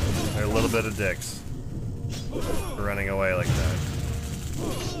Okay. they're a little bit of dicks for running away like that.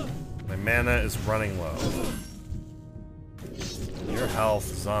 My mana is running low. Your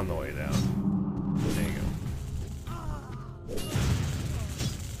health is on the way down. There you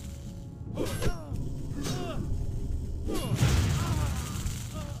go.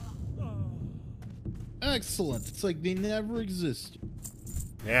 Excellent. It's like they never existed.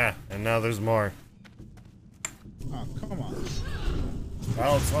 Yeah, and now there's more. Oh, come on.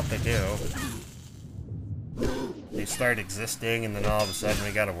 Well, it's what they do. They start existing, and then all of a sudden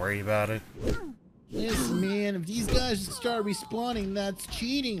we gotta worry about it. Listen, man, if these guys start respawning, that's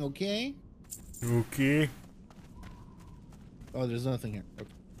cheating, okay? Okay. Oh, there's nothing here. Okay.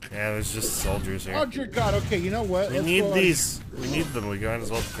 Yeah, there's just soldiers here. Oh, dear God. Okay, you know what? We Let's need go on. these. We need them. We might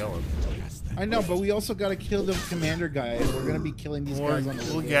as well kill them. I know, but we also gotta kill the commander guy. We're gonna be killing these guys on the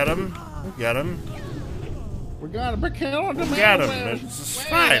We'll way. get them. We'll get them. We're gonna be killing them. We'll get them. It's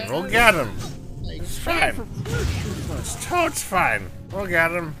fine. We'll get them. It's fine. It's fine. We'll get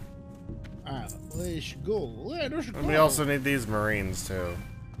them. Alright, let's go. Let us go. And we also need these marines too.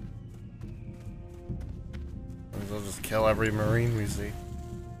 We'll just kill every marine we see.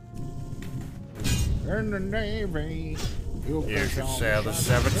 In the Navy. You can sail the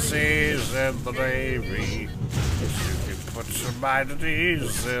 7 seas in the Navy. You can put some mind at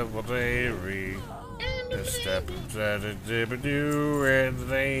ease in the Navy. Just step inside a dibba-doo in the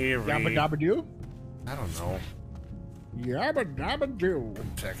Navy. Yabba dabba doo? I don't know. Yabba dabba doo.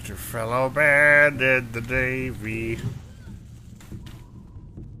 Protect your fellow man in the Navy.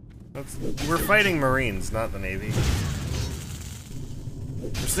 We're fighting Marines, not the Navy.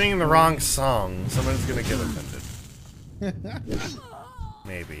 We're singing the wrong song. Someone's gonna get offended.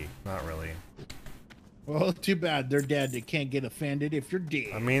 Maybe. Not really. Well, too bad. They're dead. They can't get offended if you're dead.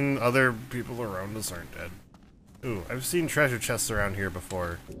 I mean, other people around us aren't dead. Ooh, I've seen treasure chests around here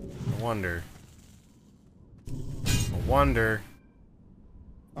before. I wonder.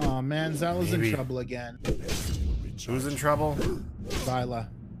 Oh man, Zyla's in Maybe. trouble again. Who's in trouble? Zyla.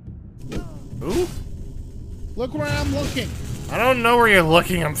 Who? Look where I'm looking. I don't know where you're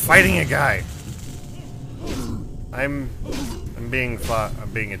looking. I'm fighting a guy. I'm being attacked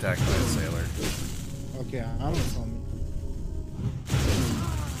by a sailor. Okay, I'm gonna tell me.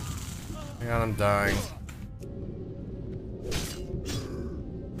 Hang on, I'm dying.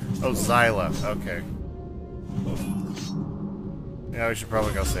 Oh, Zyla. Okay. Yeah, we should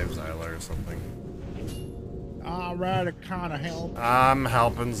probably go save Zyla or something. Alright, it kinda help. I'm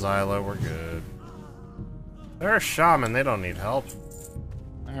helping Zyla. We're good. They're a shaman. They don't need help.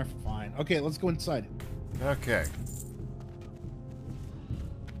 They're fine. Okay, let's go inside. Okay.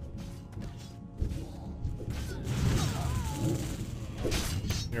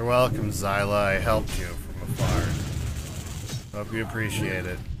 You're welcome, Zyla. I helped you from afar. Hope you appreciate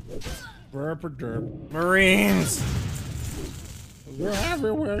it. Burp or derp. Marines! They're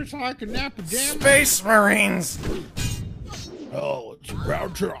everywhere, so I can nap a damn. Space Marines! Oh, it's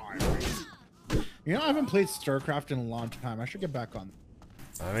about time. You know, I haven't played StarCraft in a long time. I should get back on.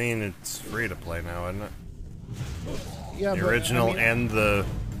 I mean, it's free to play now, isn't it? Yeah, The but, original I mean,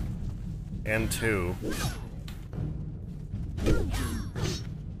 and 2.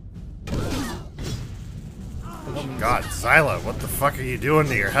 Oh God, Zyla, what the fuck are you doing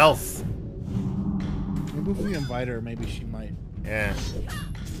to your health? maybe if we invite her, maybe she might. Yeah.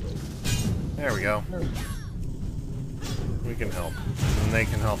 There we go. We can help. And they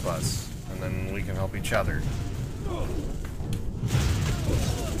can help us. And then we can help each other.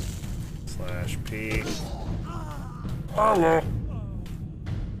 /P. Hello.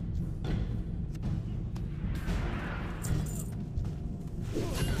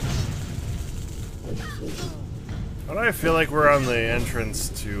 Why do I feel like we're on the entrance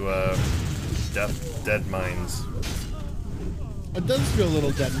to Dead Mines? It does feel a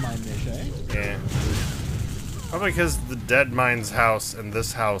little dead mine-ish, eh? Yeah. Probably because the Dead Mines house and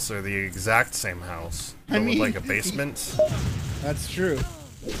this house are the exact same house. I But mean- with like a basement. That's true.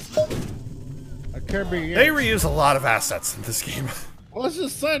 It could be. They reuse a lot of assets in this game. Let's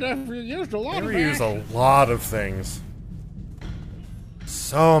just say that we used a They lot of reuse action. a lot of things.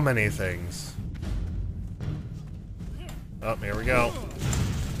 So many things. Oh, here we go.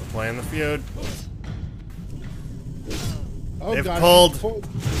 We're playing the feud. Oh, They've God, pulled.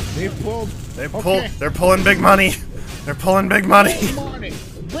 They've pulled. They've Okay. pulled. They're pulling big money. They're pulling big money. Big money.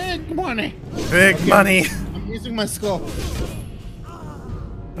 Big money. Big Okay, money. I'm using my skull.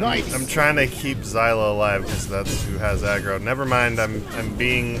 Nice. I'm trying to keep Zyla alive because that's who has aggro. Never mind. I'm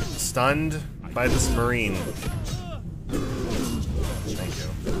being stunned by this marine. Thank you.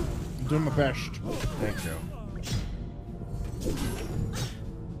 doing my best. Thank you.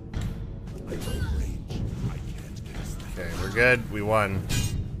 Okay, we're good. We won.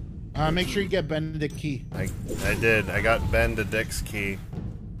 Make sure you get Benedict key. I did. I got Benedict's key.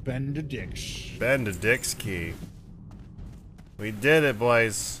 Benedict. Benedict's key. We did it,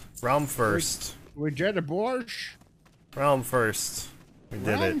 boys. Realm first. We did it, boys. Realm first. We did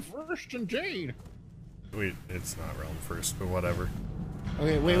Realm it. first, indeed. It's not realm first, but whatever.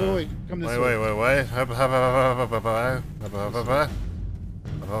 Okay, wait. Come this way. Wait. We're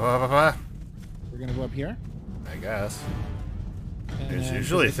gonna go up here. I guess. And There's then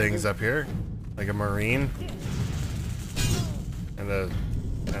usually this way. things up here. Like a marine. And a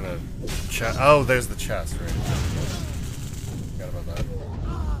chest. Oh, there's the chest, right? Forgot about that.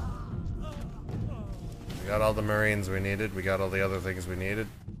 We got all the marines we needed. We got all the other things we needed.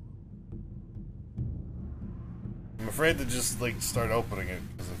 I'm afraid to just, like, start opening it,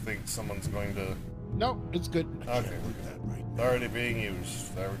 because I think someone's going to... No, it's good. Okay, we're good. It's already being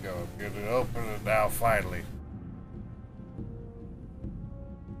used. There we go. We're going to open it now, finally.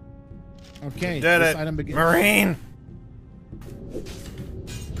 Okay, Did this it! item begins. Marine!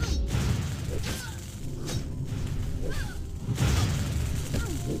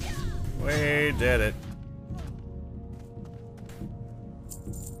 We did it.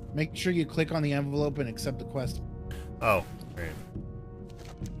 Make sure you click on the envelope and accept the quest. Oh, great.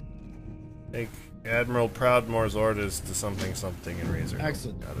 Take Admiral Proudmore's orders to something in Razor.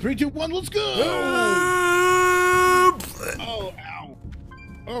 Excellent. Got it. 3, 2, 1, let's go! Oh, ow.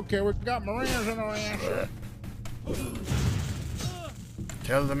 Okay, we've got Marines in our answer.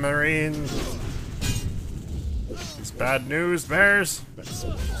 Tell the Marines. It's bad news, bears.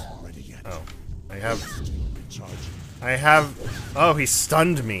 Oh, I have. Oh, he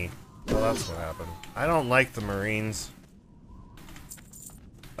stunned me. Well, that's what happened. I don't like the Marines.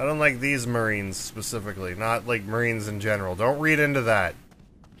 I don't like these Marines specifically, not like Marines in general. Don't read into that.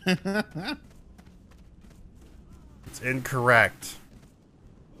 It's incorrect.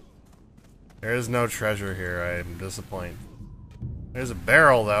 There is no treasure here. I am disappointed. There's a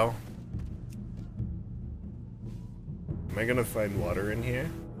barrel, though. Am I gonna find water in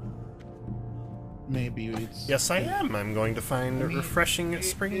here? Maybe it's... Yes, I am. I'm going to find refreshing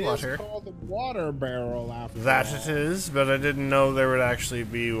spring water. It's called the water barrel after That all. it is, but I didn't know there would actually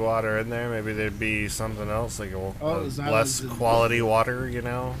be water in there. Maybe there'd be something else, like a less quality water, you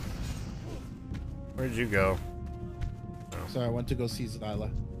know? Where'd you go? So I went to go see Zyla.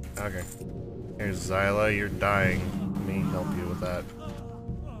 Okay. Here's Zyla, you're dying. Let me help you with that.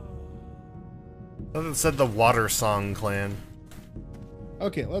 It said the Water Song Clan.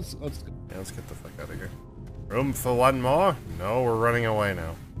 Okay, let's Yeah, let's get the fuck out of here. Room for one more? No, we're running away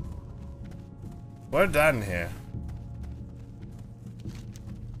now. We're done here.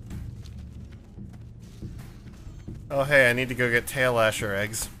 Oh hey, I need to go get tail lasher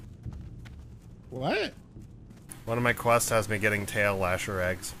eggs. What? One of my quests has me getting tail lasher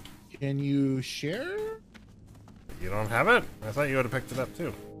eggs. Can you share? You don't have it? I thought you would have picked it up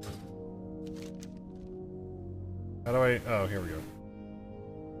too. How do I... Oh, here we go.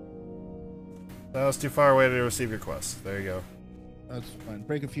 That was too far away to receive your quest. There you go. That's fine.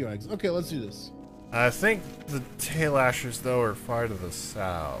 Break a few eggs. Okay, let's do this. I think the tail lashers, though, are far to the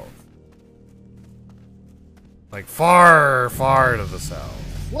south. Like, far, far to the south.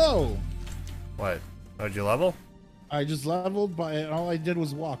 Whoa! What? Oh, did you level? I just leveled, but all I did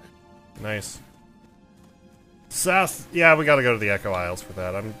was walk. Nice. South... Yeah, we gotta go to the Echo Isles for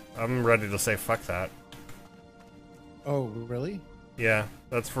that. I'm ready to say fuck that. Oh, really? Yeah,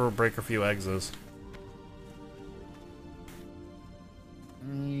 that's for break a few exes.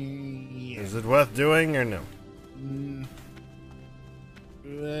 Yeah. Is it worth doing or no?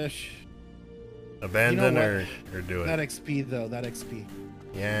 Abandon You know or do it? That XP, though. That XP.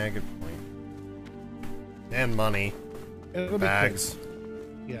 Yeah, good point. And money. It'll be Bags. quick.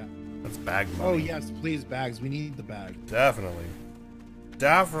 Yeah. That's bag money. Oh, yes, please, bags. We need the bag. Definitely.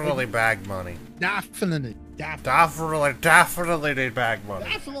 Definitely bag money. Definitely. Definitely need bag money.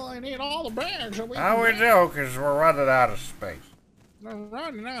 Definitely need all the bags. That we How can we get. do, because we're running out of space. We're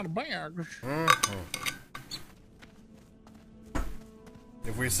running out of bags.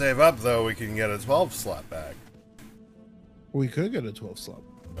 If we save up, though, we can get a 12-slot bag. We could get a 12 slot.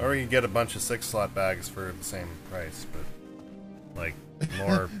 Or we can get a bunch of 6-slot bags for the same price, but... Like,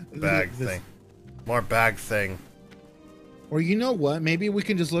 more bag thing. More bag thing. Or you know what? Maybe we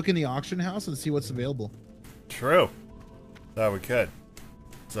can just look in the auction house and see what's available. True. That we could.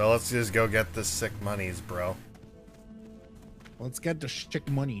 So let's just go get the sick monies, bro. Let's get the stick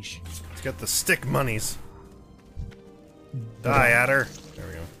monies. Let's get the stick monies. Die at her. There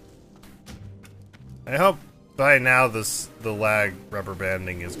we go. I hope by now the lag rubber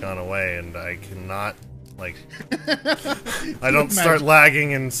banding has gone away and I cannot, like, I don't start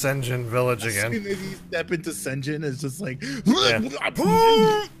lagging in Senjin Village again. As soon as you step into Senjin, it's just like... Yeah.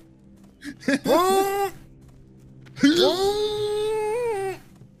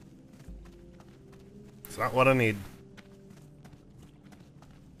 It's not what I need.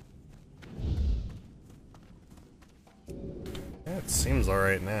 Yeah, it seems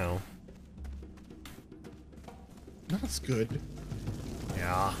alright now. That's good.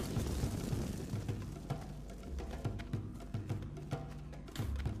 Yeah.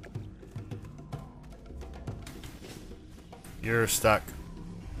 You're stuck.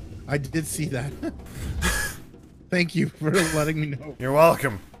 I did see that. Thank you for letting me know. You're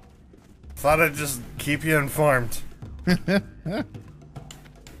welcome. Thought I'd just keep you informed. We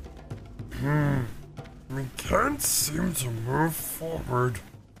can't seem to move forward.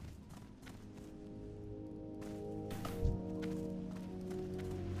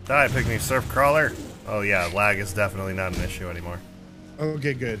 Die, pygmy surf crawler. Oh yeah, lag is definitely not an issue anymore.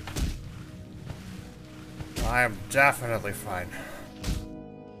 Okay, good. I am definitely fine.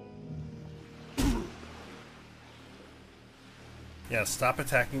 Yeah, stop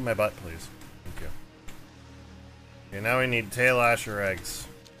attacking my butt, please. Thank you. Okay, now we need tail asher eggs,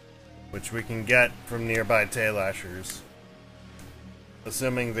 which we can get from nearby tail ashers,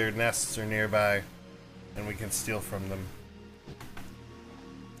 assuming their nests are nearby, and we can steal from them.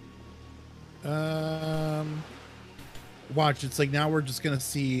 Watch, it's like now we're just gonna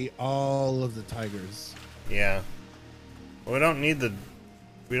see all of the tigers. Yeah. Well, we don't need the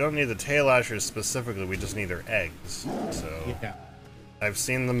tail ashers specifically. We just need their eggs. So Yeah. I've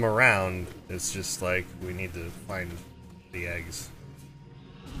seen them around. It's just like we need to find the eggs.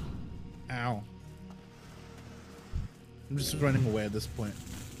 Ow. I'm just running away at this point.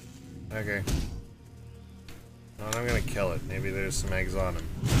 Okay. Well, I'm gonna kill it. Maybe there's some eggs on him.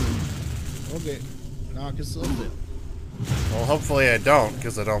 Okay. Knock yourself in. Well, hopefully I don't,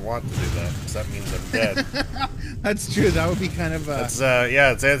 because I don't want to do that. Because that means I'm dead. That's true. That would be kind of It's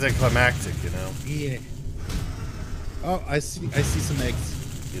yeah, it's anticlimactic, you know. yeah. Oh, I see some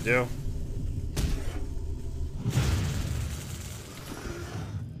eggs. You do?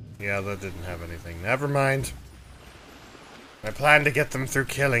 Yeah, that didn't have anything. Never mind. My plan to get them through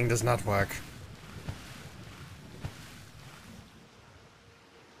killing does not work.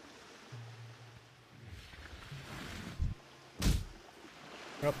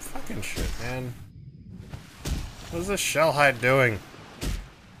 Oh, fucking shit, man. What is this shellhide doing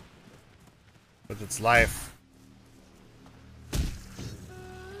with its life?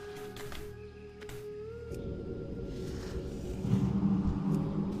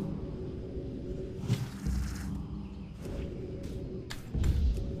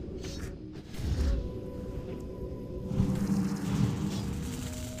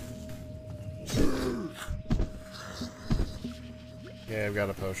 Yeah, I've got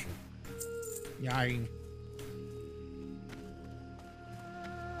a potion. Yay.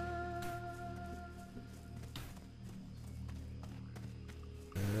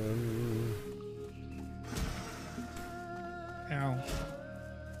 Ow.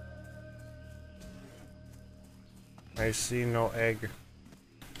 I see no egg.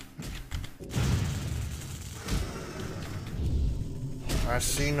 I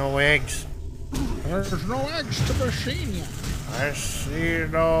see no eggs. There's no eggs to be seen yet. I see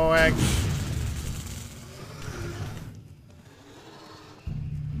no eggs.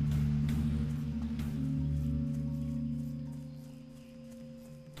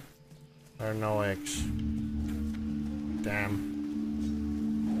 There are no eggs. Damn.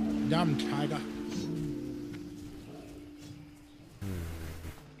 Dumb tiger.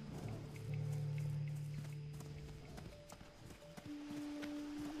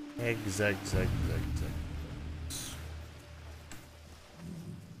 Eggs, eggs, eggs, eggs, eggs.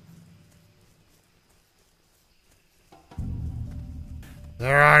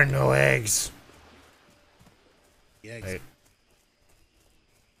 There are no eggs. The eggs. Wait.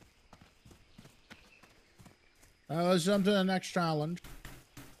 Let's jump to the next island.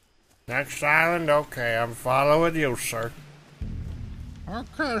 Next island? Okay, I'm following you, sir.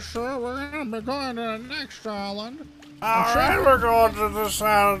 Okay, sir, we're gonna be going to the next island. Alright, we're going to this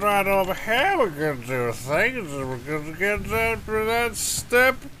island right over here. We're gonna do things, and we're gonna get that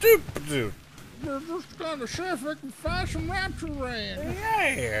step doop. We're just gonna see if we can find some raptor rain.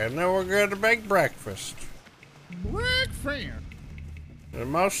 Yeah, and then we're gonna make breakfast. Breakfast. The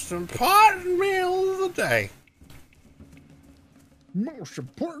most important meal of the day. Most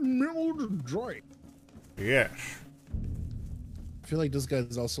important meal of the day. Yes. I feel like this guy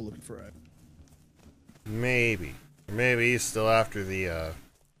is also looking for it. Maybe. Or maybe he's still after the,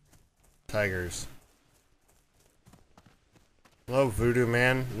 tigers. Hello, Voodoo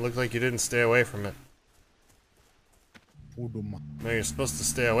Man. It looked like you didn't stay away from it. Voodoo man. No, you're supposed to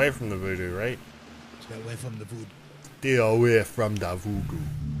stay away from the voodoo, right? Stay away from the voodoo. Stay away from the voodoo.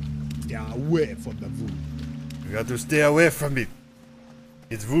 Stay away from the voodoo. You got to stay away from it.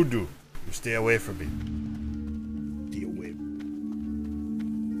 It's voodoo. You stay away from it. Stay away.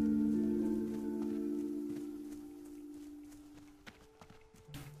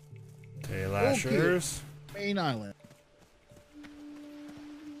 Tail lashers. Main island.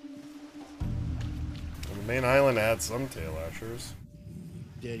 Well, the main island had some tail lashers.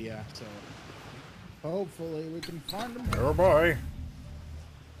 Did yeah. So hopefully we can find them. Oh boy.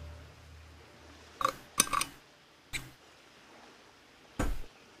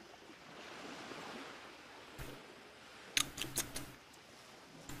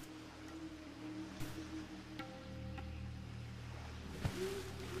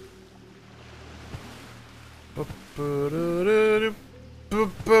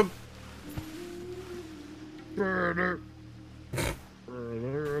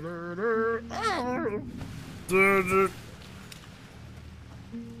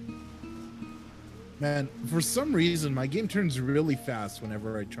 Man, for some reason my game turns really fast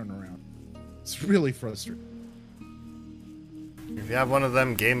whenever I turn around. It's really frustrating. If you have one of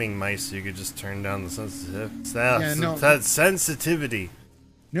them gaming mice, you could just turn down the sensitivity.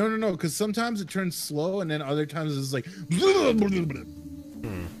 No, because sometimes it turns slow and then other times it's like.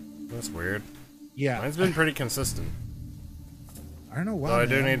 That's weird. Yeah. Mine's been pretty consistent. I don't know why. Though I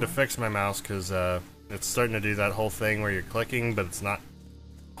do man. need to fix my mouse because it's starting to do that whole thing where you're clicking, but it's not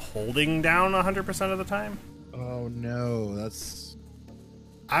holding down 100% of the time. Oh no, that's.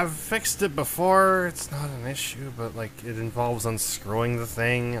 I've fixed it before. It's not an issue, but like it involves unscrewing the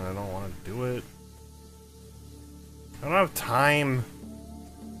thing, and I don't want to do it. I don't have time.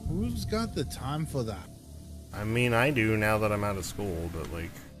 Who's got the time for that? I mean, I do now that I'm out of school, but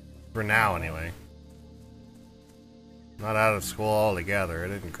like, for now anyway. Not out of school altogether. I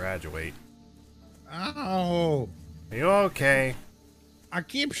didn't graduate. Ow! Are you okay? I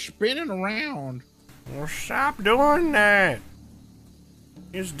keep spinning around. Well, stop doing that.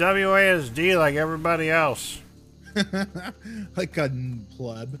 Use WASD like everybody else. Like a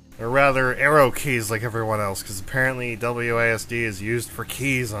pleb. Or rather, arrow keys like everyone else, because apparently WASD is used for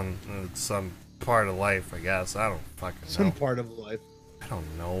keys on some part of life, I guess. I don't fucking know. Some part of life. I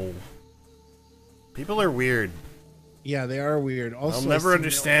don't know. People are weird. Yeah, they are weird. Also, I'll never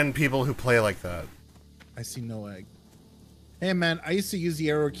understand people who play like that. I see no egg. Hey man, I used to use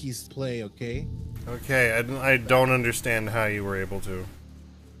the arrow keys to play, okay? Okay, I don't understand how you were able to.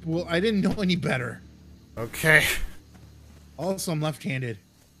 Well, I didn't know any better. Okay. Also, I'm left-handed.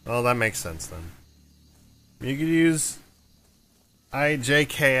 Well, that makes sense then. You could use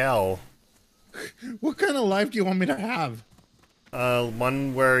IJKL. What kind of life do you want me to have?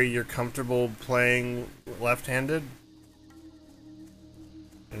 One where you're comfortable playing left-handed.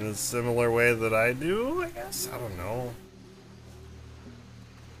 In a similar way that I do, I guess? I don't know.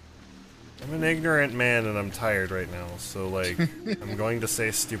 I'm an ignorant man and I'm tired right now, so like, I'm going to say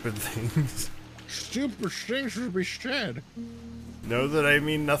stupid things. Stupid things should be said. Know that I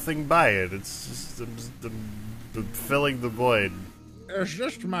mean nothing by it. It's just the filling the void. It's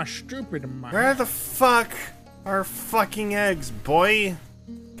just my stupid mind. Where the fuck are fucking eggs, boy?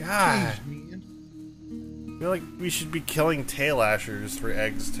 God. Jeez, man. I feel like we should be killing tail lashers for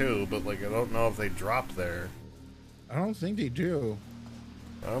eggs too, but like I don't know if they drop there. I don't think they do.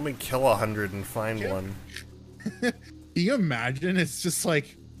 Why don't we kill 100 and find one? Can you imagine? It's just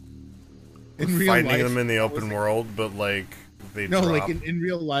like in real Finding life, them in the open world, but like they no, drop. like in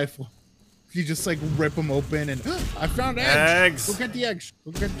real life, you just like rip them open and I found eggs. Eggs! Go get the eggs.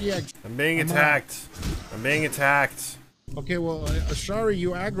 Go get the eggs. I'm being attacked. I'm being attacked. Okay, well, sorry,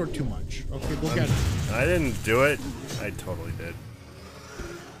 you aggro too much. Okay, go get it. I didn't do it. I totally did.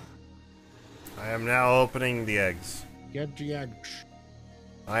 I am now opening the eggs. Get the eggs.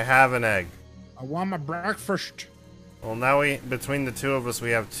 I have an egg. I want my breakfast. Well, now between the two of us, we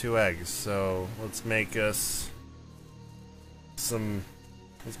have 2 eggs. So let's make us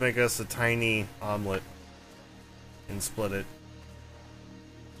a tiny omelet and split it.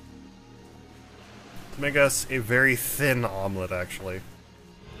 Let's make us a very thin omelet, actually.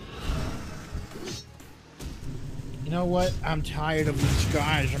 You know what? I'm tired of these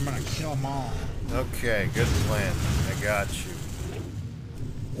guys. I'm gonna kill them all. Okay, good plan. I got you.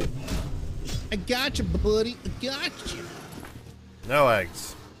 I got you, buddy. I got you. No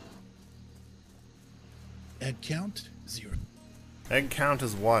eggs. Egg count 0. Egg count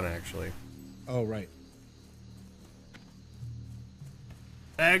is 1, actually. Oh, right.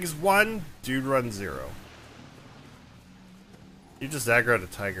 Eggs 1, Doodrun 0. You just aggroed a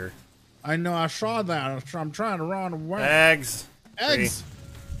tiger. I know, I saw that. So I'm trying to run away. Eggs. Eggs!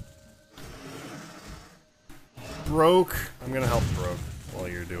 3. Broke. I'm gonna help Broke while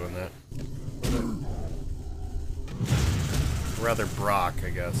you're doing that. Rather Brock,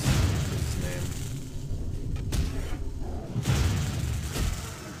 I guess, is his name.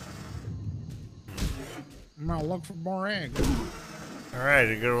 I'm gonna look for more eggs. Alright,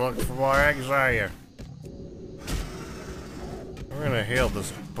 you're gonna look for more eggs, are you? I'm gonna heal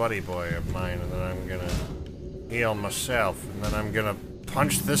this buddy boy of mine, and then I'm gonna heal myself, and then I'm gonna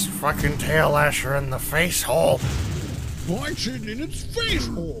punch this fucking tail lasher in the face hole. Punch it in its face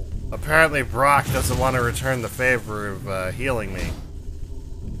hole. Apparently Brock doesn't want to return the favor of healing me.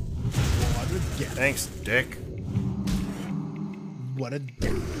 What a dick. Thanks, Dick. What a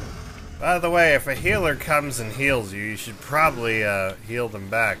dick. By the way, if a healer comes and heals you, you should probably heal them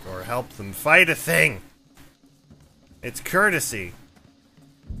back or help them fight a thing. It's courtesy.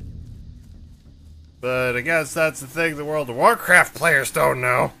 But I guess that's the thing the World of Warcraft players don't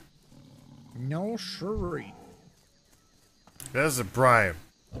know. No siree. This is Brian.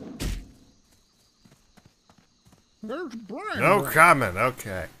 There's Brian. No comment,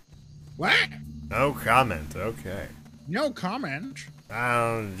 okay. What? No comment, okay. No comment.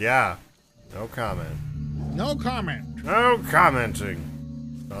 Yeah. No comment. No comment. No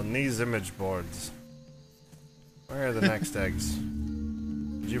commenting on these image boards. Where are the next eggs?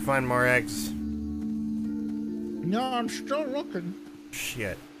 Did you find more eggs? No, I'm still looking.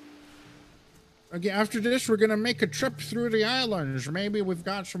 Shit. Okay, after this, we're gonna make a trip through the islands. Maybe we've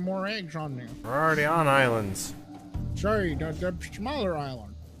got some more eggs on there. We're already on islands. Sorry, the smaller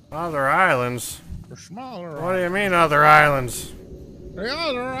island. Other islands? The smaller What do you mean other islands? The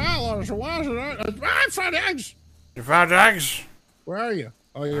other islands. Why is it? I found eggs! You found eggs? Where are you?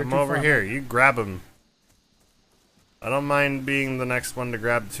 Oh, you're I'm too over far. here. You grab them. I don't mind being the next one to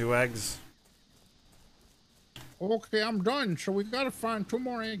grab 2 eggs. Okay, I'm done. So we gotta find 2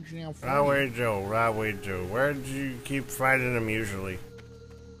 more eggs now. Right Joe. Where did you keep finding them usually?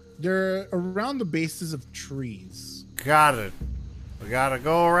 They're around the bases of trees. Got it. We gotta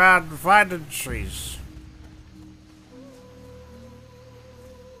go around and find the trees.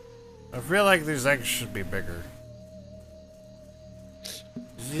 I feel like these eggs should be bigger.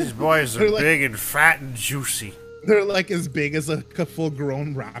 These boys are They're like- big and fat and juicy. They're like as big as a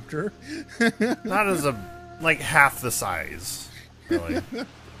full-grown raptor. Not as like half the size, really.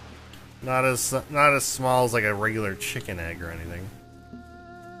 not as small as like a regular chicken egg or anything.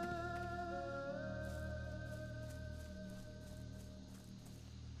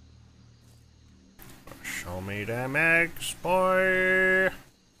 Show me them eggs, boy.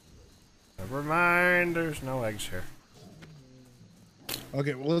 Never mind, there's no eggs here.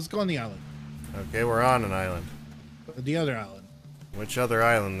 Okay, well, let's go on the island. Okay, we're on an island. The other island. Which other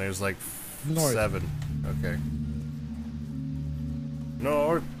island? There's like North. 7. Okay.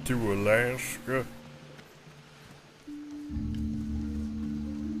 North to Alaska.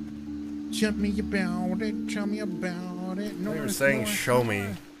 Tell me about it. Tell me about it. They were saying, show me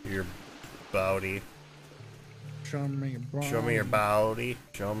your body. Show me your body. Show me your body.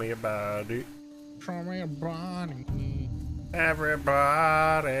 Show me your body. Show me your body.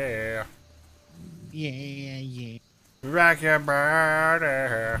 Everybody. Yeah. Rock your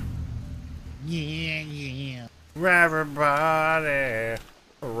body. Yeah. Everybody.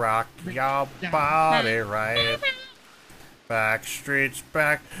 Rock your body right. Back streets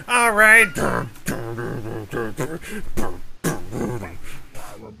back. Alright.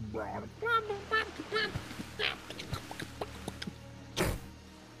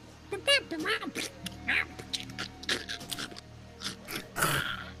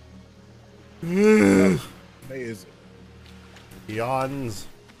 Amazing. Yawns.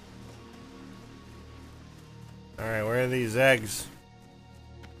 Alright, where are these eggs?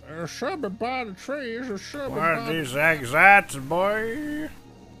 There should be by the trees. There should be Where by are these eggs at, boy?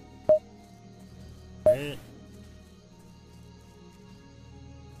 Eh.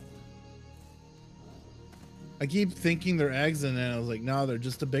 I keep thinking they're eggs, and then I was like, no, they're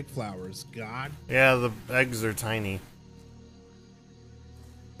just the big flowers. God. Yeah, the eggs are tiny.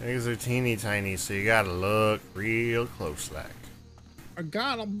 Eggs are teeny tiny, so you gotta look real close like. I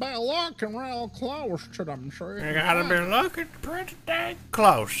gotta be looking real close to them, so You gotta be looking pretty dang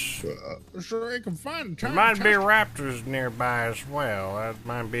close. so you can find There time. might be raptors nearby as well. That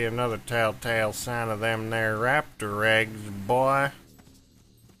might be another telltale sign of them there raptor eggs, boy.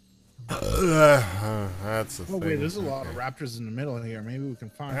 That's the Oh thing. wait, there's a lot of raptors in the middle here. Maybe we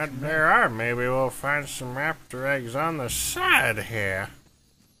can find. some There are. Maybe we'll find some raptor eggs on the side here.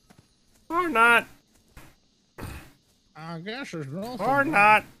 Or not. I guess there's nothing. Or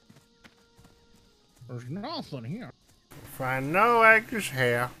not. There's nothing here. Find no eggs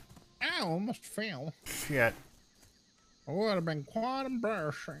here. Ow, almost fell. Shit. It would have been quite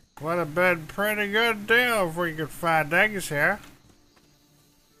embarrassing. Would have been pretty good deal if we could find eggs here.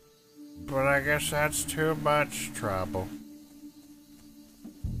 But I guess that's too much trouble.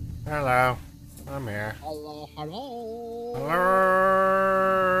 Hello. I'm here. Hello, hello.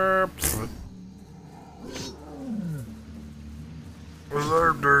 Hello.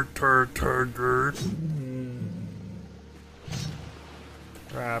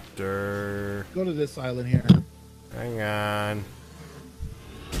 Raptor. Go to this island here. Hang on.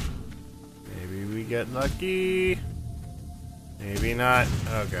 Maybe we get lucky. Maybe not.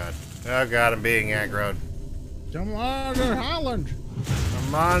 Oh god. Oh god, I'm being aggroed. Come on, the island.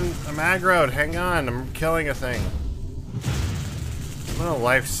 I'm aggroed. Hang on, I'm killing a thing. I'm gonna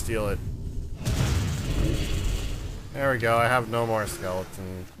life steal it. There we go, I have no more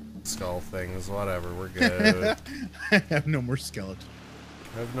skeleton skull things. Whatever, we're good. I have no more skeleton.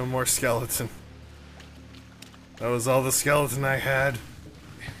 I have no more skeleton. That was all the skeleton I had.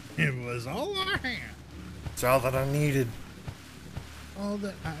 It was all I had. It's all that I needed. All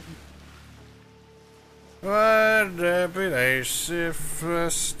that I... Wouldn't it be nice if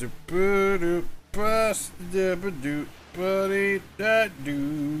us to put up past the do buddy that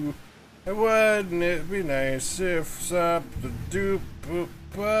do? Wouldn't it be nice if something do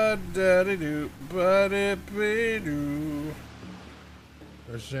but daddy do but it be do?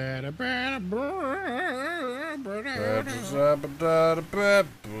 Stab it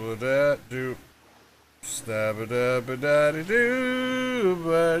up a daddy do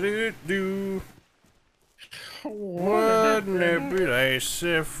but it do. Wouldn't it be nice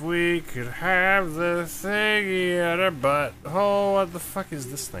if we could have the thingy in our butthole? What the fuck is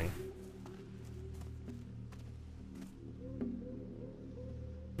this thing?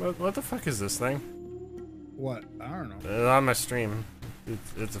 What the fuck is this thing? What? I don't know. It's on my stream.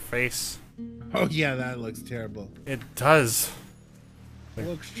 It's a face. Oh yeah, that looks terrible. It does. It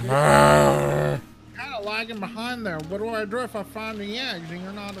looks terrible. Kind of lagging behind there. What do I do if I find the eggs and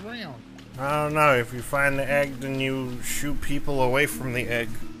you're not around? I don't know. If you find the egg, then you shoot people away from the egg.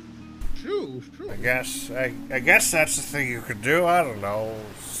 True. I guess that's the thing you could do. I don't know.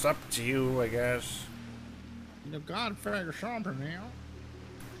 It's up to you, I guess. You gotta figure something out.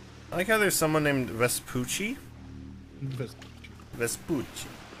 I like how there's someone named Vespucci. Vespucci.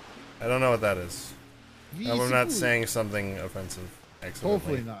 I don't know what that is. I hope I'm not saying something offensive. Accidentally.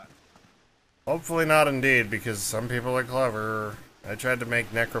 Hopefully not. Hopefully not indeed, because some people are clever. I tried to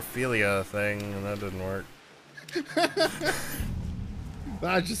make necrophilia a thing, and that didn't work.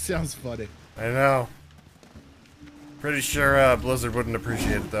 That just sounds funny. I know. Pretty sure Blizzard wouldn't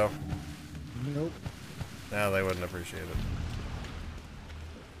appreciate it, though. Nope. No, they wouldn't appreciate it.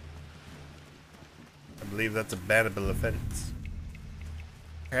 I believe that's a bannable offense.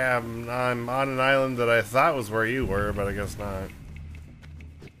 Yeah, I'm on an island that I thought was where you were, but I guess not.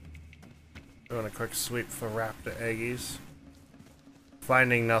 Doing a quick sweep for raptor eggies.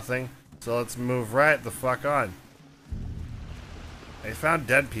 Finding nothing, so let's move right the fuck on. I found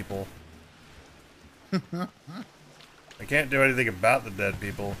dead people. I can't do anything about the dead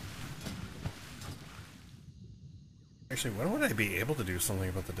people. Actually, when would I be able to do something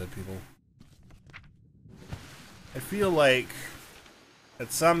about the dead people? I feel like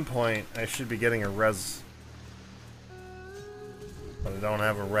at some point I should be getting a res. But I don't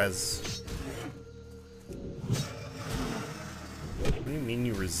have a res. What do you mean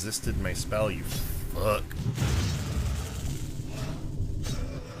you resisted my spell, you fuck?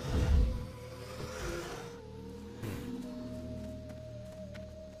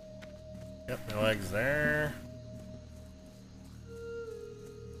 Yep, no eggs there.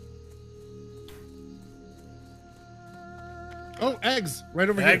 Oh, eggs! Right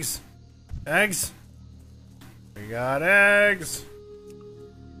over Eggs! Eggs! We got eggs!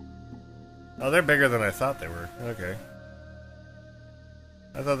 Oh, they're bigger than I thought they were. Okay.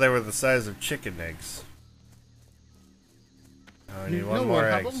 I thought they were the size of chicken eggs. Oh, I need one more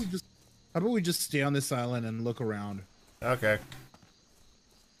egg. How about we just stay on this island and look around? Okay.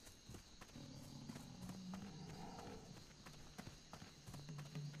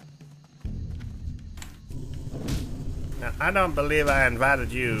 Now, I don't believe I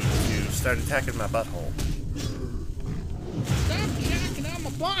invited you to start attacking my butthole. Stop jacking on my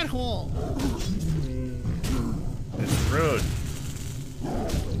butthole! It's rude.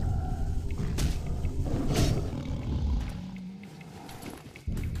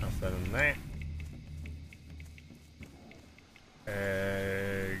 Nothing in there.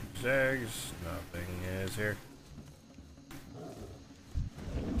 Eggs, eggs, There's nothing is here.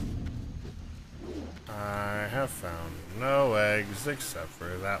 I have found no eggs except for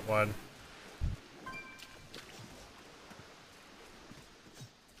that one.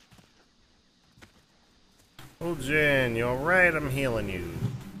 Oh, Jin, you're right, I'm healing you.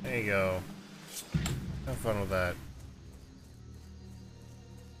 There you go. Have fun with that.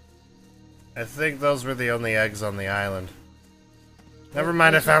 I think those were the only eggs on the island. Never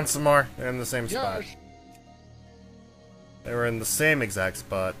mind, I found some more. They're in the same spot. They were in the same exact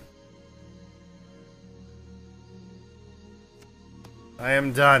spot. I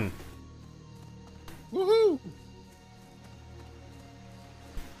am done. Woohoo!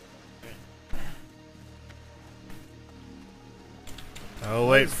 I'll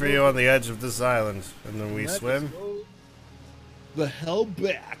wait for you on the edge of this island, and then we Let's swim. go the hell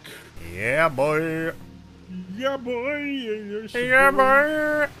back. Yeah, boy. Yeah, boy. Yeah,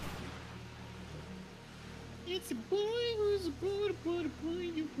 boy. It's a boy who's a boy,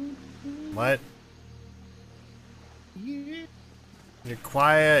 What? Yeah. You're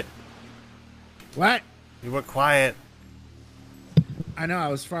quiet. What? You were quiet. I know, I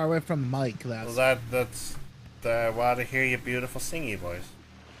was far away from the mic. Well, that's. I want to hear your beautiful singy voice.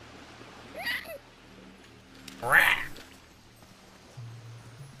 Rah.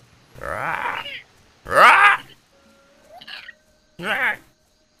 Rah. Rah. Rah.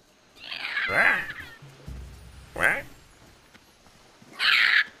 Rah. Rah.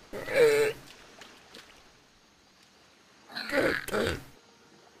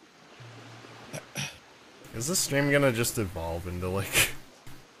 Is this stream gonna just evolve into like...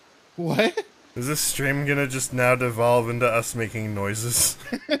 What? Is this stream gonna just now devolve into us making noises?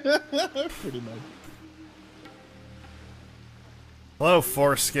 Pretty much. Hello,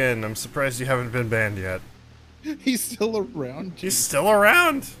 Foreskin. I'm surprised you haven't been banned yet. He's still around. He's still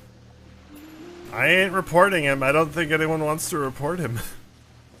around! I ain't reporting him. I don't think anyone wants to report him.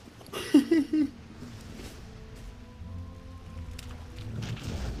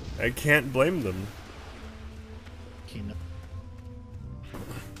 I can't blame them.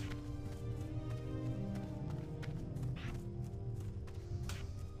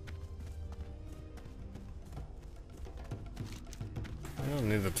 We don't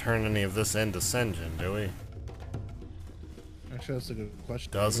need to turn any of this into Senjin, do we? Actually, that's a good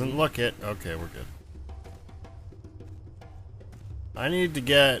question. Doesn't look it. Okay, we're good. I need to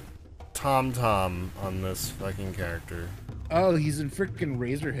get Tom Tom on this fucking character. Oh, he's in freaking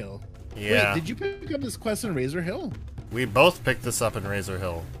Razor Hill. Yeah. Wait, did you pick up this quest in Razor Hill? We both picked this up in Razor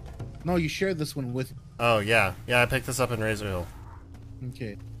Hill. No, you shared this one with... Oh, yeah. Yeah, I picked this up in Razor Hill.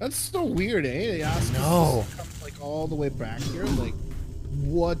 Okay. That's so weird, eh? They asked No. us to come, like, all the way back here. Like,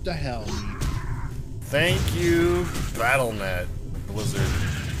 what the hell? Thank you, BattleNet. Blizzard.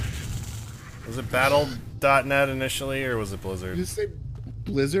 Was it Battle.net initially, or was it Blizzard? Did you say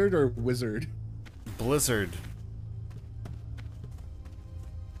Blizzard or Wizard? Blizzard.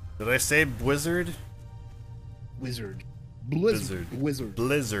 Did I say Blizzard? Wizard. Blizzard. Blizzard. Wizard.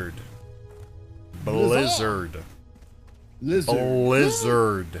 Blizzard. Blizzard. Lizard.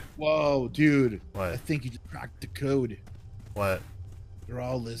 Blizzard. Whoa, dude. What? I think you just cracked the code. What? They're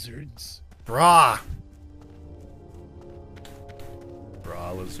all lizards. Brah!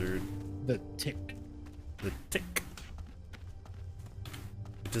 Brah lizard. The tick. The tick.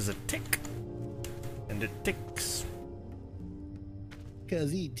 It is a tick. And it ticks.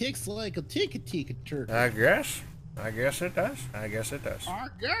 Cause he ticks like a tick-a-tick-a-turk. I guess. I guess it does. I guess it does. I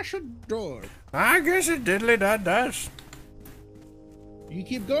guess it does. I guess it diddly does. You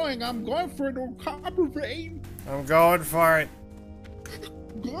keep going, I'm going for an old copper vein. I'm going for it.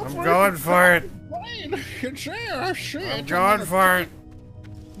 I'm going for it. I'm going for it.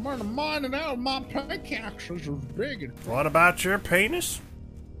 I'm gonna mine it out. My pickaxes are big and What about your penis?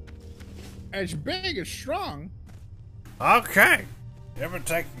 as big as strong. Okay. You ever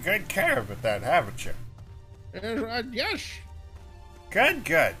taken good care of it then, haven't you? Yes, Good,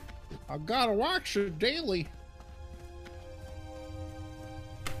 good. I gotta watch it daily.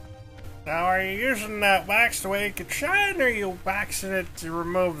 Now, are you using that wax the way it could shine, or are you waxing it to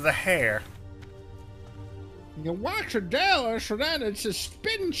remove the hair? You watch it daily so that it's a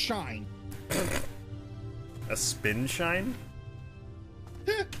spin shine. A spin shine?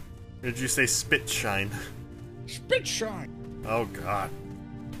 Did you say spit shine? Spit shine. Oh, God.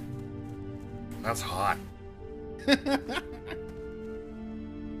 That's hot.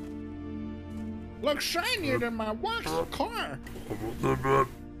 Looks shinier than my wax car.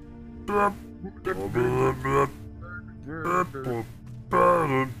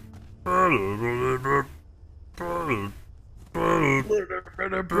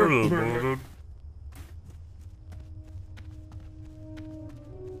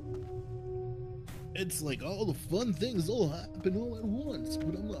 It's like all the fun things all happen all at once,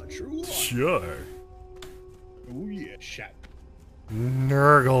 but I'm not sure why. Sure. Oh yeah, shut.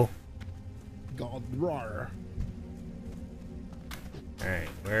 Nurgle. God rawr. Alright,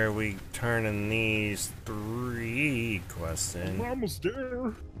 where are we turning these 3 quests in? We're almost there.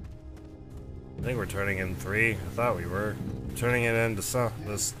 I think we're turning in 3. I thought we were. Turning it into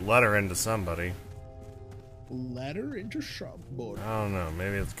this letter into somebody. Letter into somebody. I don't know,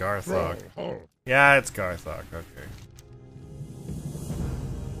 maybe it's Garthok. Oh, Yeah, it's Garthok, okay.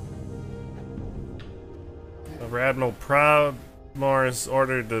 So Admiral Proudmoore is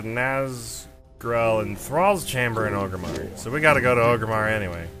ordered to Nazgrel in Thrall's chamber in Orgrimmar. So we gotta go to Orgrimmar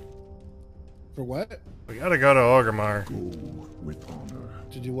anyway. For what? We gotta go to Orgrimmar go with honor.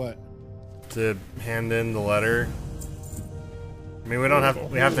 To do what? to hand in the letter. I mean,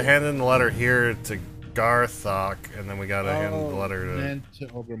 we have to hand in the letter here to Garthok, and then we gotta hand the letter to then to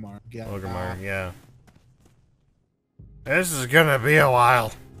Orgrimmar. Yeah. Orgrimmar, yeah. This is gonna be a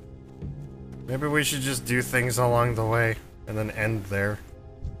while. Maybe we should just do things along the way, and then end there.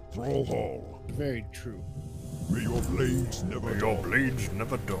 Thrall Hall. Very true. May your blades never dull. blades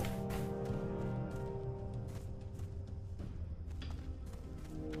never dull.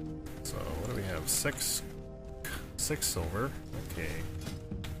 So, what do we have? 6 silver. Okay.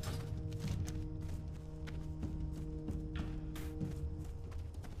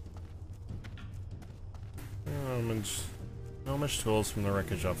 How much tools from the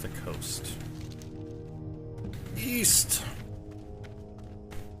wreckage off the coast? East!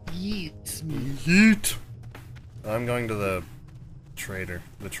 Yeet me. Yeet! I'm going to the trainer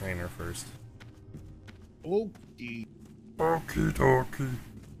first. Okay. Okie dokie.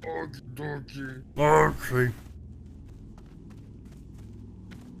 Okie dokie. Okay.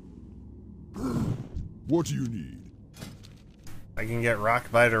 What do you need? I can get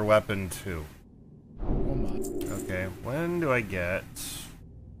Rockbiter weapon too. Oh my. Okay, when do I get...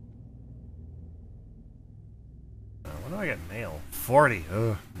 when do I get mail? 40.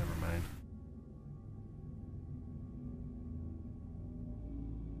 Ugh, never mind.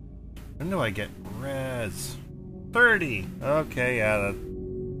 When do I get res? 30. Okay, yeah,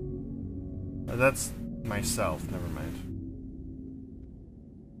 that's myself. Never mind.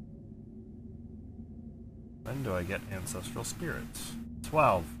 When do I get ancestral spirits?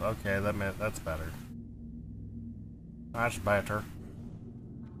 12. Okay, that's better. That's better.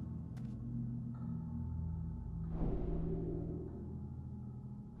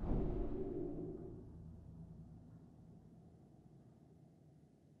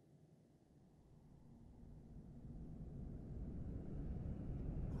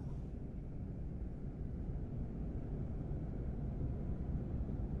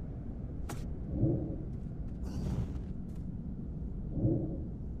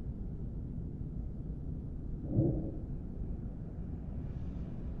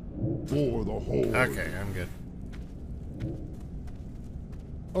 For the whole. Okay, I'm good.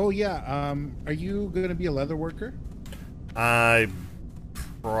 Oh yeah. Are you gonna be a leather worker? I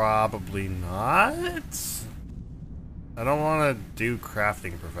probably not. I don't want to do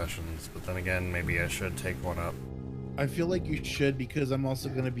crafting professions, but then again, maybe I should take one up. I feel like you should, because I'm also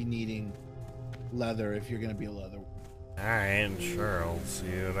gonna be needing leather if you're gonna be a leather worker. Alright, sure, I'll see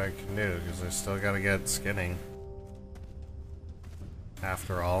what I can do, because I still gotta get skinning.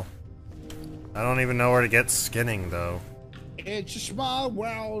 After all. I don't even know where to get skinning, though. It's a small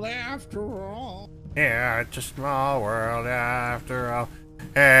world after all. Yeah, it's a small world after all.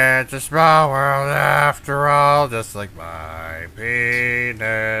 It's a small world after all, just like my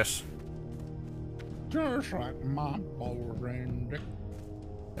penis. Just like my boring dick.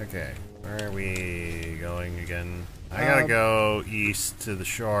 Okay, where are we going again? I gotta go east to the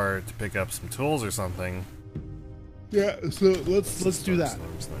shore to pick up some tools or something. Yeah, so let's do that.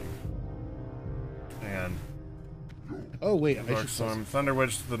 And Oh wait, I Dark should Storm, Thunder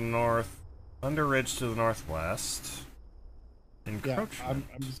Ridge to the north, Thunder Ridge to the northwest. Yeah, Encroachment.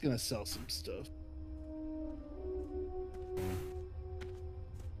 I'm just gonna sell some stuff.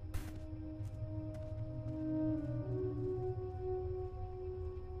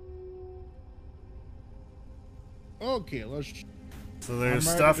 Okay, let's. So there's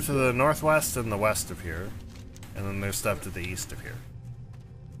I'm stuff ready to the northwest and the west of here, and then there's stuff to the east of here.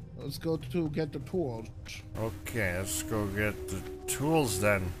 Let's go to get the tools. Okay, let's go get the tools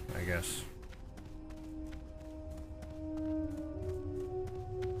then, I guess.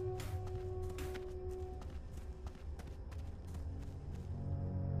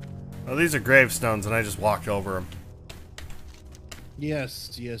 Oh, these are gravestones, and I just walked over them.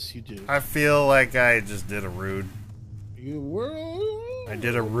 Yes, yes, you do. I feel like I just did a rude. You were. I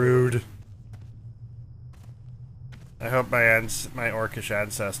did a rude. I hope my orcish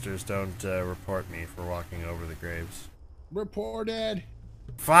ancestors don't report me for walking over the graves. Reported.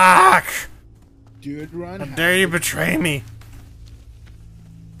 Fuck! Doodrun. How dare you betray me?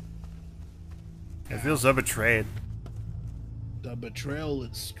 I feel so betrayed. The betrayal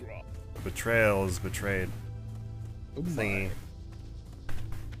is strong. The betrayal is betrayed. Oh Thingy. my.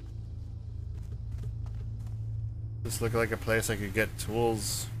 This look like a place I could get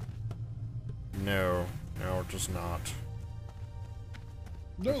tools? No, it does not.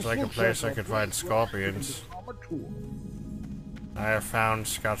 Looks like a place I could find scorpions. I have found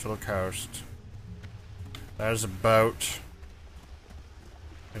Scuttle Coast. There's a boat.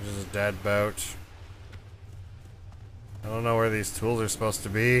 It is a dead boat. I don't know where these tools are supposed to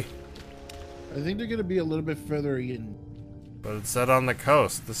be. I think they're gonna be a little bit further in. But it said on the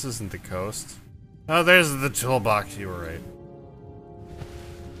coast. This isn't the coast. Oh, there's the toolbox. You were right.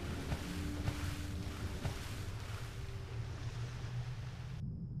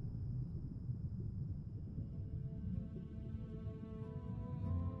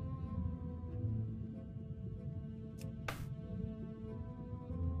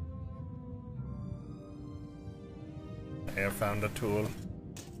 I have found a tool.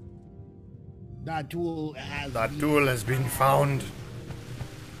 That tool has. That tool has been found.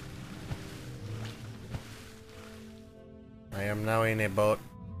 I am now in a boat.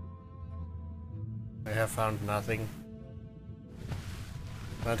 I have found nothing.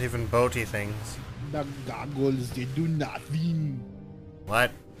 Not even boaty things. The goggles, they do nothing.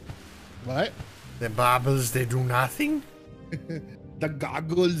 What? What? The baubles, they do nothing? The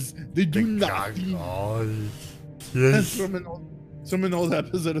goggles, they do nothing. Goggles. That's Yes. from an old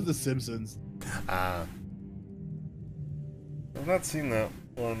episode of The Simpsons. I've not seen that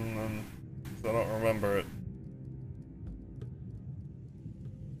one, so I don't remember it.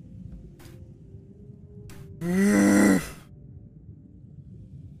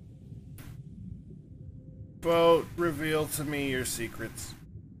 Boat, reveal to me your secrets.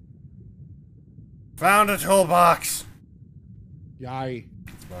 Found a toolbox! Yay.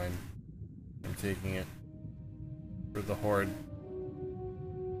 It's mine. I'm taking it. For the horde.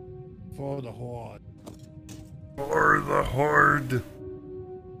 For the horde. For the horde!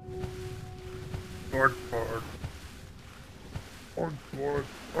 Horde, horde. Horde, horde,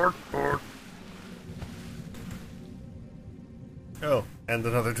 horde, horde. Oh, and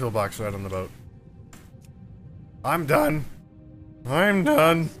another toolbox right on the boat. I'm done. I'm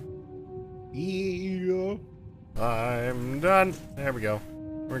done. Yeah. I'm done. There we go.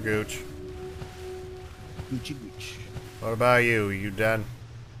 We're gooch. Gucci Gucci. What about you? You done?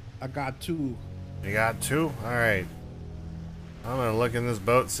 I got two. You got two? Alright. I'm gonna look in this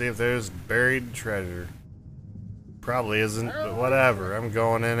boat, see if there's buried treasure. Probably isn't, but whatever. I'm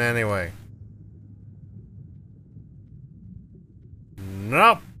going in anyway.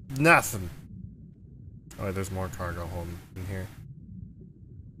 Nope. Nothing. Oh, wait, there's more cargo hold in here.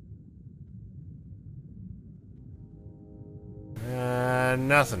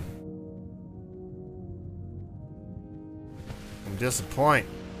 Nothing. I'm disappointed.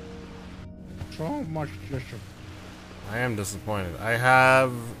 So much disappointment. I am disappointed. I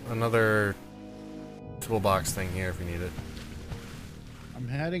have another toolbox thing here if you need it. I'm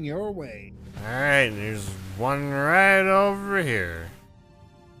heading your way. Alright, there's one right over here.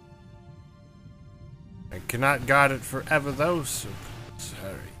 I cannot guard it forever though, so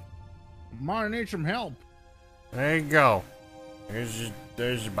sorry. Might need some help. There you go. There's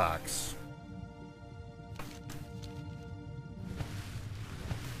your box.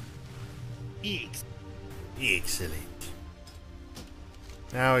 Excellent.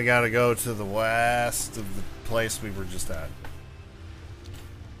 Now we gotta go to the west of the place we were just at.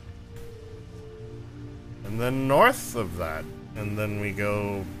 And then north of that. And then we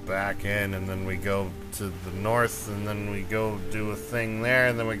go back in, and then we go to the north, and then we go do a thing there,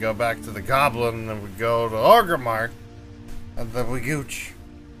 and then we go back to the Goblin, and then we go to Orgrimmar, and then we gooch.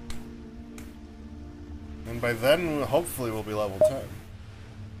 And by then, hopefully, we'll be level 10.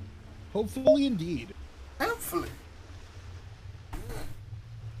 Hopefully, indeed. Hopefully.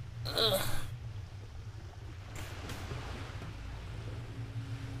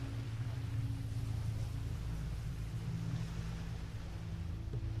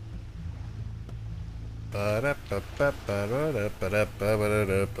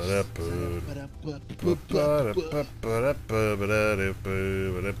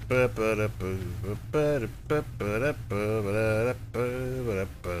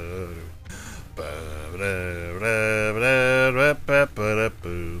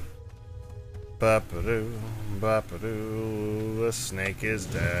 The snake is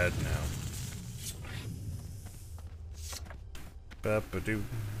dead now. Ba-ba-doo,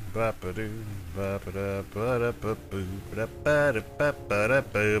 ba-ba-doo, ba-ba-da, ba-da-ba-boo,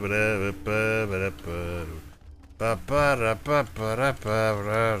 ba-da-ba-da-ba-da-ba-da-ba-da-ba-da-ba-doo.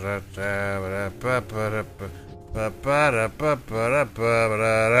 Ba-ba-da-ba-ba-da-ba-da-ba-da-ba-da-ba-da-ba.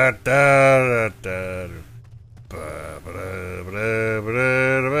 Ba-ba-da-ba-ba-da-ba-da-da-da-da-da.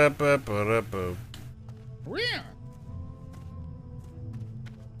 Ba-ba-da-ba-da-ba-da-ba-da-ba. Yeah.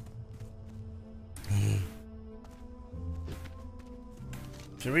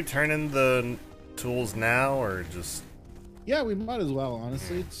 Should we turn in the tools now, or just Yeah, we might as well,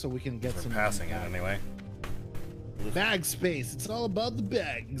 honestly, so we can get we're some passing it anyway? bag space. It's all about the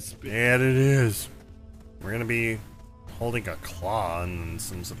bag space. Yeah, it is. We're gonna be holding a claw and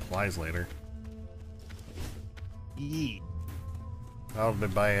some supplies later. Yeah. That'll be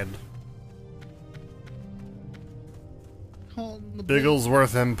bad. On the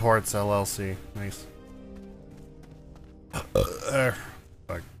Bigglesworth Imports LLC. Nice. Fuck.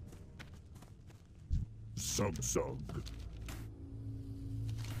 Samsung.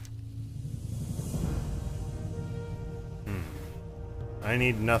 I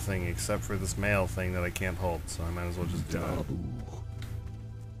need nothing except for this mail thing that I can't hold, so I might as well just do it. Taboo.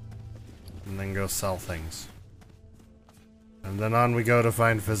 And then go sell things. And then on we go to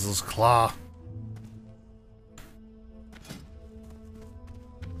find Fizzle's claw.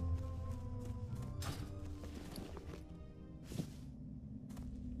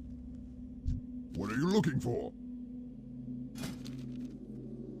 What are you looking for?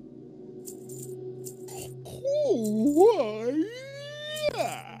 Oh,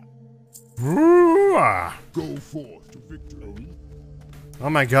 yeah. Ooh-ah. Go forth to victory. Oh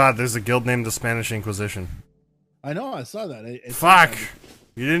my god, there's a guild named the Spanish Inquisition. I know, I saw that. Fuck!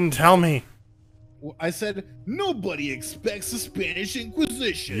 You didn't tell me! I said, nobody expects the Spanish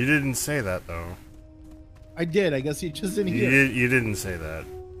Inquisition. You didn't say that, though. I did. I guess you just didn't hear. You didn't say that.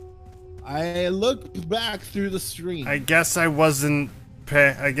 I looked back through the stream. I guess I wasn't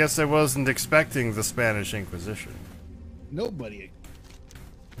expecting the Spanish Inquisition. Nobody.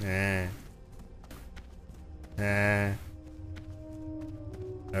 Eh. Eh.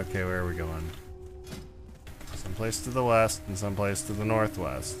 Okay, where are we going? Someplace to the west and someplace to the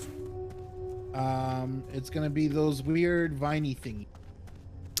northwest. It's gonna be those weird viney thingy.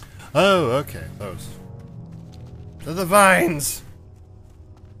 Oh, okay, those. To the vines!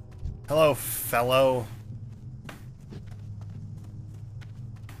 Hello, fellow.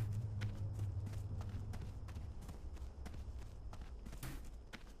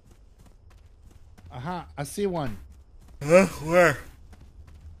 Aha, I see one. Huh? Where?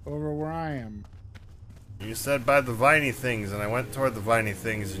 Over where I am. You said by the viney things, and I went toward the viney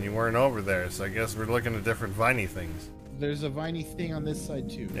things, and you weren't over there, so I guess we're looking at different viney things. There's a viney thing on this side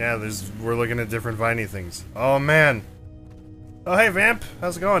too. Yeah, we're looking at different viney things. Oh, man. Oh, hey, Vamp.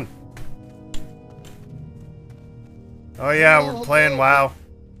 How's it going? Oh, yeah, we're playing WoW.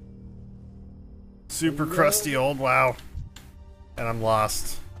 Super crusty old WoW. And I'm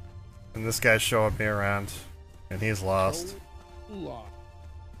lost. And this guy's showing me around. And he's lost. Oh,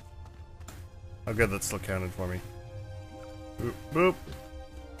 Oh, good, that still counted for me. Boop, boop.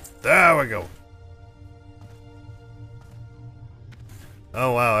 There we go.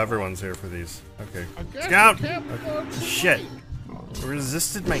 Oh, wow, everyone's here for these. Okay. Scout! Okay. Shit.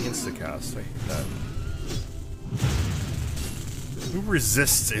 Resisted my instacast. I hate that. Who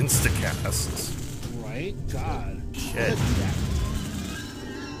resists instacasts? Right? God. Shit.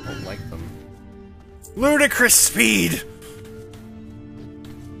 I don't like them. Ludicrous speed!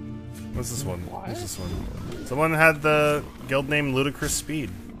 What's this one? What's this one? Someone had the guild name Ludicrous Speed.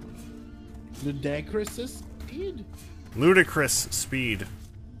 Ludicrous speed? Ludicrous Speed.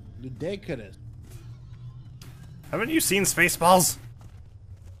 Ludicrous. Haven't you seen Spaceballs?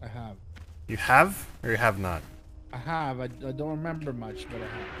 I have. You have? Or you have not? I have. I don't remember much, but I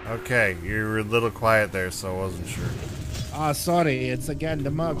have. Okay, you were a little quiet there, so I wasn't sure. Ah, sorry. It's again the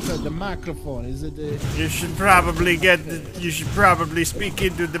microphone. Is it the... You should probably you should probably speak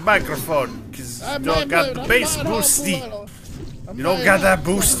into the microphone, because you don't got the bass boosty. You don't got that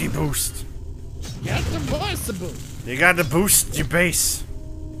boosty boost. Get the voice boost. You got to boost your bass.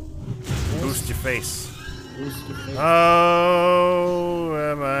 Boost your face. Boost your face. Oh,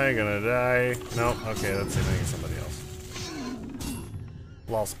 am I gonna die? No, okay, let's see if I can get somebody else.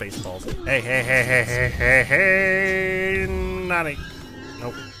 Lol, Spaceballs. Hey, hey, hey, hey, hey, hey, hey, naughty.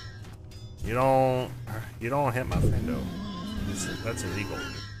 Nope. You don't hit my friendo. That's illegal.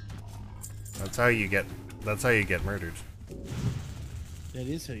 That's how you get murdered. That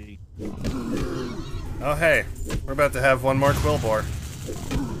is how you. Oh hey, we're about to have one more quill bore.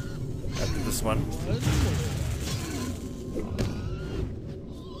 After this one.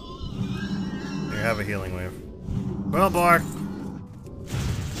 You have a healing wave. Quill bore!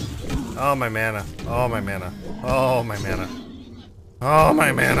 Oh my mana. Oh my mana. Oh my mana. Oh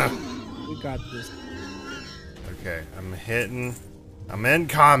my mana. We got this. Okay, I'm in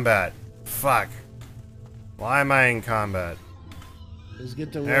combat. Fuck. Why am I in combat? Let's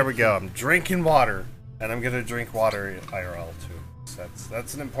get to There we go. I'm drinking water. And I'm gonna drink water IRL too. So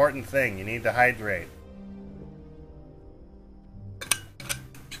that's an important thing. You need to hydrate.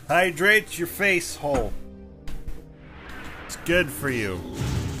 Hydrate your face hole. It's good for you.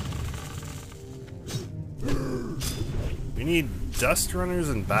 We need dust runners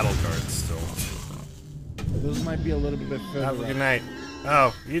and battle guards still. Those might be a little bit further. Have a good night.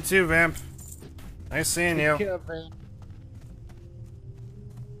 Oh, you too, Vamp. Nice seeing you.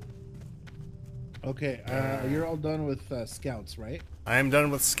 Okay, you're all done with scouts, right? I am done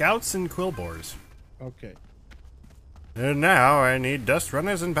with scouts and quillbores. Okay. And now I need dust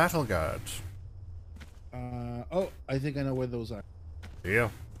runners and battle guards. Oh, I think I know where those are. Yeah.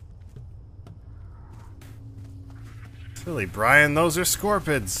 Silly Brian, those are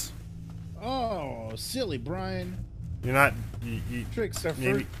scorpids. Oh, silly Brian. You're not. Tricks are for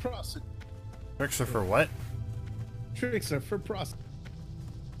maybe- prostitutes. Tricks are for what? Tricks are for prostitutes.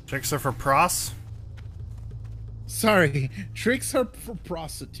 Tricks are for pros? Sorry, tricks are for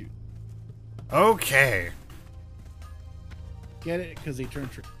prostitute. Okay. Get it? Because they turn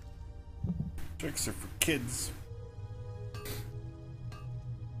trick. Tricks are for kids.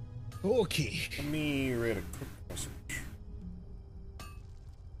 Okay. Let me read a quick message.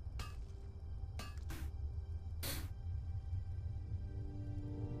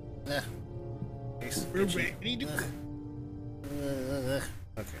 We're ready to go.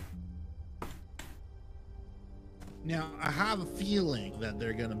 Okay. Now, I have a feeling that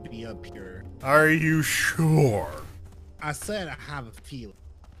they're gonna be up here. Are you sure? I said I have a feeling.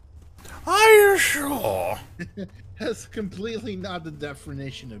 Are you sure? That's completely not the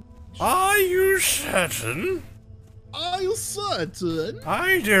definition of. Are you certain? Are you certain?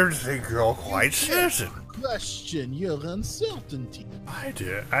 I don't think you're quite certain. Question your uncertainty. I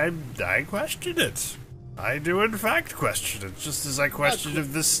do. I question it. I do in fact question it, just as I question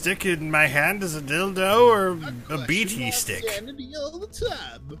if this stick in my hand is a dildo or a BT stick. Sanity all the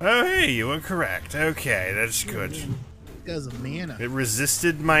time. Oh hey, you were correct. Okay, that's good. Because of mana. It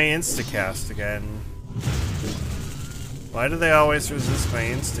resisted my instacast again. Why do they always resist my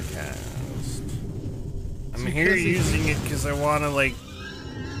instacast? I'm here using it because I want to like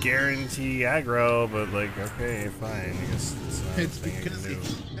guarantee aggro, but like okay, fine. I guess it's not a It's thing I because can do.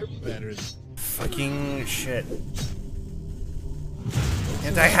 they're better. Fucking shit.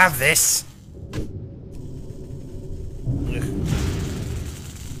 And I have this. Ugh.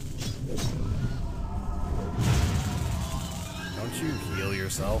 Don't you heal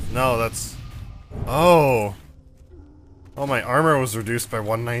yourself? No, that's... Oh! Oh, my armor was reduced by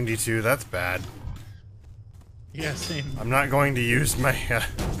 192. That's bad. Yeah, same. I'm not going to use my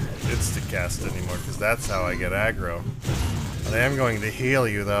Instacast anymore, because that's how I get aggro. But I am going to heal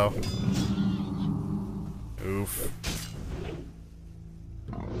you, though. Oof.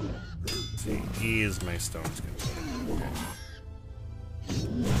 Let's see, E is my stone skin. Okay.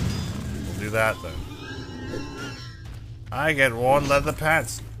 We'll do that then. I get worn leather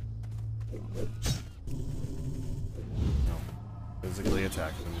pants. No. Physically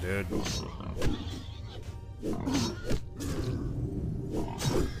attack them, dude.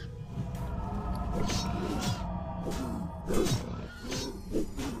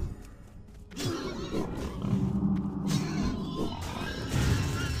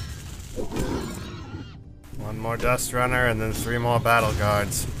 One more dust runner and then 3 more battle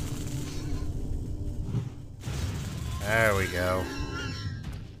guards. There we go.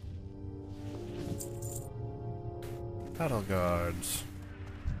 Battle guards.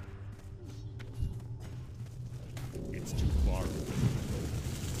 It's too far.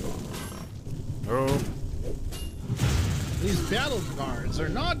 Oh. These battle guards are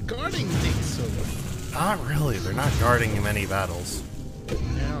not guarding things so well. Not really. They're not guarding many battles.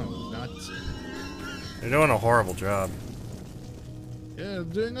 No, not. They're doing a horrible job. Yeah,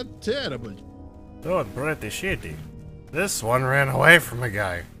 doing a terrible. Doing pretty shitty. This one ran away from a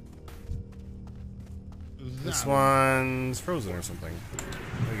guy. This one's frozen or something.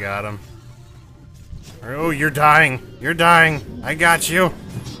 We got him. Oh, you're dying. You're dying. I got you.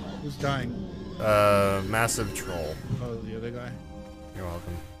 Who's dying? Massive troll. Oh, the other guy. You're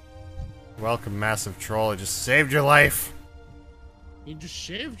welcome. Welcome, massive troll. I just saved your life. You just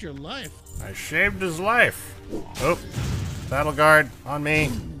shaved your life. I shaved his life. Oh, battle guard on me.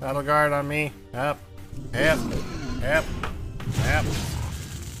 Battle guard on me. Up, up, up, up,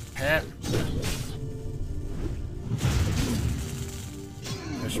 up.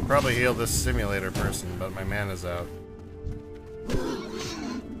 I should probably heal this simulator person, but my mana's out.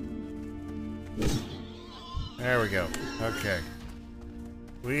 There we go. Okay.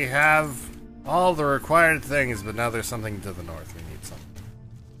 We have all the required things, but now there's something to the north. We need something.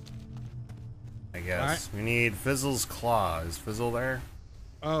 I guess. Right. We need Fizzle's Claw. Is Fizzle there?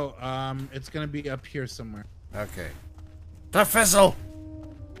 Oh, it's gonna be up here somewhere. Okay. To Fizzle!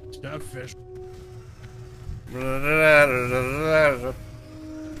 To fish. I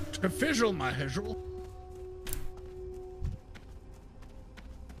To fizzle, my hizzle.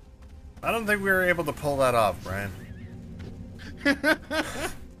 don't think we were able to pull that off, Brian.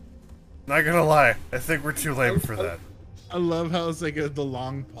 Not gonna lie, I think we're too lame for that. I love how it's like the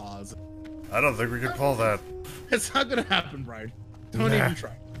long pause. I don't think we can pull that. It's not gonna happen, Brian. Don't even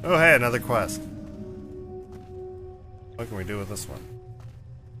try. Oh, hey, another quest. What can we do with this one?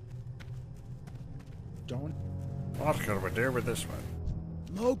 Don't. What can we do with this one?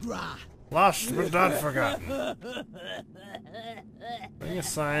 Mogra. Lost but not forgotten. Bring a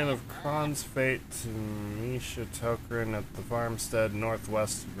sign of Kron's fate to Misha Tokrin at the farmstead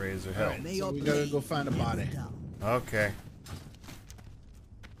northwest of Razor Hill. Alright, so we gotta go find a body. Okay.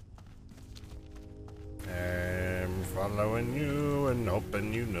 I'm following you and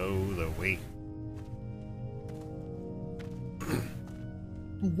hoping you know the way.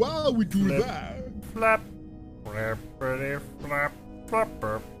 While we do Flip. that, Flap. Flappity flap.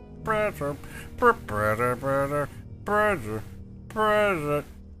 Flapper. Brother. Brother. Brother. Brother. Brother.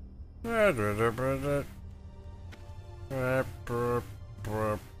 Brother. Brother.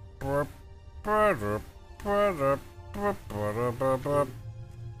 Brother. Brother. Brother. Brother.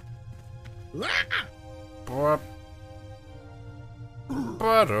 Brother.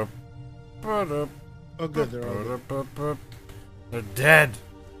 Butter, butter, oh good, they're all good. butter. They're dead.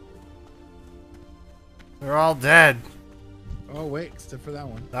 They're all dead. Oh wait, except for that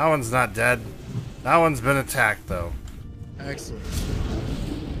one. That one's not dead. That one's been attacked though. Excellent.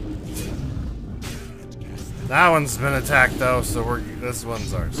 That one's been attacked though, so this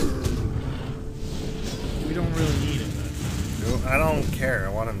one's ours. We don't really need it then. I don't care. I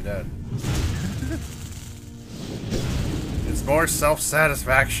want him dead. It's more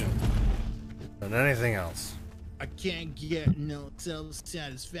self-satisfaction than anything else. I can't get no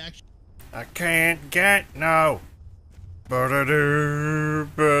self-satisfaction. I can't get no. Ba-da-doo,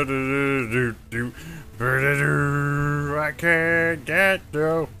 ba-da-doo-doo, ba-da-doo. I can't get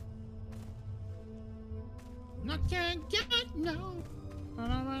no. I can't get no.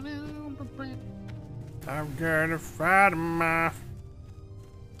 I'm gonna fight 'em off.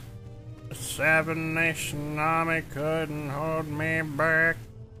 The Seven Nation Army couldn't hold me back.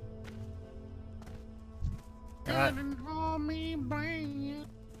 Couldn't hold me back.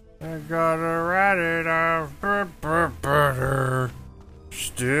 I gotta write it off.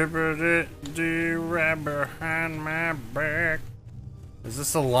 Stupidity right behind my back. Is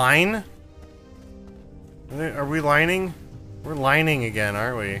this a line? Are we lining? We're lining again,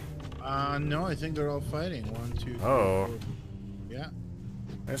 aren't we? No, I think they're all fighting. 1, 2, 3, Oh. 4. Yeah.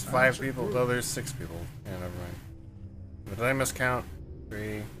 There's 5 people. No, there's 6 people. Yeah, never mind. But did I miscount?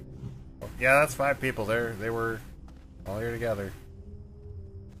 3. 4. Yeah, that's 5 people. They were all here together.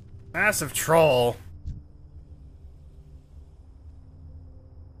 Massive troll.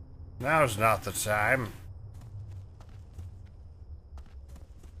 Now's not the time.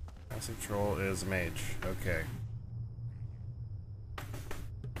 Massive troll is a mage. Okay.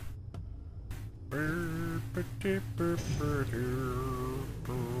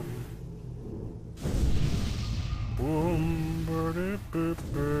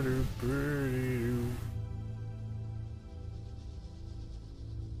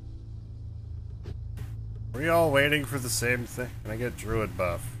 Are we all waiting for the same thing? Can I get druid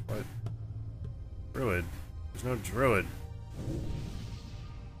buff? What? Druid? There's no druid.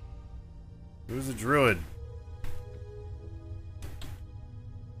 Who's a druid?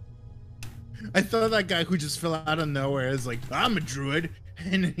 I thought that guy who just fell out of nowhere is like, I'm a druid,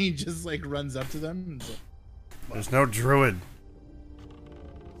 and then he just like runs up to them. And like, There's no druid.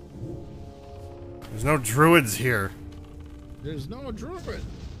 There's no druids here. there's no druid.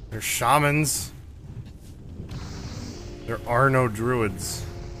 There's shamans. There are no druids.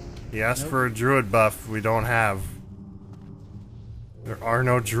 He asked for a druid buff we don't have. There are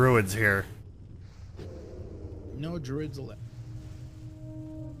no druids here. No druids allowed.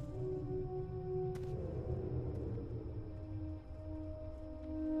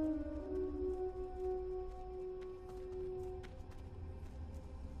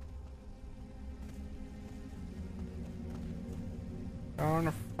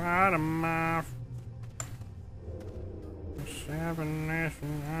 gonna fight 'em off.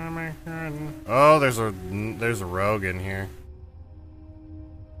 Oh, there's a rogue in here.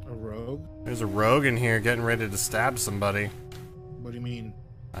 A rogue? There's a rogue in here getting ready to stab somebody. What do you mean?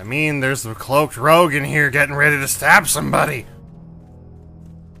 I mean, there's a cloaked rogue in here getting ready to stab somebody.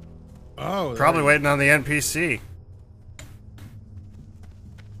 Oh, Probably waiting on the NPC.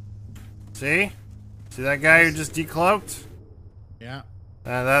 See? See that guy who just decloaked? Yeah.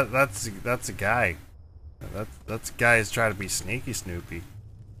 That's a guy. That's a guy who's trying to be sneaky Snoopy.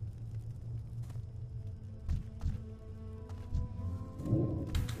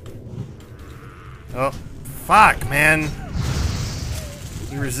 Oh, fuck, man.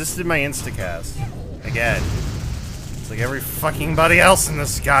 He resisted my instacast. Again. It's like every fucking buddy else in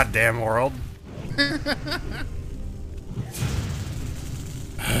this goddamn world.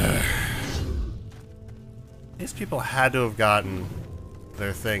 These people had to have gotten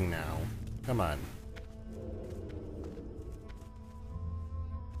their thing now. Come on.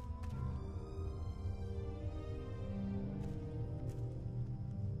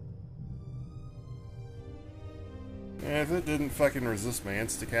 Yeah, if it didn't fucking resist my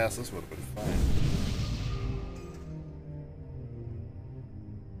instacast, this would have been fine.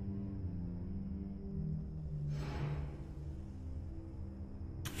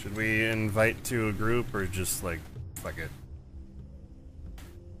 Should we invite to a group or just like, fuck it?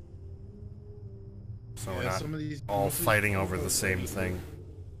 So we're not all fighting over the same thing.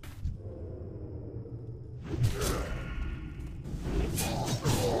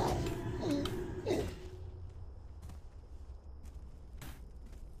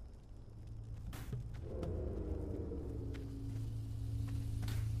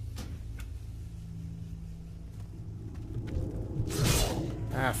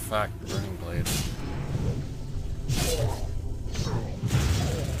 Ah, fuck. Burning blade.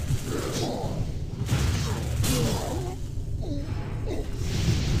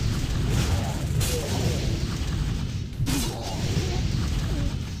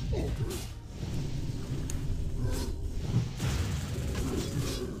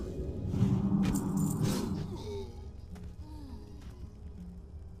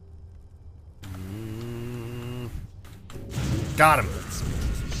 Got him.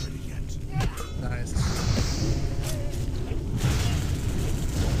 Nice.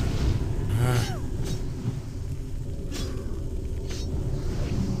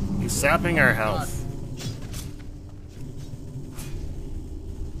 He's sapping our health.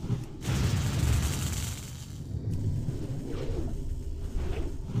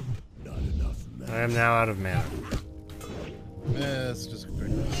 Not enough mana. I am now out of mana. It's just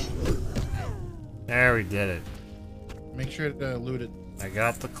great. There, we did it. Make sure to loot it. I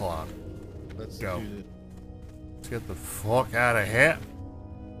got the clock. Let's Go. do it. Let's get the fuck out of here.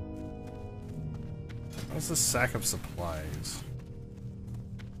 What's the sack of supplies?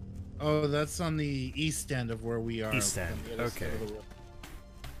 Oh, that's on the east end of where we are. East end, On the other side okay. of the road.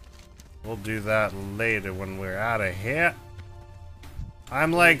 We'll do that later when we're out of here.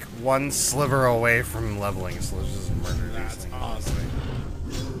 I'm like one sliver away from leveling, so let's just murder these That's things. awesome.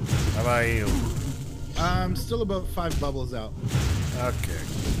 How about you? I'm still about 5 bubbles out. Okay.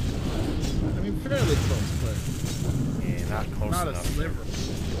 I mean, fairly close, but Yeah, not close not a enough. sliver.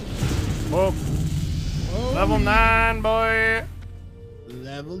 Whoa. Oh, Level 9, boy!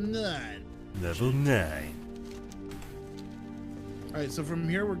 Level 9. Level 9. Alright, so from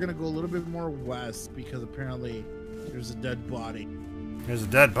here we're gonna go a little bit more west because apparently there's a dead body. There's a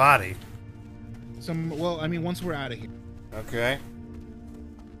dead body. Well, I mean, once we're out of here. Okay.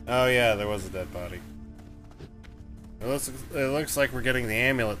 Oh yeah, there was a dead body. It looks like we're getting the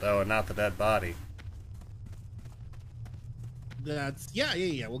amulet though, and not the dead body. That's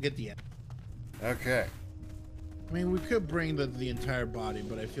yeah. We'll get the end. Okay. I mean, we could bring the entire body,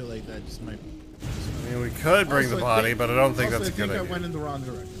 but I feel like that just might. I mean, we could bring Also, the I body, think- but I don't think also, that's a I good think I idea. went in the wrong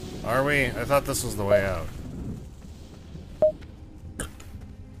direction. Are we? I thought this was the way out.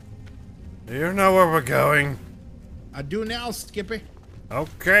 Do you know where we're going? I do now, Skippy.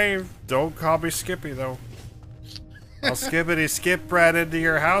 Okay, don't call me Skippy though. I'll skippity skip right into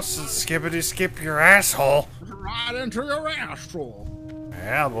your house and skippity skip your asshole. Right into your asshole.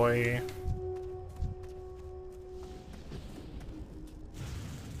 Yeah, boy.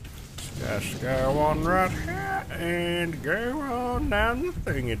 Just go on right here and go on down the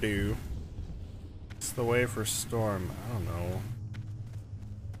thingy do. It's the way for storm. I don't know.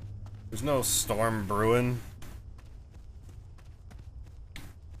 There's no storm brewing.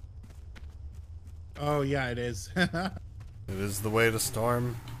 Oh yeah, it is. It is the way to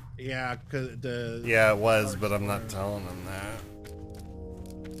storm. Yeah, cause the Yeah, it was, but I'm not telling them that.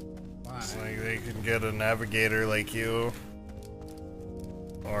 It's like they can get a navigator like you.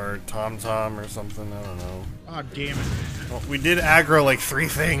 Or TomTom or something, I don't know. Oh, damn it. Well, we did aggro like 3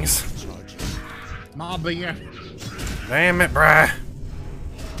 things. Ma, but yeah. Damn it, bruh.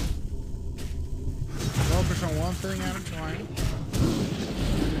 Focus on one thing at a time.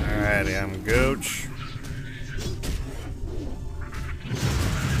 Alrighty, I'm Gooch.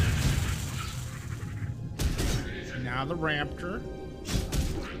 Now the Raptor.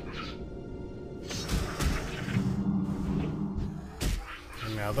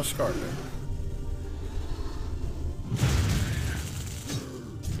 And now the Scarlet.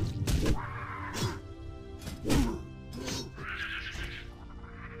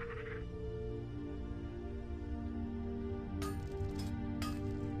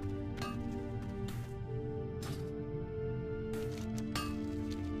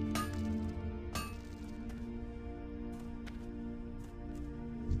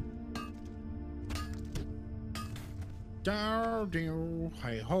 Down,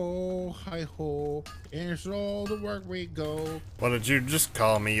 hi ho, it's all the work we go. What did you just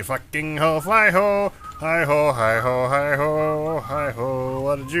call me, you fucking ho, fly ho? Hi ho, hi ho, hi ho, hi ho.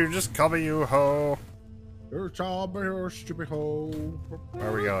 What did you just call me, you ho? It's all but your stupid ho. Where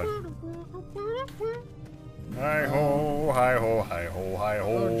are we going? Hi ho, hi ho, hi ho, hi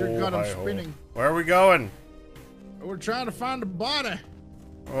ho. Oh, dear God, I'm hi ho. spinning. Where are we going? We're trying to find the body.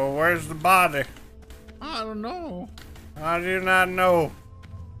 Well, where's the body? I don't know. How do you not know?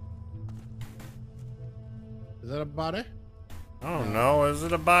 Is that a body? I don't know. Is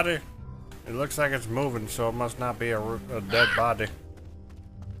it a body? It looks like it's moving, so it must not be a dead body.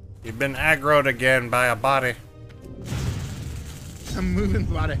 You've been aggroed again by a body. A moving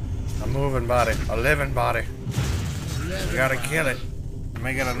body. A moving body. A living body. Living You gotta body. kill it.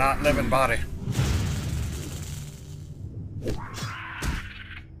 Make it a not living body.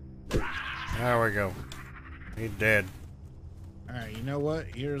 There we go. He dead. Alright, you know what?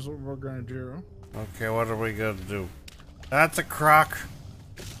 Here's what we're gonna do. Okay, what are we gonna do? That's a croc.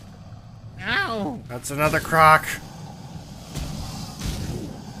 Ow! That's another croc.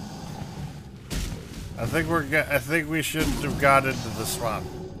 I think we shouldn't have got into the swamp.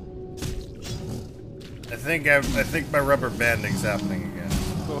 I think my rubber banding's happening again.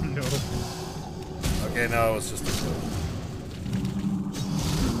 Oh no. Okay, no, it was just a fluke.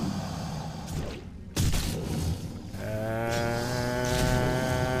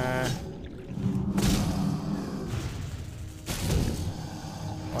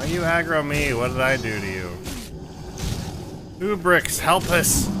 Why you aggro me? What did I do to you? Ubrix, help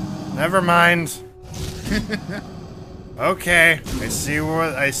us! Never mind. Okay, I see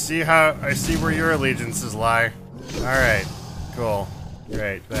where your allegiances lie. All right, cool,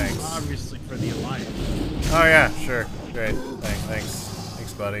 great, thanks. Obviously for the Alliance. Oh yeah, sure, great,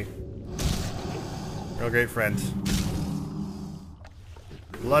 thanks, buddy. Real great friend.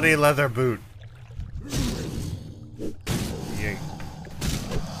 Bloody leather boot. Yay.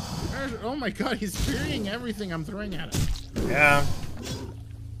 Oh my god, he's parrying everything I'm throwing at him. Yeah.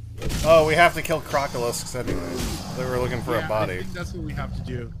 Oh, we have to kill crocolisks anyway. They were looking for a I body. think that's what we have to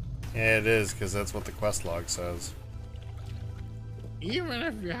do. Yeah, it is, because that's what the quest log says. Even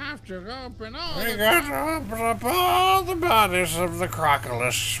if you have to open all We the- got to open up all the bodies of the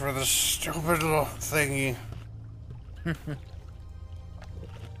crocolisks for the stupid little thingy.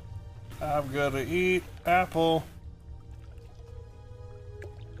 I'm gonna eat apple.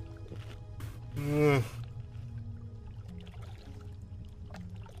 Ugh.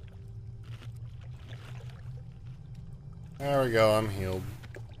 There we go, I'm healed.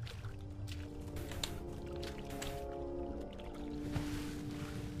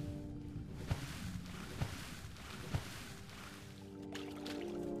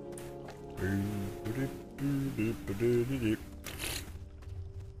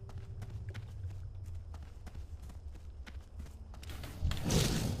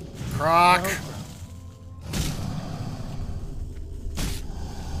 Croc!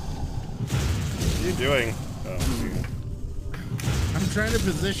 What are you doing? Oh, I'm trying to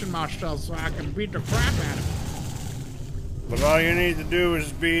position myself so I can beat the crap out of him. but all you need to do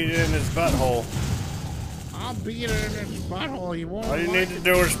is beat it in his butthole. I'll beat it in his butthole. He won't. All you like need to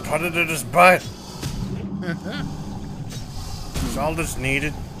do is put it in his butt. That's all that's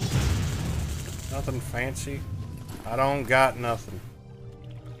needed. Nothing fancy. I don't got nothing.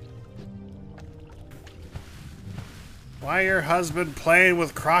 Why your husband playing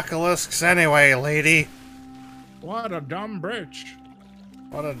with crocolisks anyway, lady? What a dumb bitch.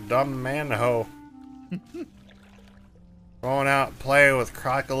 What a dumb man-ho. Going out playing with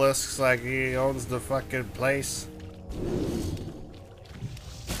crocolisks like he owns the fucking place.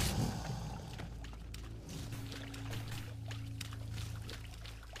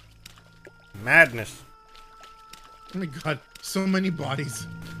 Madness. Oh my god, so many bodies.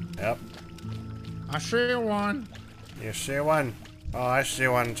 Yep. I see one. You see one? Oh, I see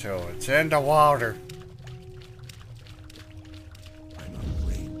one too. It's in the water. I'm out of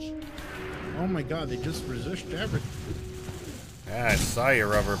range. Oh my god, they just resist everything. Yeah, I saw your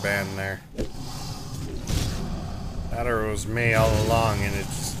rubber band there. That or it was me all along and it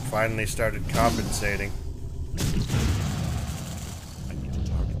just finally started compensating. I need to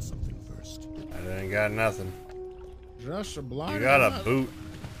target something first. I didn't got nothing. Just a blind. You got a boot.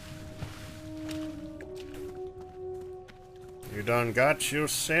 You done got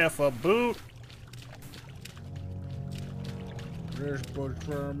yourself a boot. This boat's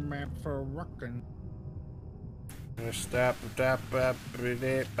for a map for rockin'. Stop, stop, bop, bop,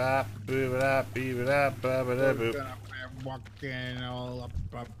 bop, bop, bop, bop, We're gonna be walking all up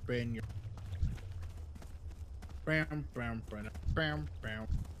in your. Bam, bam, bam, bam, bam.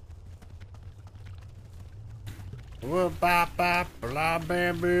 Whoop, bop, bop, blah,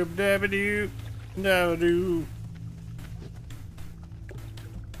 bam, boop, dabba-doo, dabba-doo.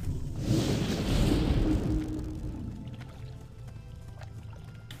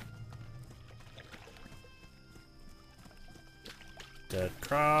 Dead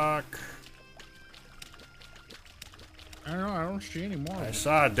croc. I don't know, I don't see any more. I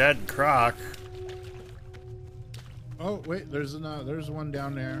saw a dead croc. Oh wait, there's one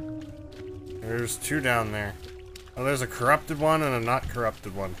down there. There's two down there. Oh, there's a corrupted one and a not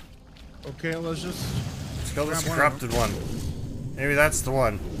corrupted one. Okay, let's Kill this grab corrupted one. Maybe that's the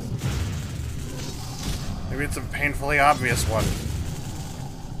one. Maybe it's a painfully obvious one.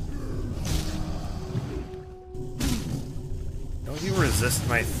 Don't you resist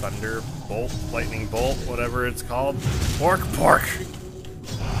my thunder bolt, lightning bolt, whatever it's called? Pork.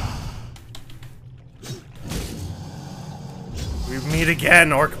 We meet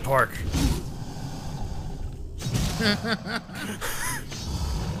again, orc pork. Yeah,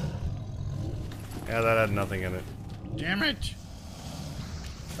 that had nothing in it. Damn it!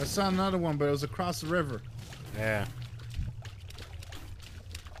 I saw another one, but it was across the river. Yeah.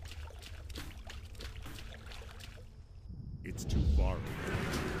 It's too far.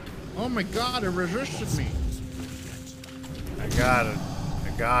 Oh my god, it resisted me. I got it.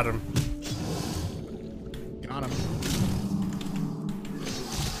 I got him. Got him.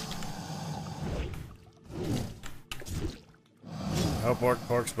 I hope orc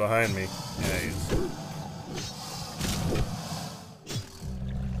pork's behind me. Yeah, he is.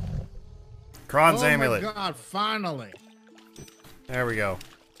 Kron's amulet. Oh my god, finally. There we go.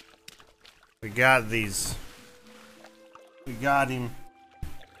 We got these. We got him.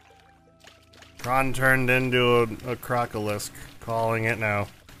 Kron turned into a crocolisk. Calling it now.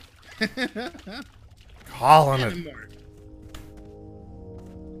 Calling it. Anymore.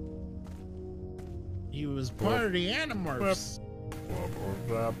 He was part of the Animorphs.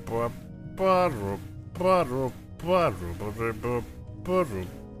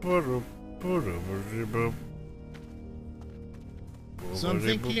 So I'm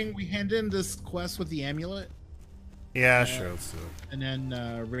thinking we hand in this quest with the amulet. Yeah, sure. Let's do it. And then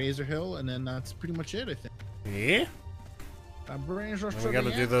Razor Hill, and then that's pretty much it, I think. Yeah? That brings us We to gotta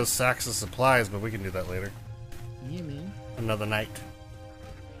the do end. those sacks of supplies, but we can do that later. You mean? Another night.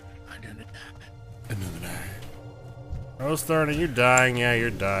 I don't know. Another night. Rose Thorn, are you dying? Yeah,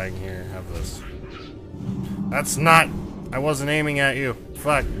 you're dying. Here, have this. That's not... I wasn't aiming at you.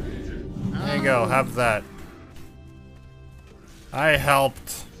 Fuck. There you go, have that. I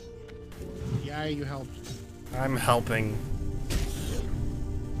helped. Yeah, you helped. I'm helping.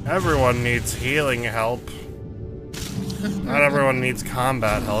 Everyone needs healing help. Not everyone needs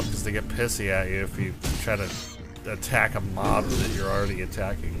combat help because they get pissy at you if you try to attack a mob that you're already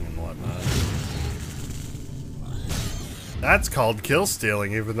attacking and whatnot. That's called kill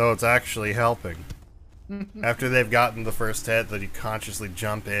stealing, even though it's actually helping. After they've gotten the first hit, that you consciously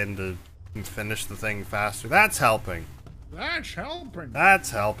jump in to finish the thing faster. That's helping. That's helping. That's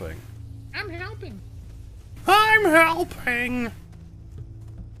helping. I'm helping. I'm helping.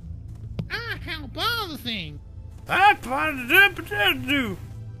 I help all the things. That do.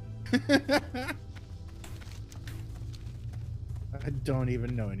 I don't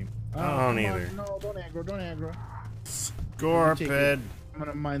even know anymore. I don't come either. on, no, don't aggro, don't aggro. Scorpid. I'm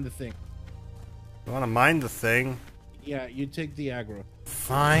gonna mine the thing. You wanna mind the thing? Yeah, you take the aggro.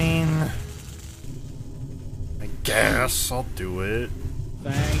 Fine. I guess I'll do it.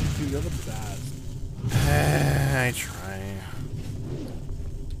 Thank you, you're the best. I try.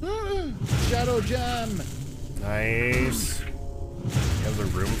 Shadow gem. Nice. You have the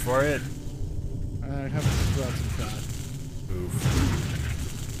room for it? I have to throw out some trash. Oof.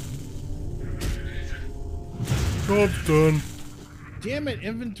 Job's done. Damn it,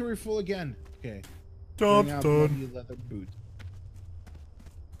 inventory full again. Okay. Job's Bring out done. bloody leather boots.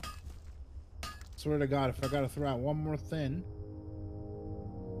 Swear to God, if I gotta throw out one more thing.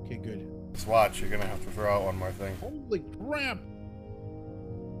 Okay, good. Just watch, you're gonna have to throw out one more thing. Holy crap!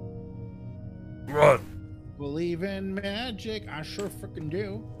 Run! Believe in magic, I sure freaking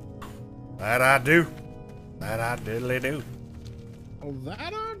do. That I do. That I diddly do. Oh, that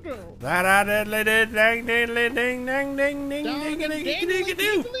I do. That I diddly did. Dang diddly ding dang ding ding ding ding ding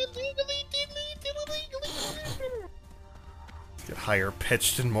ding. Get higher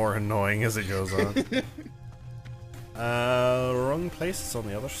pitched and more annoying as it goes on. Wrong place. It's on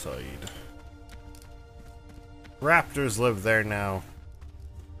the other side. Raptors live there now.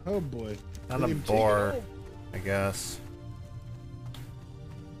 Oh boy. Not a boar, I guess.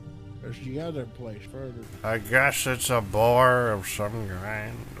 There's the other place further. I guess it's a boar of some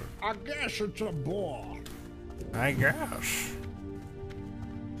kind. I guess it's a boar. I guess.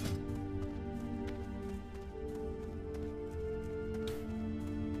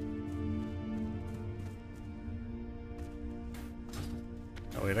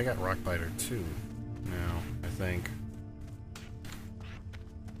 Oh wait, I got Rockbiter too. Now, I think.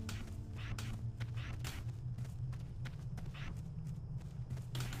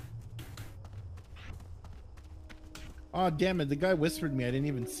 Oh damn it! The guy whispered me. I didn't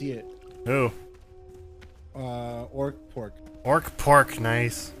even see it. Who? Orc pork. Orc pork,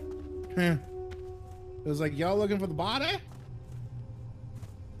 nice. It was like, y'all looking for the body?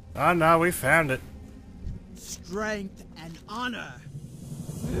 Oh no, we found it. Strength and honor.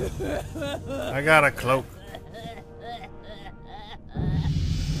 I got a cloak.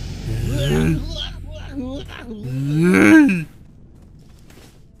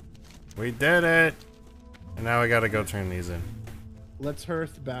 We did it. And now we gotta go turn these in. Let's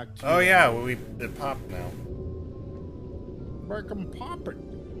hearth back to. Oh yeah, well, it popped now. Break 'em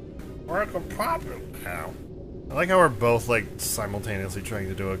poppin'. We're gonna pop it now. I like how we're both like simultaneously trying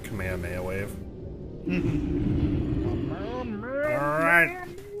to do a Kamehameha wave. Alright.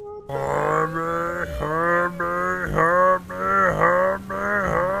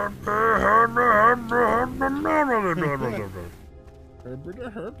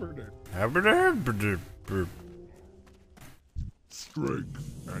 Strength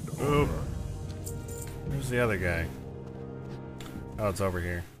and Oop. honor. Where's the other guy? Oh, it's over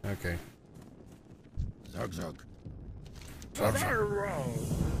here. Okay. Zug zug.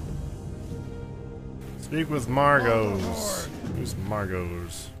 Speak with Margos. Who's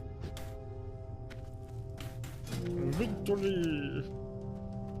Margos? Victory.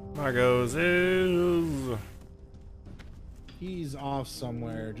 Margos is... He's off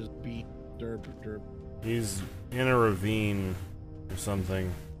somewhere. Just beat derp derp He's in a ravine or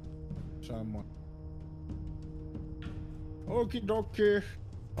something. someone. Okie dokie.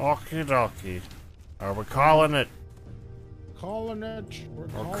 Okie dokie. Are we calling it? Calling it. We're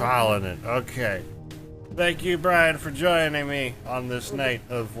calling it. Okay. Thank you, Brian, for joining me on this night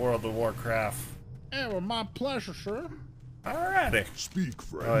of World of Warcraft. Yeah, well, my pleasure, sir. Alrighty. Speak,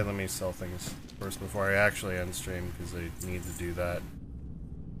 Oh, wait, friend. let me sell things first before I actually end stream, because I need to do that.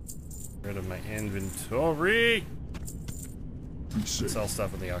 Rid of my inventory. Be safe. Sell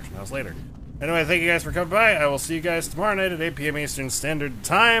stuff in the auction house later. Anyway, thank you guys for coming by. I will see you guys tomorrow night at 8 p.m. Eastern Standard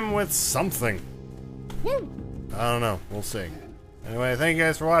Time with something. Woo! I don't know. We'll see. Anyway, thank you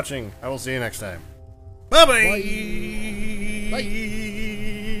guys for watching. I will see you next time. Bye-bye! Bye.